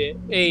behind it,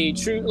 a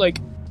true like.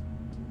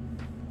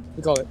 What do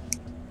you call it?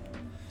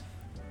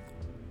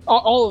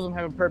 All of them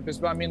have a purpose,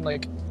 but I mean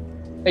like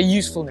a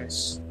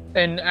usefulness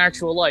in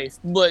actual life.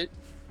 But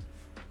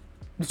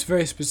it's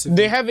very specific.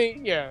 they have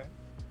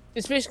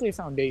it's basically a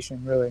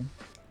foundation, really.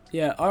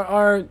 Yeah,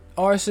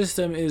 our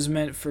system is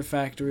meant for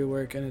factory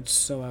work, and it's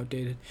so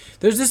outdated.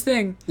 There's this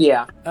thing.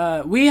 Yeah.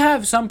 We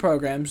have some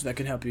programs that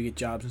can help you get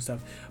jobs and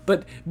stuff,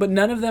 but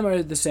none of them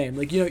are the same.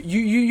 Like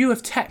you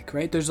have tech,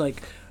 right?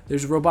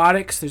 There's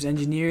robotics, there's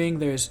engineering,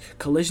 there's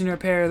collision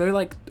repair. They're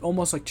like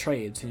almost like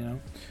trades,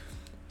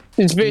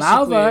 It's basically.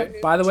 Malva,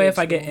 by the way, if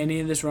I get any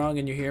of this wrong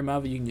and you're here,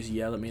 Malva, you can just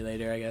yell at me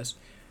later, I guess.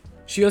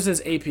 She goes to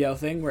this APL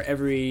thing where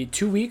every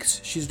 2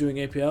 weeks she's doing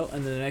APL,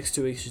 and then the next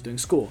 2 weeks she's doing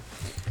school.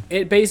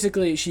 It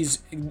basically, she's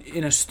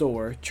in a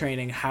store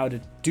training how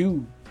to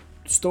do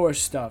store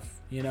stuff,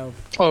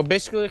 Oh,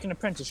 basically like an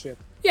apprenticeship.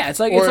 Yeah, it's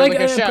like Or a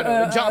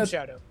job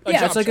shadow.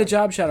 It's like a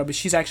job shadow, but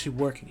she's actually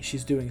working.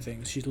 She's doing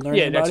things. She's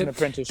learning about that's it. an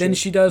apprenticeship. Then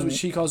she does what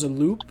she calls a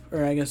loop,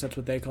 or I guess that's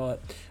what they call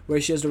it,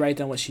 where she has to write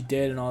down what she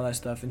did and all that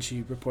stuff, and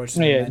she reports to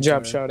the mentor.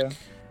 Job shadow.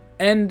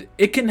 And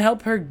it can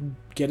help her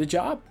get a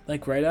job,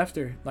 like right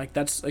after. Like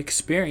that's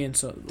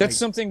experience. That's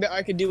something that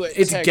I could do at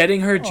It's Tech.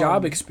 getting her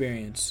job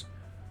experience,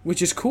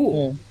 which is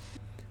cool. Yeah.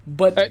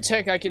 But At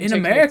Tech, I can in take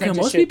an America, most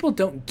apprenticeship. people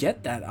don't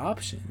get that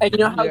option. And you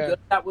know how Yeah. good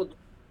that would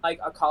like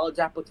a college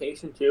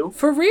application too?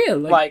 For real,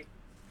 Like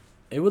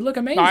it would look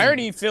amazing. I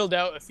already filled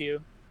out a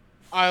few.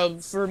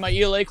 For my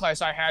ELA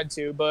class, I had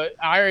to, but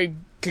I already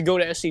could go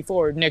to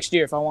SC4 next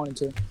year if I wanted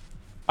to.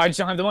 I just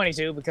don't have the money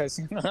to because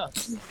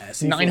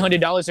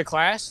 $900 a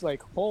class,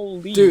 like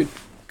holy. Dude,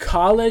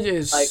 college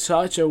is Like-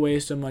 such a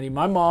waste of money.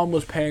 My mom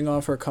was paying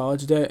off her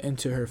college debt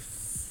into her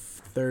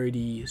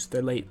 30s,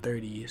 their late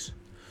 30s.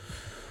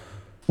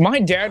 My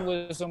dad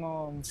was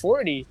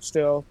 40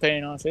 still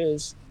paying off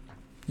his.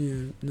 Yeah,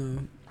 no.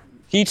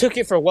 He took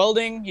it for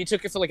welding. He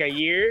took it for like a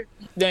year.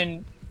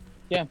 Then,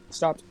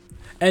 stopped.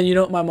 And you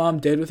know what my mom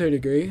did with her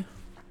degree?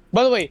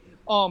 By the way,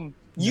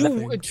 you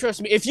Nothing.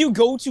 trust me. If you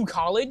go to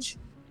college,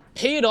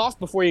 pay it off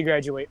before you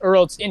graduate, or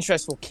else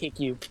interest will kick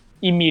you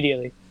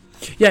immediately.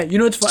 Yeah, you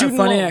know what's Student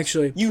funny loans,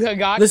 actually? You have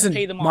got Listen, to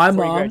pay them off my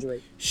before you mom,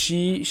 graduate.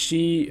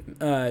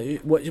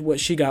 what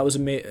she got was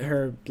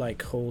her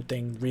like whole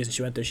thing. Reason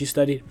she went there, she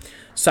studied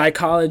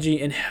psychology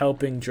and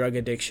helping drug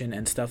addiction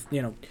and stuff.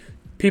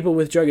 People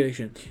with drug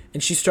addiction,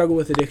 and she struggled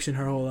with addiction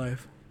her whole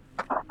life.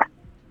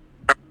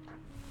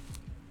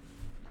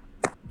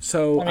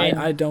 So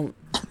I don't.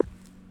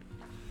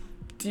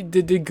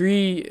 The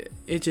degree,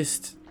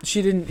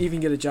 she didn't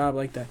even get a job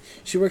like that.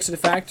 She works at a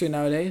factory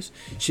nowadays.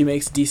 She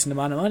makes a decent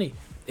amount of money.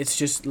 It's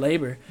just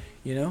labor,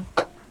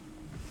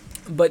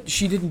 But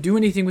she didn't do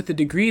anything with the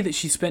degree that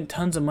she spent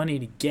tons of money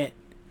to get.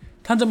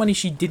 Tons of money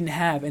she didn't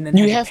have, and then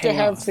You had have to pay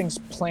have off. things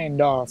planned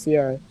off.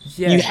 Yeah.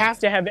 Yeah. You have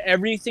to have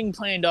everything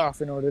planned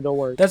off in order to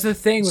work. That's the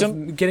thing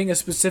with getting a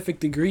specific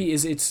degree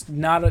is it's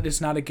not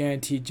a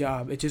guaranteed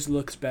job. It just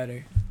looks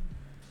better.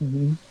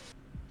 Mhm.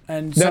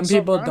 And That's some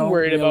people something I'm don't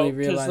worried really about, 'cause,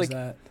 realize like,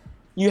 that.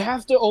 You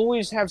have to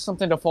always have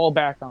something to fall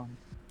back on.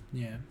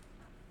 Yeah.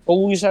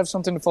 Always have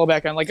something to fall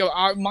back on. Like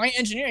my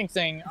engineering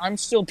thing, I'm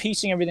still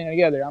piecing everything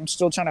together. I'm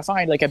still trying to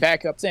find like a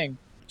backup thing.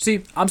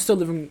 See, I'm still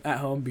living at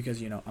home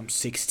because, I'm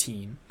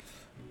 16.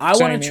 I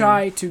Same want here. to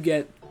try to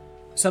get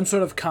some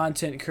sort of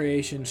content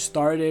creation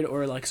started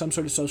or like some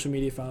sort of social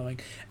media following,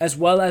 as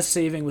well as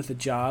saving with a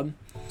job.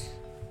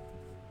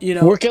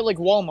 Work at like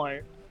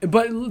Walmart.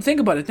 But think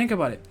about it.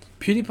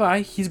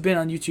 PewDiePie, he's been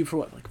on YouTube for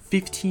what, like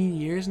 15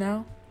 years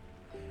now?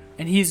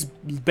 And he's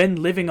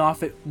been living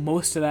off it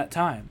most of that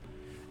time.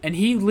 And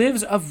he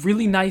lives a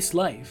really nice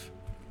life.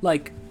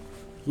 Like,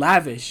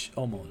 lavish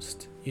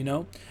almost,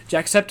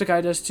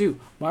 Jacksepticeye does too.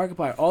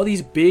 Markiplier, all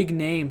these big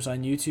names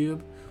on YouTube,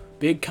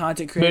 big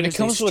content But creators, it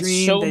comes they with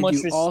stream, so they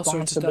much do all sorts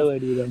of stuff.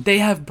 responsibility, though. They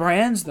have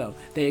brands, though.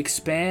 They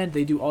expand,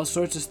 they do all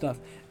sorts of stuff.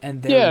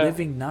 And they're Yeah.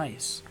 living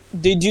nice.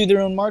 They do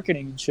their own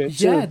marketing and shit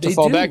too, Yeah, to they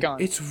fall do. back on.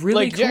 It's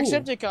really like cool.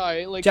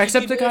 Jacksepticeye, like he did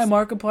Jacksepticeye, this-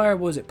 Markiplier, what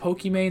was it?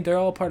 Pokimane, they're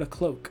all part of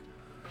Cloak.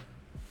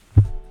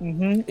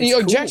 Mhm. It's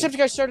cool.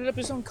 Jacksepticeye started up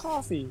his own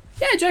coffee.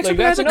 Yeah, Jacksepticeye that's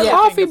has a another thing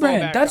coffee to fall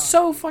brand. back That's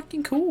on. so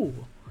fucking cool.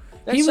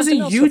 He was a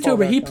something else to fall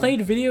YouTuber. He back on.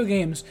 played video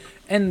games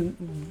and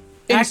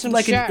In acted some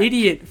like shack. an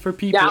idiot for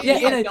people. Yeah,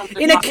 Yeah,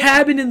 in a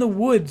cabin in the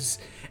woods.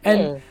 And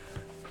Yeah.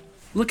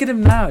 look at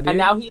him now, dude. And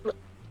now he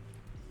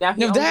No, owns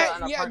an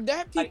that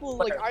apartment, people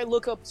like, I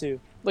look up to.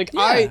 Like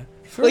Yeah,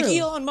 for like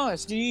real. Elon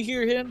Musk. Do you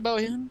hear him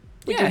about him?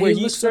 Like Yeah, where he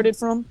he looks started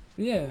from.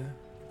 Yeah,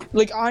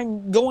 Like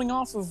I'm going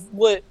off of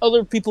what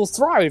other people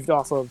thrived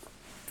off of.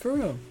 for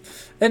real.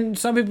 And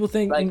some people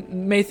Like-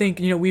 may think,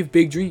 we have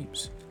big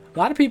dreams. A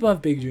lot of people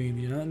have big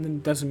dreams, and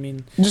it doesn't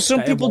mean Just some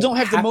that it people won't don't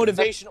have the happen.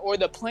 motivation or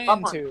the plan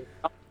Come on. to.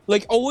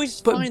 Like always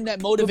But- find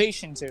that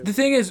motivation to. The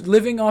thing is,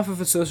 living off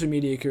of a social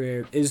media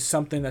career is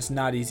something that's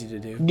not easy to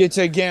do. It's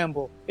a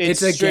gamble.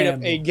 It's a straight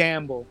gamble. up a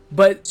gamble.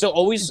 But So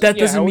always that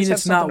yeah, doesn't always mean have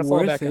it's not something to fall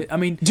worth back it. on. I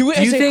mean, Do it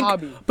you as a think,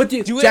 hobby. But Do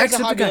it as a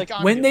Jackson, hobby like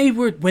I'm when doing.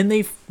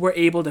 they were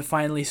able to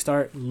finally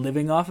start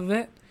living off of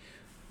it,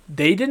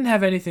 they didn't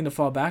have anything to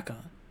fall back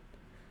on.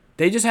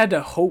 They just had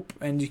to hope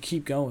and you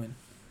keep going,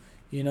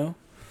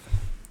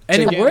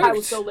 And So it yeah, worked. I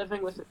was still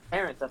living with his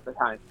parents at the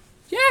time.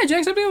 Yeah,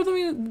 Jackson was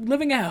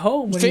living at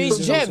home. When he Phase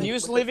was Jeb, also- he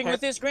was living with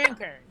his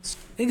grandparents.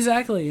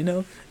 Exactly,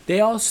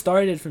 they all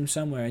started from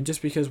somewhere, and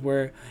just because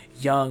we're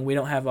young, we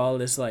don't have all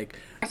this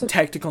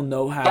technical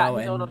know-how Yeah,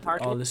 his and own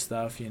apartment. all this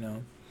stuff,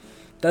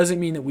 doesn't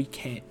mean that we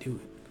can't do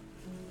it.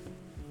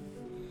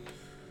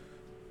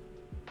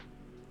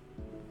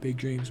 Big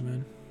dreams,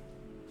 man.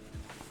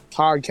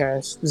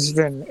 Podcast. This has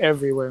been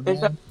everywhere,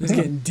 It's man. It's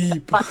getting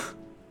deep.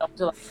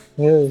 to like,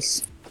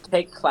 Yes.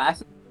 take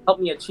classes, help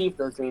me achieve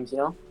those dreams,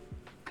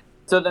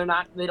 So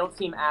they don't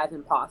seem as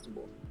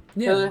impossible.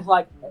 So Yeah, there's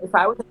like, if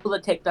I was able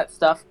to take that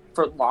stuff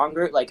for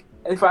longer, like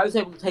if I was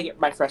able to take it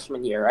my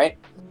freshman year, right,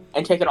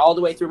 and take it all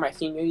the way through my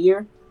senior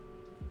year,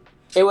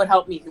 it would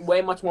help me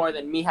way much more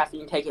than me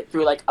having to take it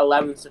through like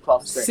 11th to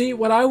 12th grade. See,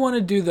 what I want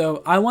to do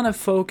though, I want to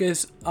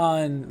focus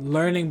on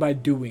learning by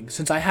doing.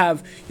 Since I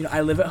have,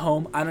 I live at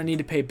home, I don't need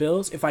to pay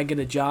bills. If I get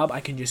a job, I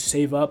can just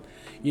save up,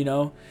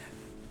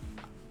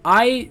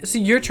 I see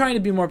you're trying to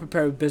be more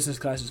prepared with business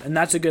classes, and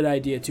that's a good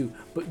idea too.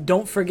 But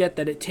don't forget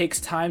that it takes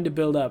time to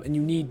build up, and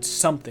you need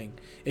something.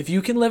 If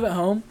you can live at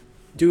home,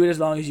 do it as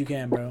long as you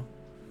can, bro.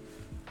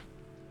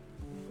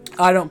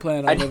 I don't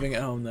plan on living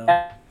at home though.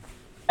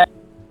 I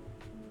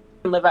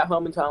can live at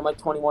home until I'm like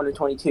 21 or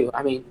 22.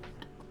 I mean,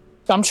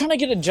 I'm trying to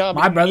get a job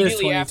My brother's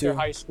immediately after 22.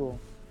 high school.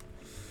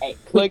 hey,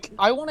 Like,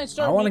 I want to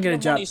start I want to making get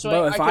a job, money so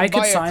bro. If I I could could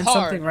buy a sign car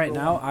something right for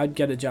now, one. I'd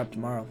get a job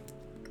tomorrow.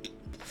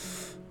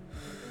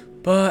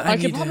 But I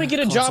need could probably to get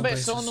a call job some at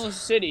places. Sono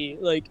City.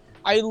 Like,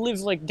 I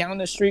live like down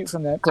the street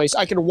from that place.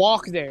 I could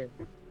walk there.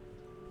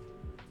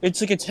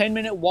 It's like a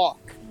 10-minute walk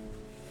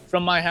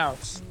from my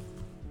house.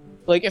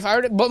 Like if I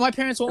were to, but my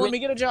parents won't let me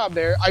get a job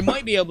there. I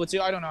might be able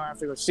to. I don't know. I have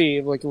to go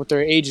see like what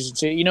their ages and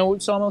shit. You know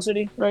Sono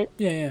City, right?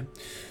 Yeah.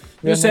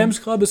 Yeah, Sam's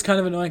Club is kind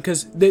of annoying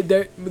because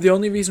the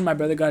only reason my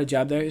brother got a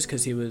job there is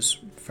because he was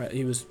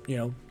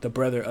the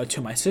brother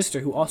to my sister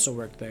who also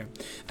worked there.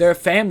 They're a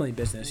family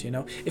business,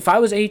 If I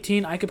was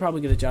 18, I could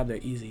probably get a job there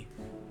easy.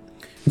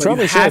 But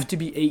Probably you have should. to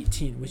be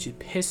 18, which it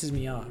pisses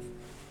me off.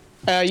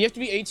 You have to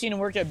be 18 and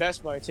work at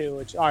Best Buy too,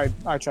 which I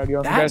tried to go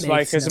for That Best Buy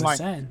makes because no of my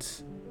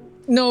sense.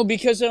 no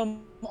because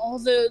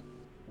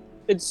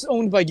it's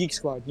owned by Geek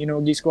Squad. You know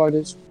what Geek Squad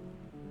is?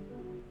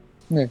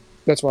 Yeah,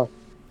 that's why.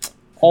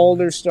 All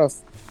their stuff.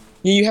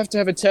 You have to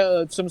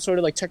have some sort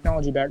of like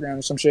technology background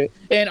or some shit.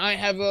 And I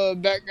have a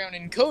background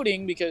in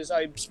coding because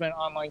I spent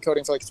online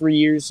coding for like 3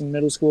 years in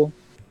middle school.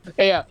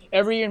 Yeah,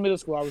 every year in middle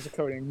school I was a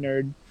coding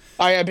nerd.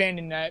 I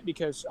abandoned that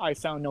because I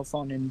found no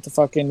fun in the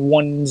fucking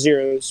 1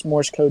 zeros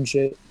Morse code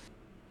shit.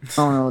 I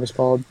don't know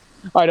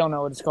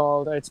what it's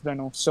called. It's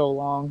been so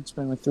long. It's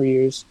been like 3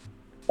 years.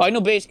 I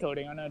know base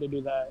coding. I know how to do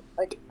that.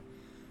 like,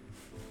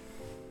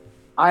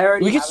 I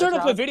already We could have start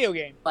up a job. video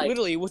game, like-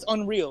 literally, with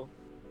Unreal.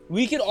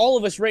 We could, all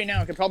of us right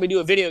now, could probably do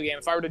a video game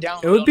if I were to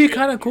download It would be Unreal.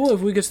 kind of cool if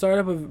we could start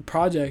up a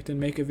project and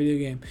make a video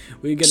game.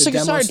 We could get Just a like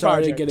a demo side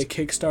started, project. get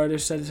a Kickstarter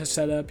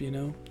set up,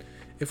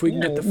 If we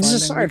can Yeah, get the this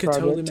is a funding, we side could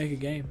totally project. make a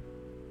game.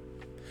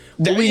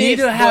 That But we need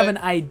if, to have but- an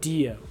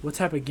idea. What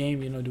type of game,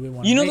 do we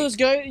want to You know make? those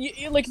guys,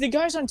 like the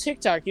guys on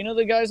TikTok,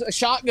 the guys,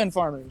 shotgun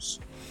farmers.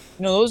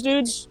 You know those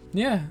dudes?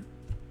 Yeah.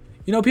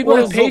 People Or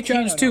have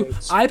volcano Patreons too.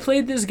 nodes. I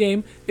played this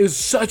game. It was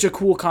such a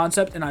cool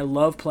concept, and I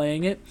love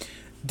playing it.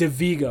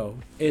 DeVigo.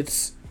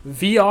 It's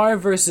VR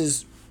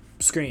versus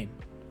screen.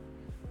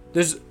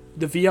 There's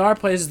the VR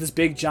plays as this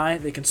big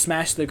giant. They can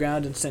smash the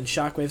ground and send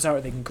shockwaves out,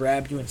 or they can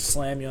grab you and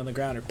slam you on the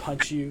ground or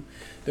punch you.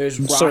 There's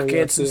So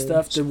rockets and yeah.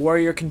 stuff. The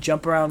warrior can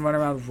jump around, run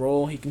around,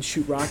 roll. He can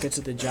shoot rockets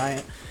at the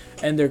giant.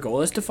 And their goal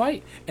is to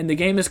fight. And the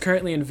game is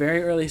currently in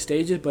very early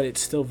stages, but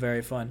it's still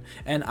very fun.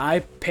 And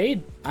I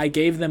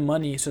gave them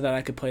money so that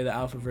I could play the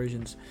alpha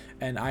versions.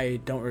 And I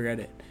don't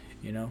regret it,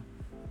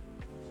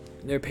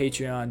 Their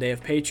Patreon. They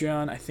have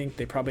Patreon. I think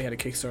they probably had a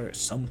Kickstarter at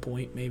some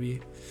point,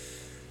 maybe.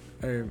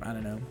 Or, I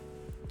don't know.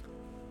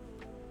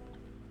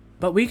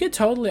 But we could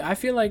totally, I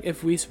feel like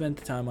if we spent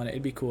the time on it,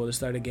 it'd be cool to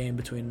start a game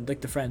between,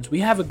 like, the friends. We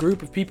have a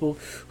group of people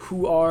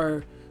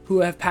who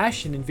have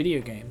passion in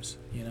video games,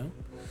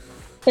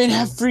 And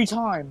have free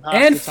time. half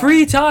And the time.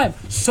 free time.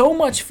 So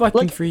much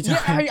fucking free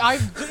time. Yeah,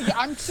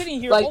 I'm sitting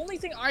here. Like- Only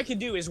thing I could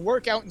do is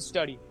work out and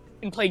study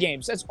and play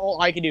games. That's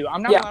all I can do.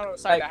 I'm not Yeah, allowed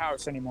outside the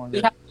house anymore.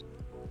 we have-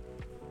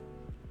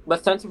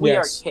 But since we are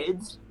Yes.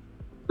 kids,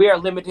 we are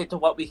limited to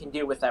what we can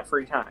do with that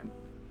free time.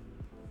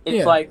 It's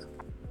Yeah. like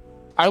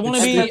I want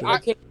to It's be.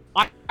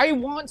 stupid. I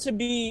want to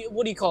be.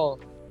 What do you call?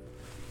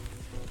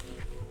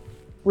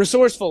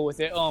 Resourceful with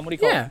it. What do you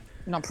call Yeah. it?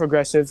 Not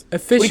progressive.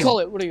 Efficient. What do you call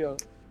it? What do you go?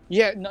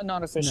 Yeah,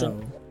 not efficient.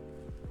 No.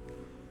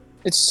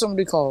 It's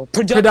somebody call it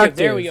productive.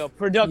 There we go.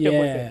 Productive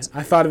with Yeah. it.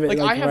 I thought of it Like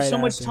I have right so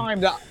much after.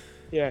 time that.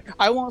 Yeah,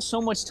 I want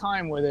so much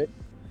time with it.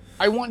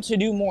 I want to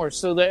do more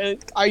so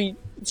that I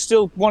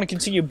still want to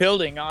continue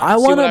building on. I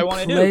want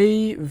want to do.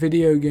 play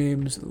video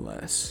games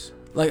less.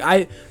 Like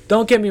I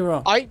don't get me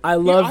wrong. I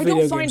love I don't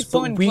video find games,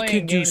 fun but we playing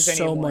could do games so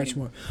anymore. much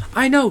more.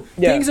 I know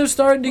Yeah. things are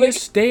starting to Like-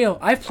 get stale.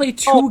 I play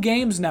 2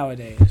 games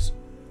nowadays.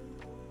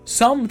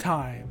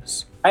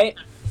 Sometimes.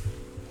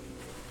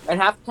 and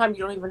half the time you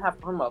don't even have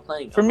fun while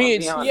playing. For me, I'll be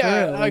it's- honest. yeah.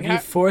 For real, like like you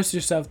force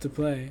yourself to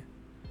play.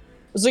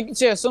 It's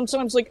like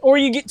sometimes or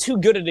you get too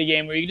good at a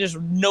game where you just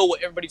know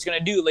what everybody's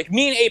gonna do. Like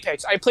me and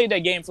Apex, I played that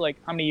game for like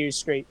how many years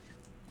straight?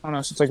 I don't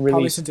know, since like Probably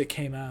release. since it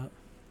came out.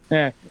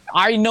 Yeah,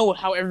 I know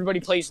how everybody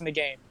plays in the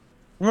game.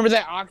 Remember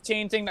that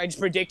Octane thing that I just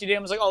predicted him?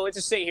 I was like, oh, let's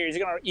just sit here. He's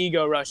gonna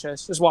ego rush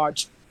us. Just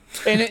watch.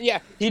 And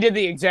he did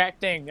the exact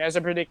thing as I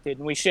predicted,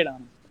 and we shit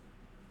on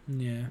him.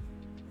 Yeah.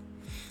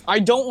 I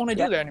don't want to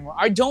do that anymore.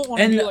 I don't want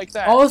to And do like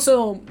that.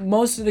 also,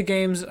 most of the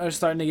games are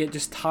starting to get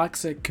just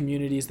toxic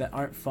communities that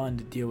aren't fun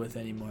to deal with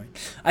anymore.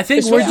 I think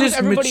Especially we're with just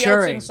everybody else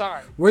maturing.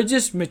 inside. We're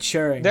just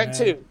maturing. That man.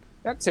 too.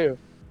 That too.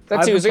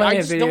 I've been It's like, playing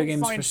I just video don't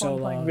games find for so fun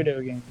playing long.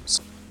 video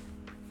games.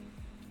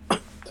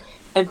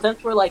 And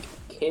since we're like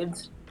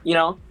kids, you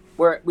know,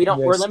 we're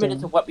limited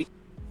to what we.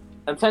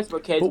 And since we're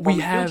kids, But when we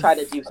we have do try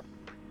to do,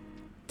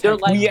 they're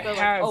like, We they're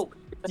have- like, oh,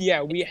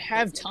 Yeah, we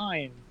have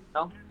time.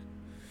 No?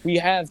 We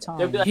have They'll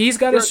time. be like, He's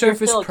got a You're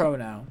Surface still a Pro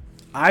now.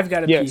 I've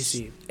got a Yes.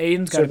 PC.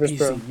 Ayden's got Surface a PC.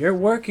 Pro. You're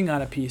working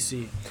on a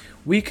PC.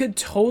 We could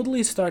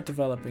totally start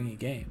developing a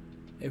game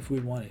if we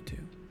wanted to.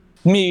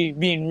 Me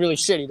being really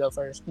shitty though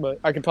first, but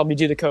I could probably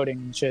do the coding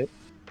and shit.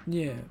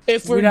 Yeah.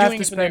 If we're We'd have doing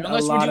to it from there, spend a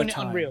unless we're lot doing of it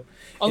time. Unreal.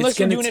 Unless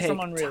we're gonna doing it from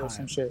take Unreal or time.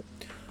 some shit.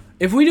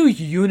 If we do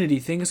Unity,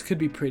 things could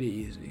be pretty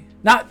easy.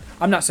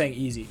 I'm not saying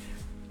easy.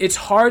 It's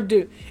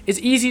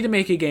easy to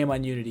make a game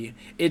on Unity.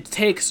 It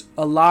takes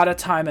a lot of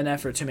time and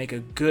effort to make a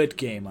good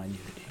game on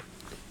Unity.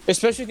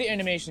 Especially the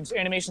animations.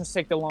 Animations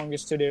take the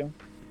longest to do.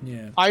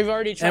 Yeah. I've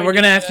already tried. And we're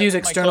gonna doing have to that use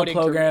with my external coding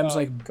programs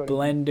career- like coding.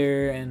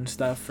 Blender and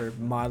stuff for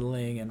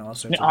modeling and all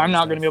sorts of I'm other not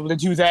stuff. gonna be able to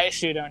do that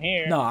shit on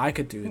here. No, I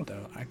could do it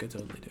though. I could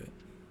totally do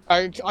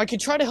it. I could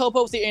try to help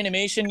out with the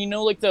animation. You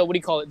know, like the what do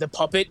you call it? The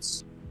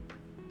puppets.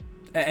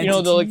 Entity? You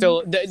know,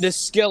 the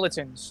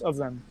skeletons of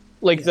them.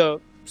 Like Yeah.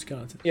 the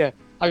skeleton.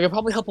 I could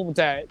probably help out with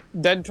that.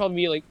 That'd probably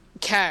be like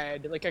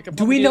CAD. Like I could.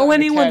 Do probably we that know on the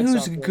anyone CAD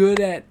who's software. good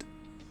at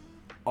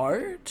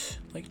art,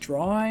 like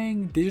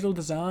drawing, digital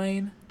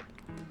design?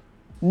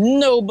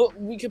 No, but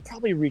we could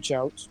probably reach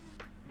out.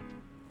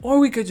 Or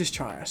we could just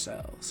try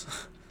ourselves.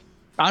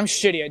 I'm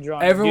shitty at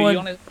drawing. Everyone,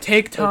 Dude, you wanna...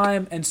 take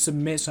time and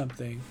submit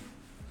something.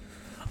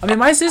 I mean,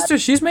 my sister,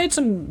 she's made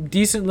some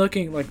decent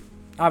looking, like,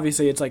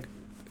 obviously it's like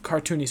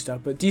cartoony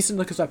stuff, but decent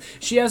looking stuff.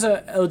 She has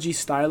a LG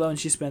Stylo and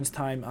she spends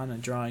time on a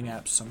drawing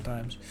apps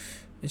sometimes.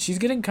 And she's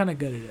getting kind of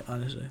good at it,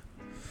 honestly.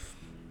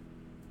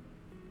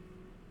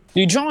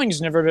 Dude,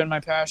 drawing's never been my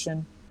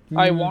passion.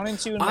 I wanted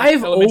to. In like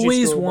I've elementary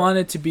always school, but-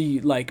 wanted to be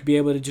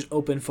able to just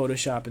open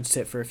Photoshop and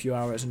sit for a few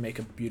hours and make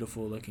a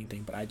beautiful looking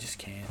thing, but I just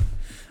can't.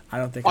 I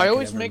don't think I could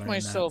always ever make learn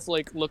myself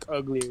like look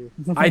uglier.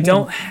 that. I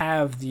don't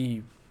have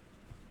the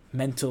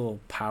mental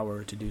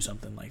power to do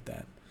something like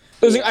that.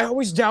 I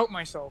always doubt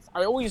myself.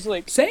 I always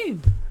like.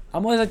 Same.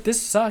 I'm always like, this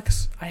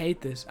sucks. I hate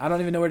this. I don't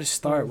even know where to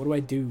start. What do I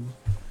do?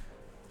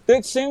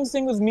 That same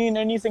thing with me and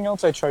anything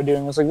else I try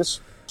doing. It's like this.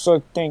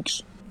 So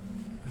thanks.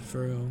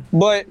 For real.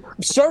 But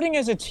starting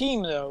as a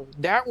team though,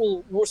 that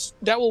will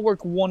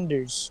work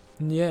wonders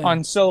Yeah.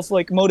 on self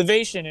like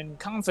motivation and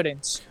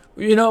confidence.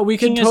 You know, we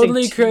can Working as a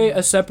totally team. create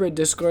a separate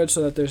Discord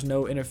so that there's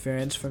no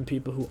interference from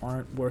people who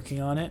aren't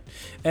working on it.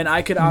 And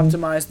I could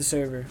optimize the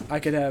server. I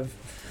could have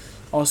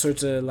all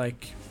sorts of,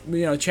 like,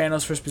 you know,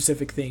 channels for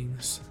specific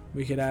things.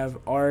 We could have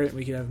art,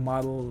 we could have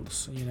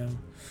models, you know,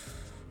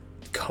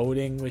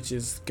 coding, which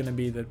is going to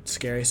be the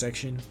scary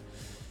section.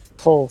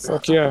 Oh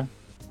fuck yeah!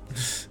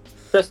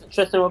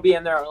 Tristan will be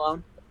in there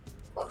alone.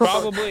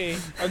 Probably.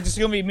 I'm just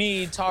gonna be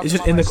me talking. It's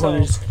just about in the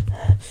myself. corners.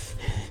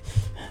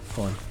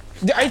 Hold on.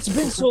 It's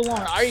been so long.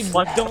 I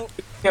don't.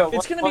 Yeah,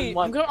 It's gonna be.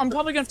 I'm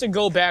probably gonna have to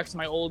go back to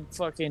my old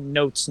fucking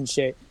notes and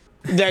shit.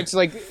 That's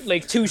like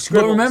two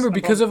scribbles. But remember,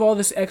 because of all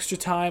this extra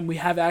time, we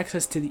have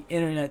access to the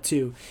internet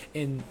too.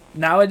 And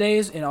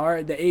nowadays, in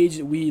the age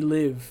that we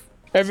live,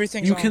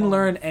 everything you can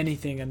learn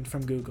anything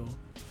from Google.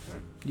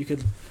 You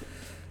could,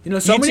 you know,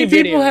 so many YouTube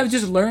people videos. have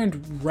just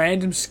learned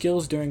random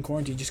skills during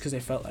quarantine just because they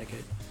felt like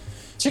it.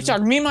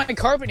 TikTok. Me and my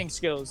carpeting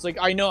skills. Like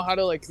I know how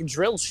to like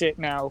drill shit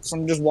now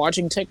from just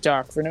watching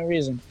TikTok for no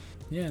reason.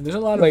 Yeah, there's a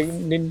lot Like,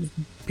 of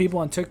people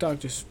on TikTok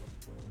just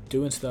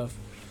doing stuff,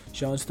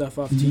 showing stuff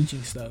off, Mm-hmm.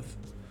 teaching stuff.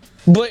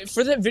 but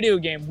for that video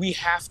game, we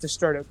have to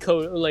start a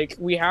code. Like,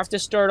 we have to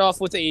start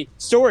off with a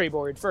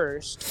storyboard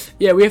first.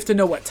 Yeah, we have to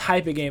know what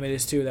type of game it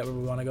is too that we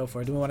want to go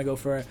for. Do we want to go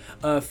for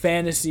a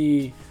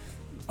fantasy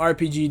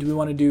RPG? Do we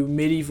want to do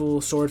medieval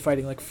sword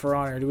fighting like For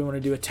Honor? Do we want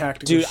to do a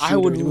tactical Dude, shooter? I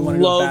would do we want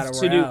to do a love battle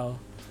to do royale?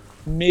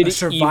 Medieval. A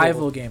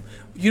survival game.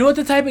 You know what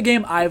the type of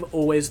game I've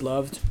always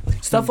loved?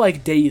 Stuff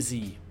like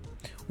DayZ,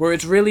 where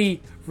it's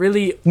really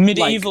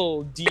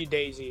Medieval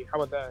Daisy.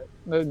 How about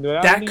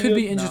that? that could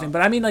be interesting.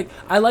 But I mean, like,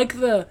 I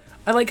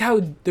like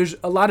how there's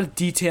a lot of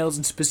details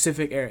in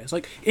specific areas.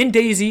 Like in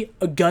DayZ,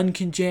 a gun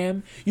can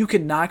jam. You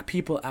can knock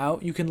people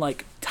out. You can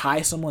like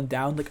tie someone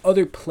down, like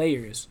other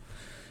players,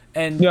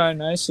 and Yeah,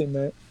 nice in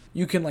that.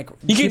 you can like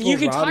You can people rob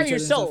tie each other and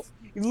yourself. stuff.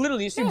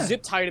 Literally, this thing Yeah.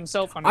 zip tied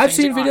himself on. I've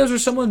seen videos where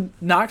someone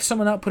knocked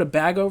someone out, put a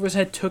bag over his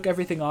head, took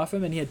everything off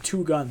him, and he had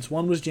 2 guns.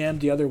 One was jammed,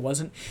 the other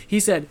wasn't. He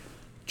said,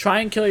 "Try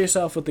and kill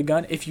yourself with the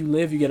gun. If you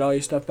live, you get all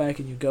your stuff back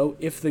and you go.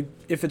 If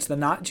it's the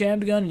not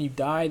jammed gun and you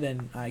die,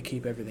 then I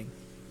keep everything."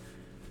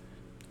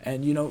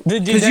 And you know,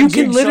 because you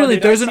can literally,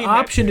 there's an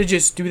option to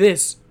just do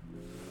this.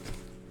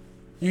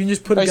 You can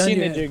just put a gun in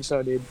your head.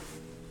 Jigsaw, dude.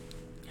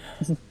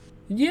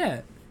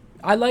 Yeah.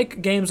 I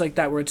like games like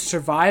that where it's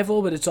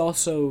survival, but it's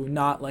also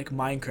not like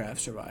Minecraft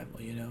survival,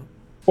 you know?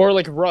 Or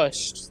like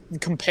Rust,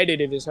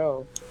 competitive as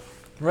hell.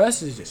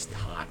 Rust is just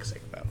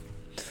toxic, though.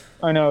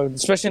 I know,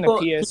 especially in the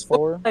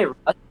PS4. Play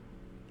Rust.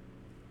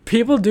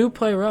 People do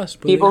play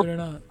Rust, believe it or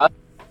not.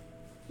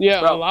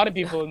 Yeah, Bro. a lot of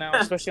people now,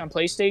 especially on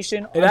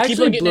PlayStation. It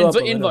actually people blew up a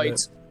getting little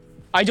invites.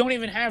 I don't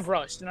even have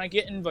Rust, and I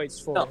get invites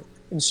for No. it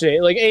and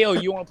shit. Like, hey, yo,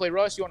 you want to play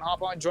Rust? You want to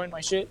hop on, join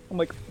my shit? I'm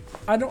like,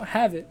 I don't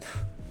have it.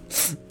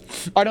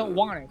 I don't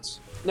want it.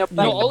 No,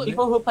 but No, all- the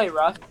people who play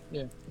Rust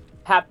Yeah.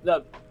 have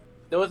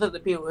those are the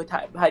people who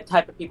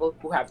type of people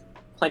who have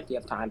plenty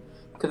of time.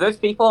 Because there's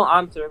people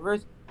on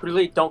servers who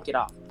really don't get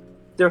off.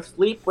 They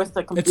sleep with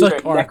the computer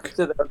like Ark. next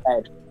to their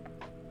bed.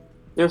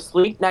 They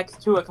sleep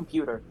next to a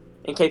computer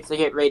in case they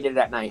get raided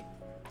at night.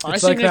 I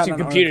It's sit like next that to a on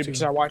computer Ark, too.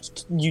 because I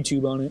watched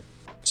YouTube on it.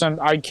 So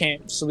I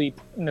can't sleep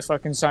in the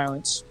fucking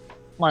silence.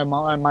 My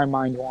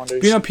mind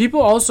wanders. You know, people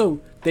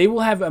also, they will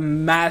have a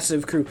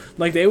massive crew.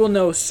 Like, they will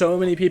know so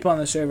many people on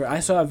the server. I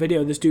saw a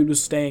video, this dude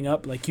was staying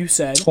up, like you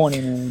said.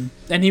 29.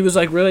 And he was,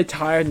 like, really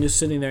tired and just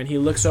sitting there. And he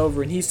looks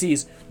over and he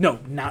sees, no,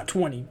 not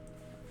 20,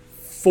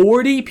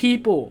 40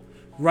 people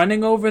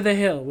running over the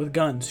hill with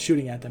guns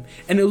shooting at them.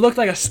 And it looked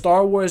like a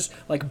Star Wars,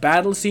 like,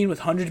 battle scene with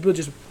hundreds of people,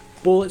 just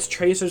bullets,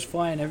 tracers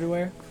flying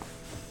everywhere.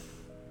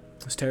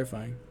 It's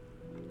terrifying.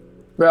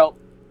 Bro,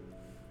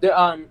 the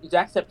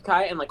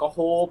Jacksepticeye and like a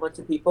whole bunch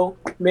of people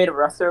made a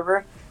Rust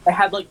server. It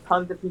had like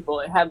tons of people.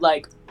 It had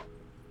like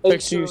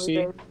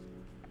XUC.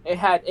 It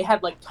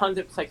had like tons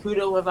of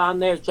Psychudo was on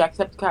there,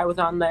 Jacksepticeye was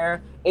on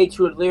there,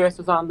 H2 Lyris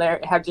was on there.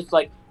 It had just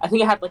like I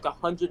think it had like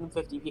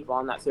 150 people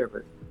on that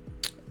server.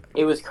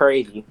 It was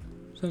crazy.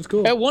 Sounds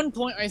cool. At one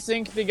point, I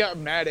think they got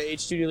mad at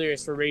H2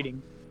 Delirious for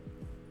raiding.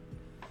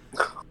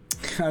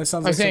 That sounds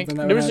I like think something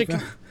that there would was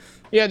happen.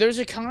 there was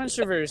a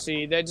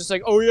controversy that just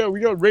like, oh yeah, we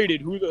got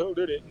raided. Who the hell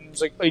did it? And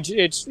it's like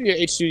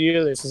H2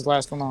 Delirious is the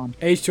last one on.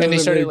 H2 And they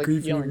is started, very like,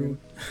 creepy. yelling.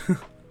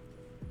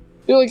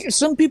 They're like,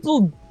 some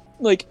people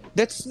like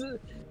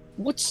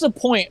what's the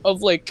point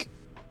of like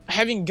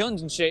having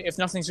guns and shit if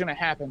nothing's gonna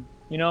happen?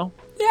 You know?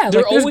 Yeah,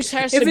 There like there's- always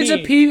has if to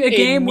it's be a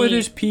game where me-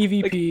 there's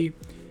PvP,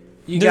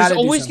 you there's gotta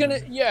always do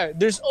something.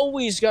 there's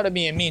always gotta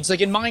be a means.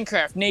 Like in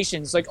Minecraft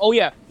Nations, like, oh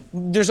yeah,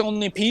 there's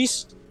only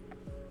peace.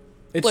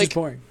 It's like, just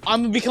boring.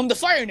 I'm gonna become the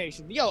Fire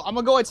Nation. Yo, I'm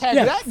gonna go attack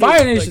Yeah, that.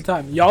 Fire dude. Nation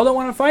time. Y'all don't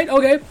want to fight?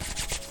 Okay,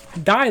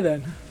 die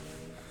then.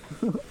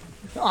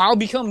 I'll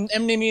become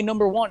enemy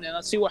number 1, and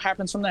let's see what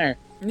happens from there.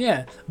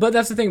 Yeah, but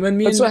that's the thing. When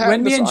me That's and what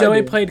when me that's and what I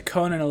Joey do. played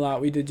Conan a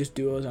lot, we did just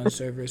duos on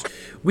servers.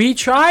 We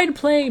tried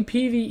playing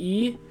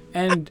PvE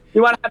and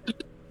You want to have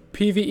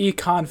PvE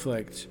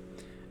conflict,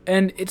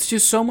 and it's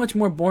just so much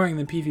more boring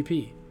than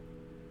PvP.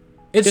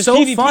 It's Because so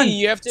PvP, fun.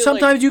 you have to,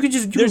 Sometimes like, you can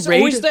just do there's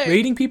always raid. that-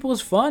 Raiding people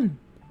is fun.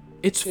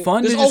 It's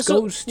fun to There's just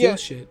also- go steal yeah.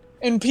 shit.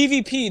 In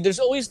PvP, there's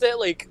always that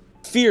like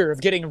fear of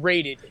getting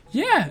raided.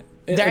 Yeah,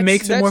 it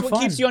makes it more That's fun.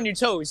 what keeps you on your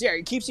toes. Yeah,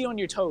 it keeps you on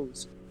your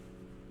toes.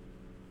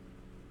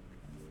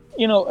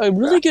 You know, a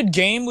really good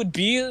game would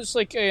be is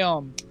like a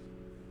what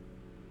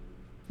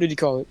did you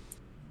call it?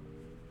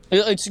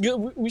 It's good.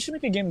 We should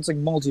make a game that's like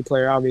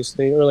multiplayer,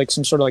 obviously, or like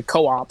some sort of like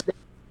co-op.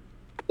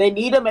 They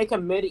need to make a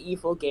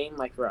medieval game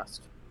like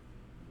Rust.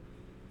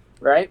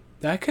 Right?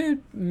 That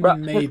could Bro,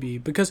 maybe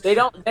because They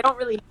don't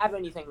really have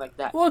anything like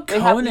that. well, They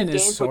have Conan these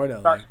is games where sort you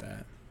of start- like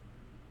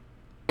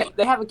that.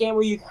 They have a game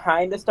where you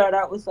kind of start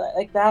out with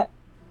like that,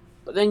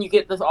 but then you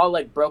get this all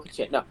like broken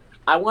shit. No,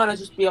 I want to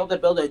just be able to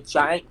build a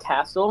giant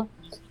castle,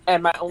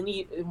 and my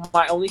only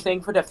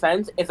thing for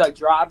defense is a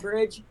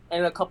drawbridge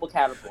and a couple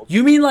catapults.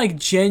 You mean like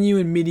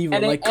genuine medieval?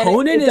 And it- like and it-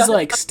 Conan it is doesn't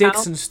like sticks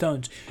count. and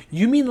stones.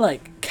 You mean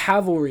like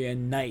cavalry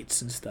and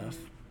knights and stuff?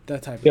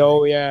 That type of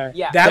Oh thing. yeah,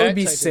 Yeah, That would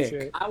be type of sick.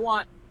 shit. I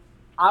want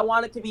I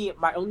want it to be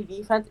my only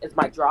defense is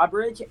my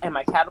drawbridge and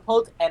my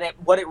catapult, and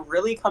what it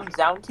really comes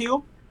down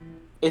to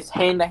is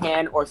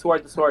hand-to-hand or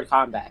sword-to-sword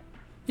combat.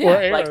 Or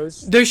Yeah,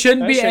 arrows. there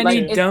shouldn't be That shit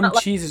any too. dumb It's not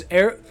like- cheeses.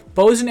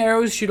 Bows and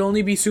arrows should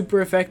only be super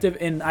effective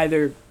in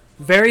either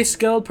very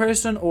skilled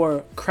person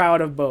or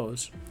crowd of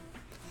bows.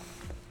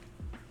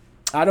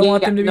 I don't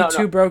want them to be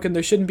too broken.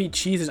 There shouldn't be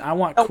cheeses. I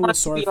want I don't cool want it to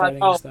sword be like,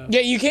 fighting oh, and stuff.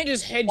 Yeah, you can't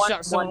just headshot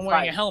One someone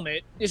wearing a fight.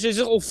 helmet. It's just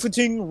a little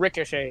footing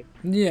ricochet.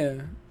 Yeah.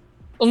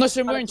 Unless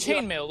they're wearing It's like-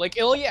 chainmail. Like,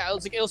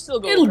 it'll still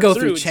go It'll go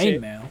through and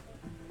shit. chainmail.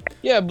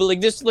 Yeah, but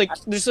like this, like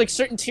there's like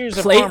certain tiers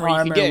of Plate armor you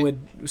can get. would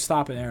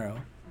stop an arrow.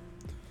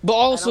 But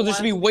also, don't there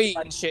should be want it to be weight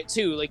like- and shit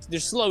too. Like,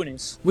 there's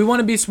slowness. We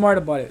want to be smart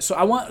about it. So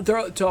I want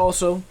there to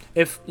also,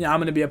 if I'm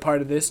going to be a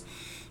part of this,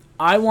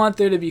 I want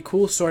there to be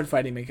cool sword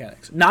fighting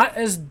mechanics. Not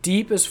as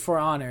deep as For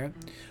Honor,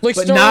 Like,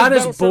 but Star not Wars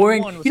as Battlefront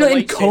boring. 1 with You know, the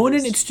in Conan,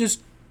 lightsabers. it's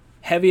just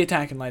heavy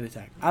attack and light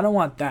attack. I don't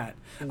want that.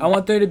 I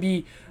want there to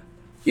be,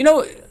 I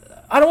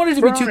don't want it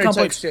to be For too Honor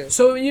complex. type shit.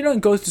 So, in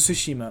Ghost of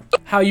Tsushima,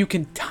 how you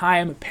can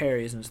time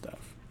parries and stuff.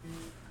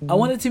 I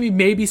want it to be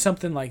maybe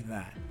something like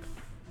that.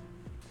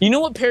 You know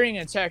what parrying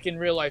an attack in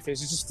real life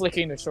is? It's just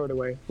flicking the sword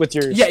away with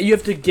yours. Yeah, you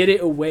have to get it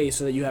away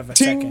so that you have a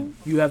Ting. second.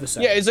 You have a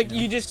second. Yeah, it's like know?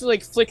 you just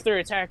like flick their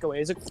attack away.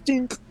 It's like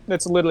dink.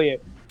 That's literally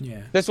it.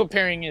 Yeah. That's what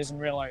parrying is in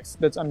real life.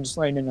 I'm just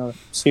letting you know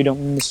so you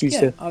don't misuse Yeah,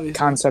 the obviously.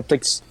 concept.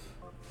 Like,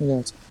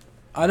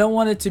 I don't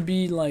want it to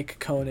be like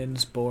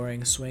Conan's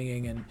boring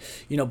swinging and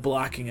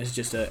blocking is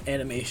just an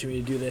animation where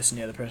you do this and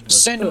the other person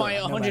goes, send "Ugh," my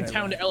no matter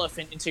 100-pound what.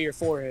 elephant into your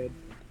forehead.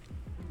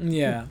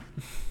 Yeah.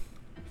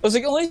 I was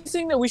like, the only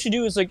thing that we should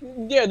do is like,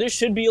 yeah, there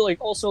should be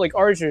like also like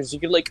archers. You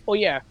could like, oh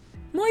yeah,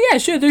 Well, yeah,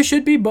 sure. There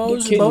should be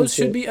bows. kidding Bows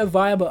shit. should be a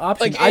viable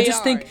option. like I AI.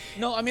 just think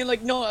No, I mean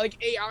like no,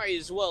 like AI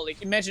as well.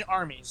 Like imagine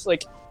armies.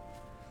 Like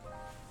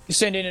you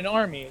send in an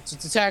army to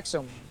attack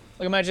someone.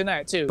 Like imagine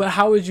that too. But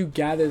how would you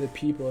gather the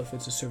people if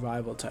it's a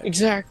survival type?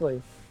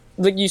 Exactly.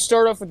 Like you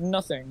start off with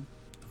nothing.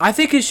 I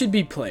think it should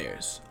be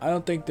players. I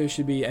don't think there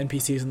should be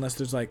NPCs unless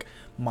there's like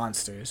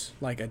monsters,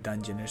 like a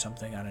dungeon or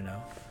something. I don't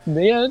know.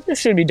 But yeah, there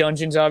should be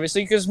dungeons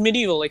obviously because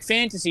medieval, like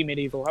fantasy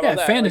medieval. How Yeah, about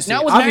that? fantasy. Like,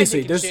 not with Obviously,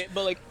 magic and there's- shit,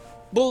 but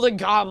like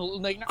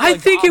goblin. Like not I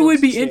like think it would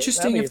goblins be and shit.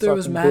 interesting That'd if be there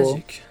was fucking cool.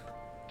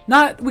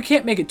 magic. We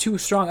can't make it too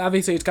strong.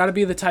 Obviously, it's got to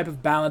be the type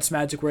of balanced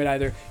magic where it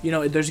either,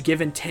 there's give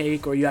and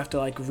take, or you have to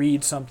like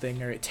read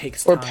something, or it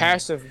takes time. Or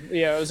passive.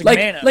 Yeah, it was like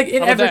mana. Like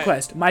in How about that?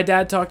 EverQuest, my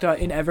dad talked about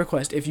in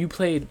EverQuest, if you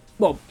played,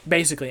 well,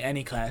 basically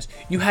any class,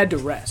 you had to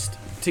rest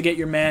to get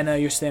your mana,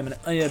 your stamina,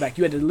 any of that back.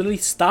 You had to literally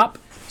stop,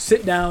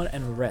 sit down,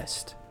 and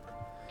rest.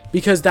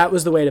 Because that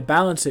was the way to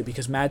balance it,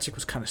 because magic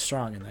was kind of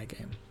strong in that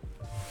game.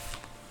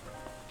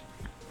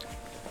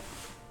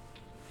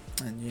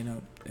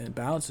 And, it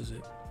balances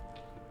it.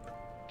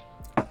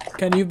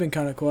 Ken, you've been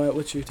kind of quiet.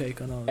 What's your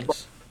take on all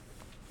this?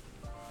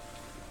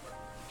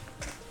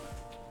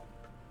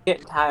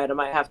 Getting tired. I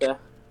might have to.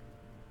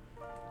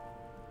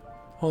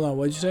 Hold on,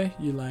 what'd you say?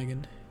 You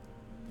lagging.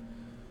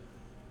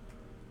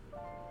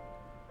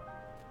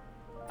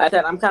 I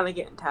said I'm kind of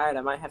getting tired.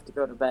 I might have to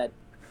go to bed.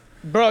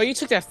 Bro, you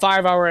took that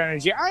 5-hour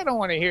energy. I don't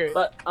want to hear it.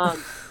 But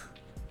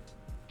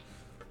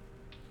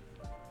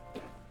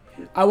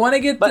I want to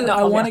get But no,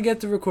 I want to okay. get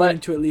the recording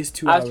But to at least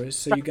 2 I was- hours.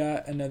 So you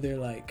got another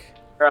like,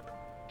 Right.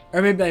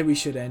 or maybe we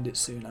should end it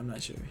soon. I'm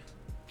not sure.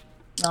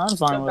 No, I'm the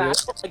fine with it.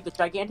 battles, like the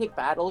gigantic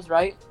battles,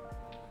 right?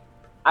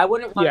 I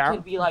wouldn't want Yeah. it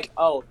to be like,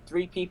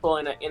 3 people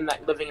in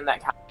that living in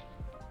that house.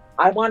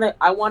 I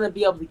wanna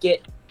be able to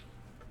get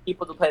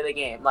people to play the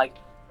game. Like,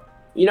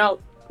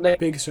 like,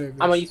 Big service.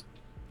 I'm gonna use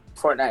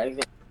Fortnite. As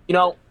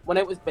example. When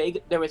it was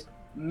big, there was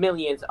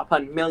millions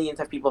upon millions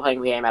of people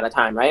playing the game at a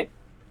time, right?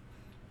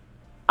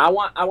 I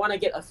want to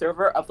get a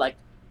server of like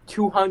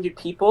 200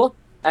 people,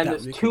 and That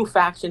there's would be 2 cool.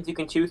 factions you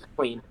can choose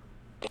between,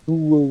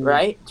 Ooh.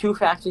 right? 2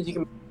 factions you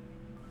can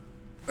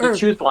Or-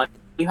 choose one.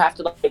 You have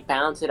to like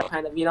balance it out,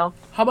 kind of,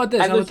 How about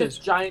this? And How there's about this?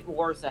 just giant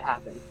wars that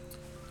happen.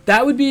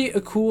 That would be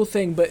a cool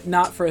thing, but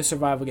not for a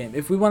survival game.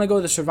 If we want to go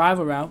the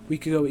survival route, we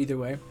could go either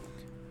way.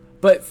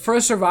 But for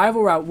a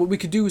survival route, what we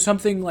could do is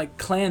something like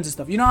clans and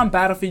stuff. On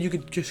Battlefield, you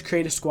could just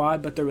create a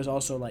squad, but there was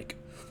also like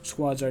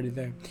squads already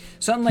there.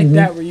 Something like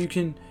that where you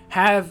can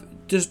have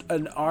just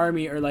an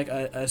army or like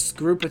a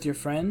group with your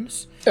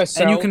friends,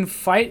 and you can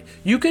fight.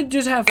 You could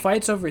just have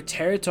fights over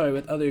territory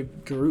with other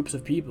groups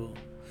of people.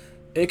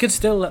 It could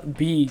still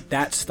be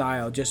that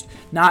style, just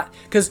not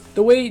because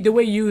the way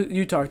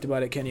you talked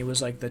about it, Kenny,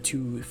 was like the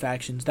 2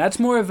 factions. That's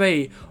more of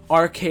a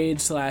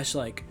arcade /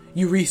 like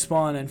you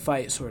respawn and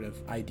fight sort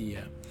of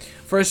idea.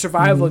 For a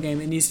survival game,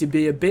 it needs to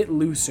be a bit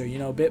looser,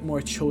 a bit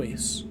more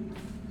choice.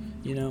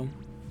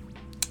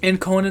 In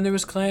Conan there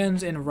was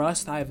clans. In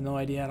Rust, I have no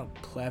idea.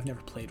 I've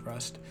never played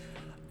Rust.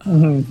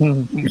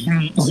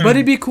 But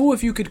it'd be cool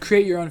if you could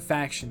create your own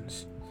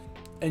factions,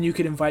 and you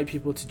could invite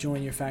people to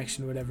join your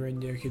faction or whatever,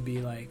 and there could be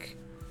like,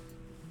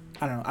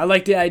 I don't know. I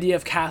like the idea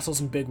of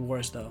castles and big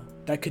wars though.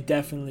 That could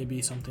definitely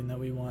be something that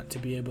we want to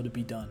be able to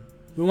be done.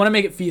 We want to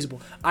make it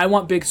feasible. I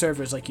want big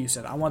servers like you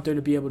said. I want there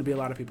to be able to be a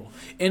lot of people.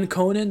 In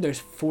Conan, there's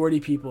 40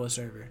 people a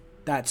server.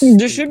 That's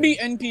There should be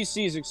stupid.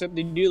 NPCs, except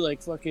they do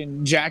like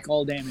fucking jack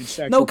all damage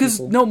to No, actual because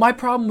people. no, my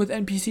problem with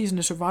NPCs in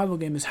a survival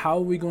game is how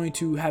are we going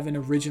to have an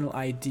original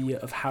idea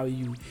of how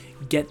you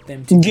get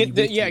them to Get be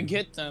the with yeah, you?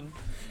 get them.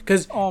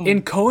 Because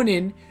in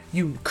Conan,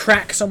 you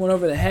crack someone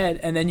over the head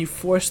and then you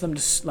force them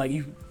to like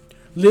you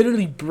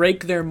literally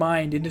break their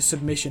mind into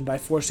submission by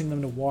forcing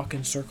them to walk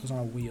in circles on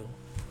a wheel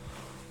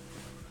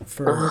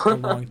for a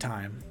long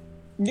time.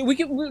 Yeah,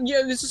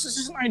 this is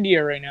just an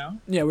idea right now.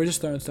 Yeah, we're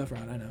just throwing stuff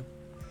around. I know.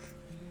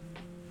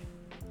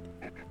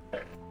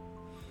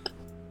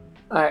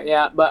 Alright,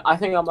 yeah, but I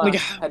think I'm gonna Like,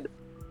 head.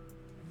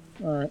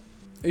 All right.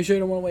 Are you sure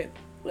you don't want to wait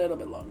a little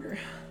bit longer?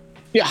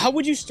 Yeah, how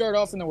would you start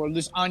off in the world?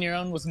 Just on your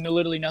own with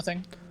literally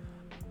nothing?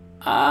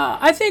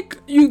 I think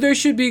there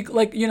should be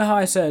like you know how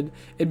I said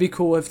it'd be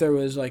cool if there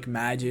was like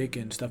magic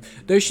and stuff.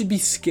 There should be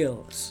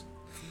skills,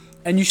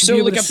 and you should So, be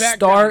able like, to a background,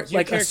 start your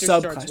like a character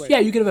starts subclass. with. Yeah,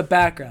 you could have a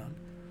background.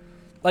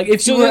 Like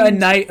if So you were a then-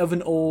 knight of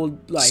an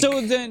old like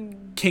So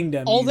then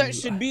kingdom, all you- that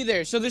should be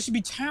there. So there should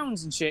be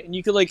towns and shit, and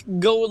you could like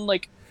go and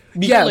like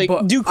Yeah, like,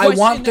 but do I quests in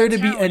want there that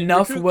to be town and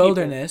enough recruit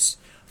wilderness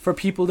for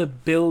people to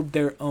build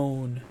their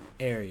own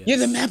areas. people.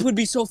 Yeah, the map would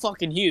be so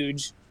fucking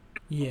huge.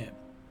 Yeah,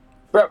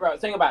 Bro,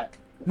 think about it.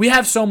 we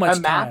have so much A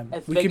map time.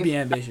 as We big could be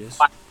as- ambitious.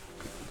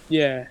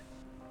 Yeah.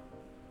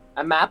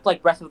 A map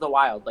like Breath of the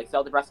Wild, like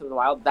Zelda Breath of the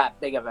Wild, that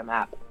big of a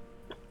map.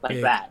 Like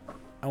Big. that.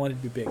 I want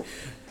it to be big.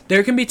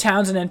 There can be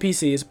towns and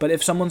NPCs, but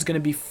if someone's going to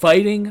be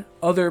fighting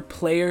other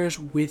players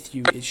with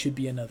you, it should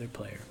be another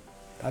player.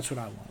 That's what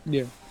I want.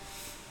 Yeah.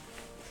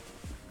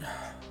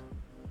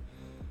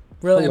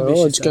 Really Hello,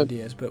 ambitious it's good.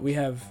 ideas, but we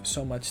have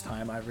so much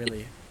time. I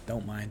really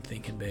don't mind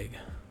thinking big.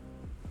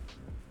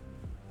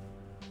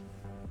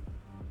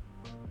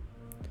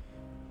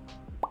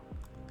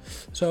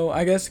 So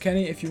I guess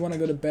Kenny, if you want to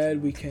go to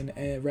bed, we can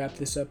wrap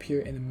this up here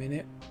in a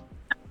minute.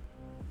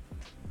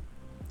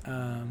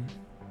 I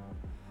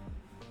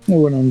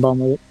wouldn't bum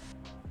with it.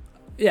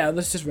 Yeah,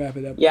 let's just wrap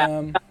it up.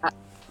 Yeah.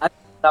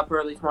 Up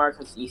early tomorrow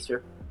because it's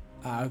Easter.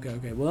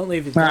 Okay. Well, don't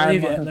leave it. Nah, Don't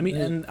leave I'm- it. Let me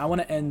end. I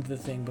want to end the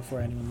thing before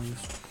anyone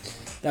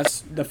leaves.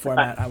 That's the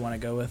format I want to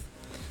go with.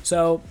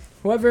 So,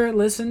 whoever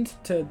listened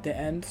to the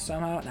end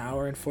somehow, an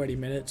hour and 40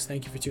 minutes,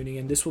 thank you for tuning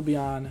in. This will be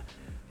on,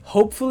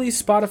 hopefully,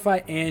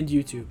 Spotify and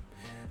YouTube.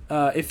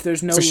 If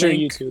there's no For sure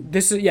link, YouTube.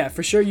 this is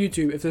for sure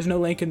YouTube. If there's no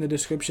link in the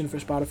description for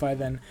Spotify,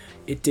 then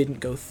it didn't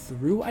go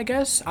through. I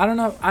guess I don't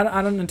know.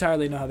 I don't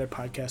entirely know how their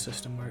podcast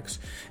system works,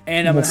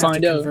 and I'm We'll gonna have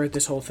find to out. convert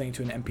this whole thing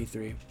to an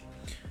MP3.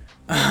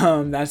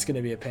 That's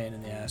gonna be a pain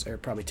in the ass, or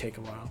probably take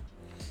a while.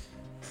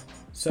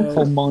 Whole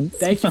So month.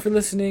 thank you for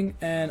listening,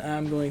 and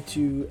I'm going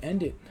to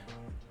end it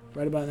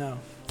right about now.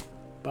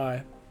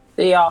 Bye.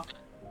 See y'all.